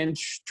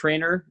 31-inch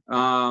trainer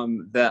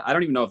that I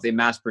don't even know if they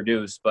mass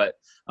produce, but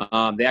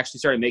they actually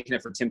started making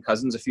it for Tim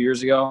Cousins a few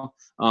years ago.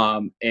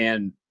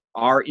 And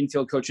our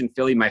infield coach in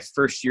Philly, my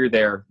first year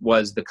there,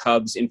 was the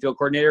Cubs infield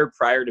coordinator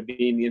prior to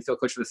being the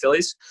infield coach for the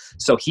Phillies.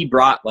 So he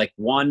brought like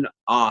one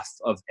off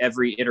of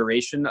every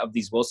iteration of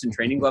these Wilson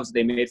training gloves that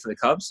they made for the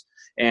Cubs.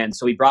 And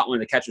so he brought one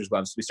of the catcher's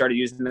gloves. So we started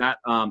using that.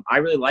 I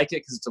really like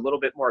it because it's a little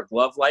bit more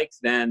glove-like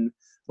than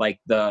like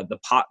the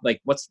pot, like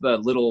what's the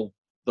little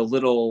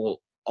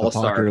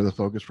all-star? The pocket or the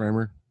focus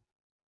framer?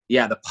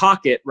 Yeah, the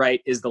pocket,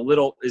 right, is the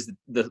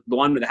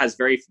one that has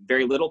very,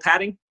 very little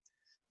padding.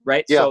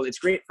 Right. Yeah. So it's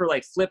great for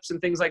like flips and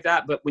things like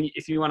that. But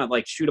if you want to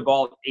like shoot a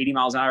ball 80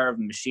 miles an hour of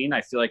a machine,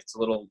 I feel like it's a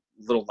little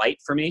light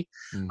for me.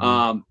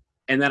 Mm-hmm.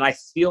 And then I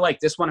feel like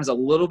this one has a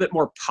little bit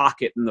more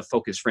pocket than the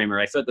focus framer.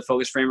 I feel like the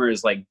focus framer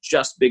is like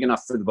just big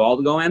enough for the ball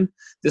to go in.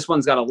 This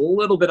one's got a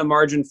little bit of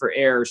margin for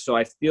error. So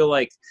I feel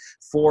like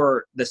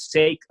for the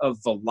sake of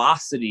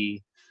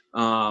velocity,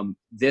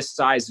 this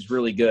size is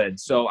really good.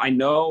 So I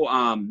know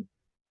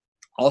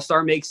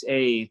All-Star makes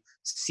a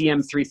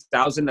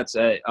CM3000 that's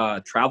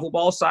a travel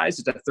ball size.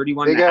 It's a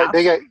 31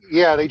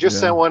 they just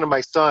sent one to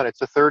my son.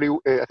 It's a 30,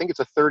 I think it's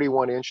a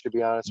 31-inch, to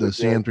be honest. The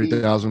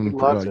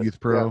CM3000 Youth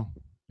Pro.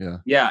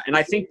 Yeah, and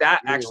I think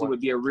that actually would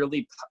be a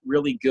really,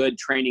 really good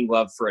training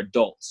glove for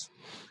adults.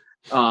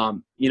 I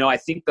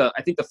think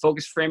the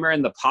focus framer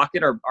and the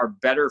pocket are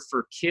better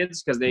for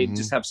kids because they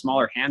just have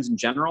smaller hands in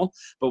general.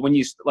 But when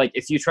you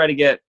if you try to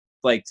get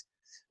like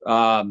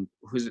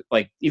who's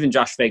like even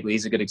Josh Fagley,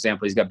 he's a good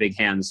example. He's got big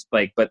hands,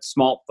 but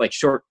small,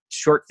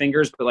 short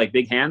fingers, but like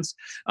big hands.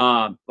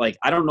 I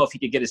don't know if he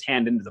could get his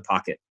hand into the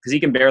pocket because he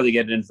can barely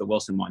get it into the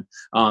Wilson one.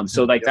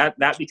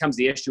 That becomes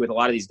the issue with a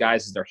lot of these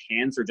guys is their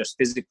hands are just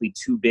physically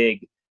too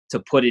big to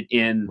put it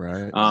in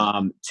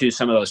to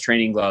some of those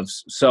training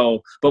gloves.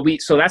 So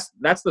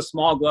that's the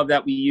small glove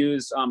that we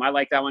use. I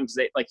like that one because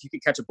you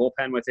could catch a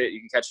bullpen with it.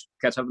 You can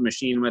catch up a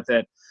machine with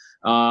it.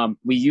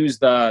 We use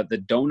the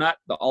donut,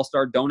 the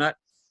All-Star donut.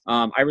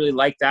 I really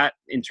like that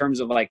in terms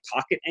of like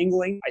pocket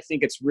angling. I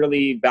think it's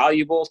really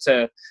valuable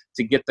to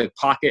get the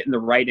pocket in the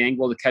right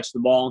angle to catch the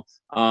ball,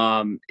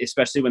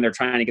 especially when they're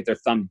trying to get their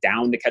thumb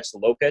down to catch the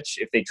low pitch.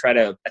 If they try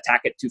to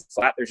attack it too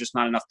flat, there's just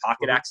not enough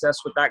pocket access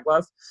with that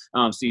glove.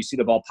 So you see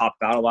the ball pop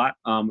out a lot,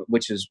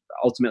 which is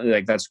ultimately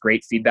that's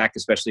great feedback,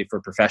 especially for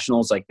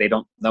professionals.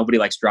 Nobody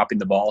likes dropping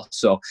the ball.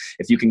 So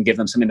if you can give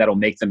them something that'll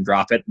make them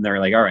drop it and they're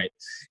like, all right,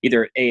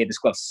 either A, this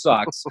glove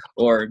sucks,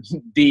 or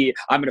B,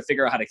 I'm going to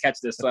figure out how to catch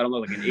this so I don't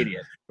look like an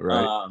idiot.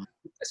 Right.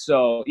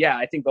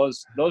 I think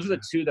those are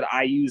the two that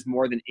I use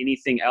more than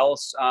anything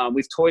else.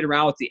 We've toyed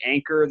around with the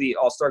Anchor, the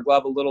All-Star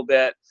glove a little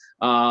bit.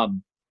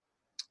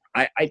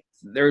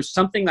 There's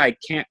something I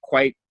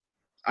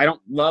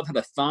don't love how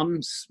the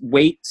thumb's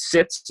weight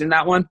sits in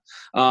that one.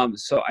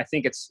 So I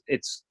think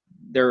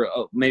there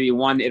maybe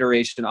one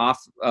iteration off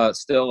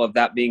still of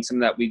that being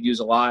something that we use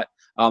a lot.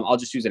 I'll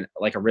just use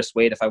a wrist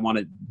weight if I want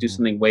to do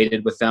something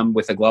weighted with them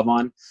with a glove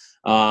on.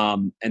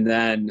 And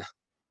then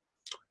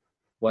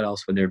what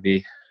else would there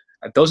be?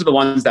 Those are the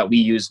ones that we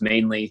use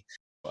mainly.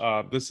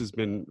 This has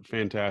been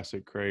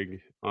fantastic, Craig.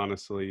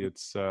 Honestly,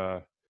 it's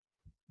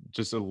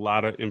just a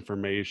lot of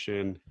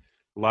information,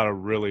 a lot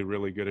of really,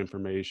 really good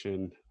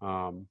information.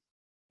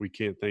 We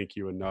can't thank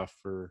you enough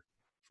for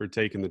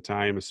taking the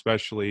time,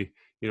 especially,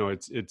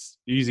 it's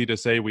easy to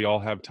say we all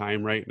have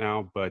time right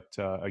now, but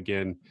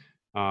again,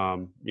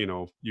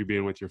 you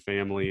being with your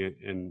family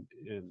and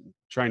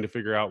trying to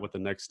figure out what the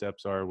next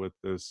steps are with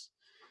this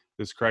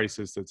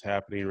crisis that's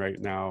happening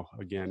right now.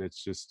 Again,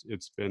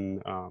 it's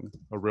been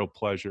a real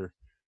pleasure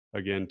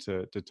again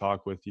to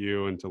talk with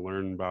you and to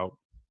learn about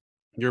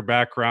your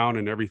background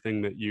and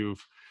everything that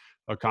you've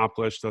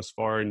accomplished thus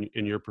far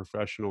in your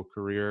professional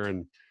career.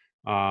 And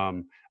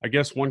I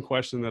guess one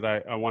question that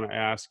I want to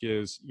ask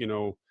is,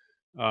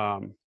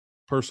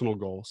 personal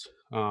goals.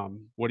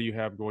 What do you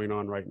have going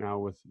on right now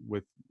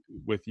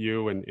with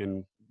you,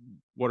 and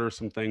what are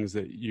some things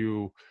that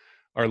you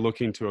are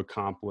looking to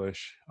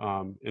accomplish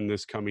in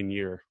this coming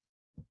year?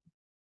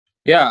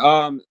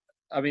 Yeah.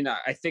 I mean,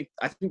 I think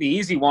the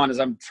easy one is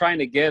I'm trying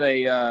to get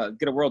a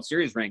World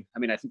Series ring. I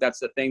mean, I think that's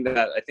the thing that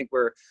I think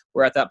we're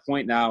at that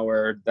point now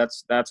where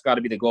that's got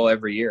to be the goal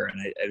every year.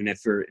 And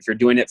if you're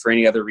doing it for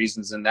any other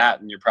reasons than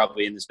that, then you're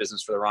probably in this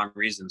business for the wrong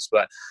reasons.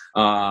 But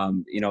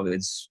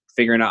it's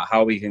figuring out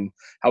how we can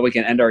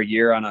end our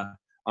year on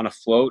a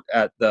float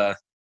at the.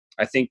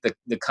 I think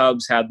the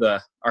Cubs had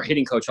our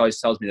hitting coach always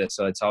tells me this,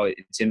 so it's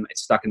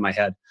stuck in my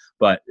head.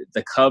 But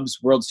the Cubs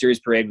World Series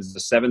parade was the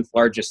 7th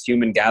largest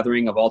human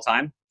gathering of all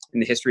time in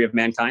the history of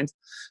mankind.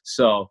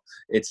 So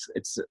it's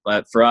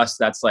for us,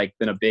 that's like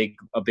been a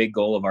big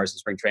goal of ours in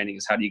spring training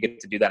is how do you get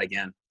to do that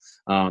again?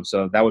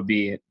 So that would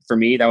be, for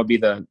me, that would be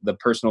the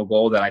personal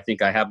goal that I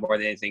think I have more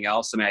than anything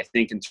else. I mean, I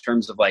think in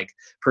terms of like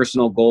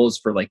personal goals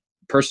for like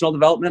personal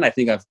development, I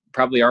think I've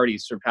probably already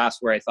surpassed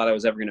where I thought I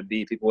was ever going to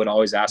be. People would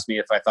always ask me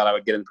if I thought I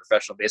would get into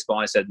professional baseball,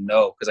 and I said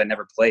no, because I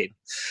never played.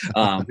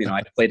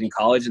 I played in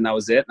college, and that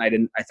was it.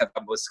 And I thought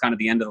that was kind of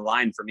the end of the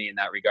line for me in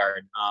that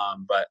regard.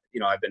 But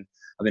I've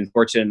been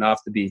fortunate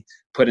enough to be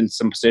put in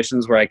some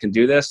positions where I can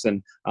do this,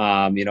 and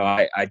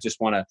I just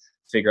want to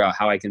figure out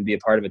how I can be a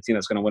part of a team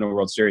that's going to win a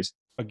World Series.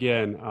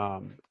 Again,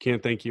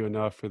 can't thank you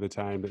enough for the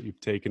time that you've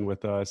taken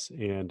with us,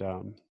 and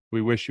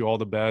we wish you all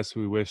the best.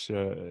 We wish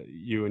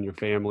you and your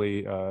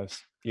family,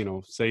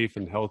 safe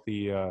and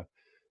healthy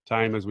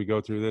time as we go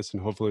through this,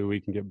 and hopefully we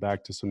can get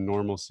back to some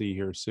normalcy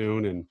here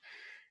soon.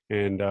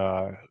 And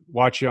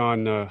watch you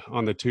on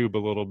the tube a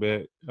little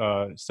bit,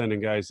 sending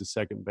guys to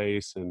second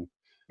base, and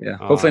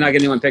hopefully not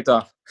get anyone picked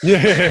off.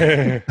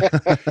 Yeah,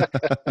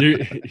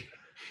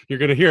 you're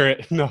gonna hear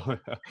it. No,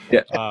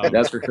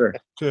 that's for sure.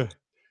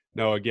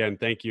 No, again,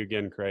 thank you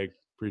again, Craig.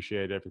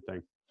 Appreciate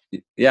everything.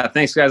 Yeah,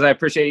 thanks, guys. I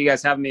appreciate you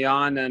guys having me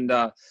on, and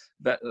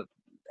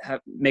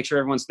make sure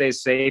everyone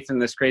stays safe in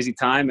this crazy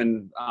time,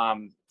 and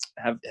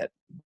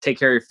take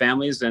care of your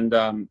families, and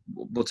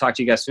we'll talk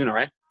to you guys soon, all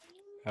right?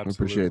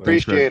 Absolutely.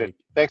 Appreciate it.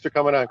 Thanks for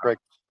coming on, Craig.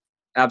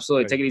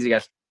 Absolutely. Take it easy,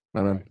 guys.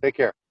 Bye, man. Take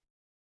care.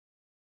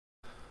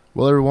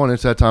 Well, everyone,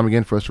 it's that time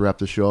again for us to wrap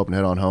this show up and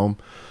head on home.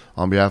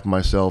 On behalf of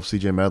myself,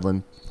 CJ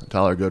Medlin,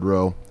 Tyler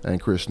Goodrow, and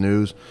Chris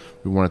News,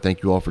 we want to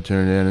thank you all for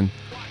tuning in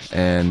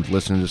and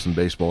listening to some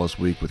baseball this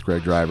week with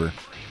Greg Driver.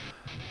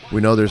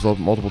 We know there's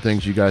multiple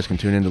things you guys can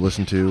tune in to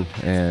listen to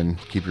and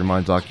keep your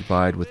minds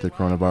occupied with the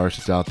coronavirus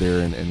that's out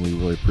there, and we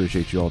really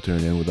appreciate you all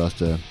tuning in with us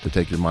to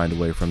take your mind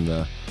away from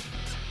the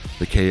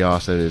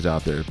chaos that is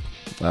out there.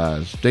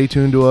 Stay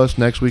tuned to us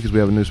next week as we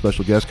have a new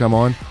special guest come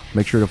on.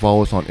 Make sure to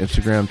follow us on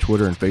Instagram,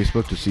 Twitter, and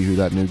Facebook to see who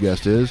that new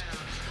guest is.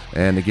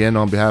 And again,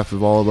 on behalf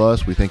of all of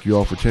us, we thank you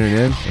all for tuning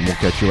in, and we'll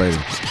catch you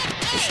later.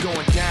 It's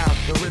going down.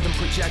 The rhythm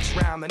projects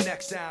round. The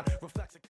next sound reflects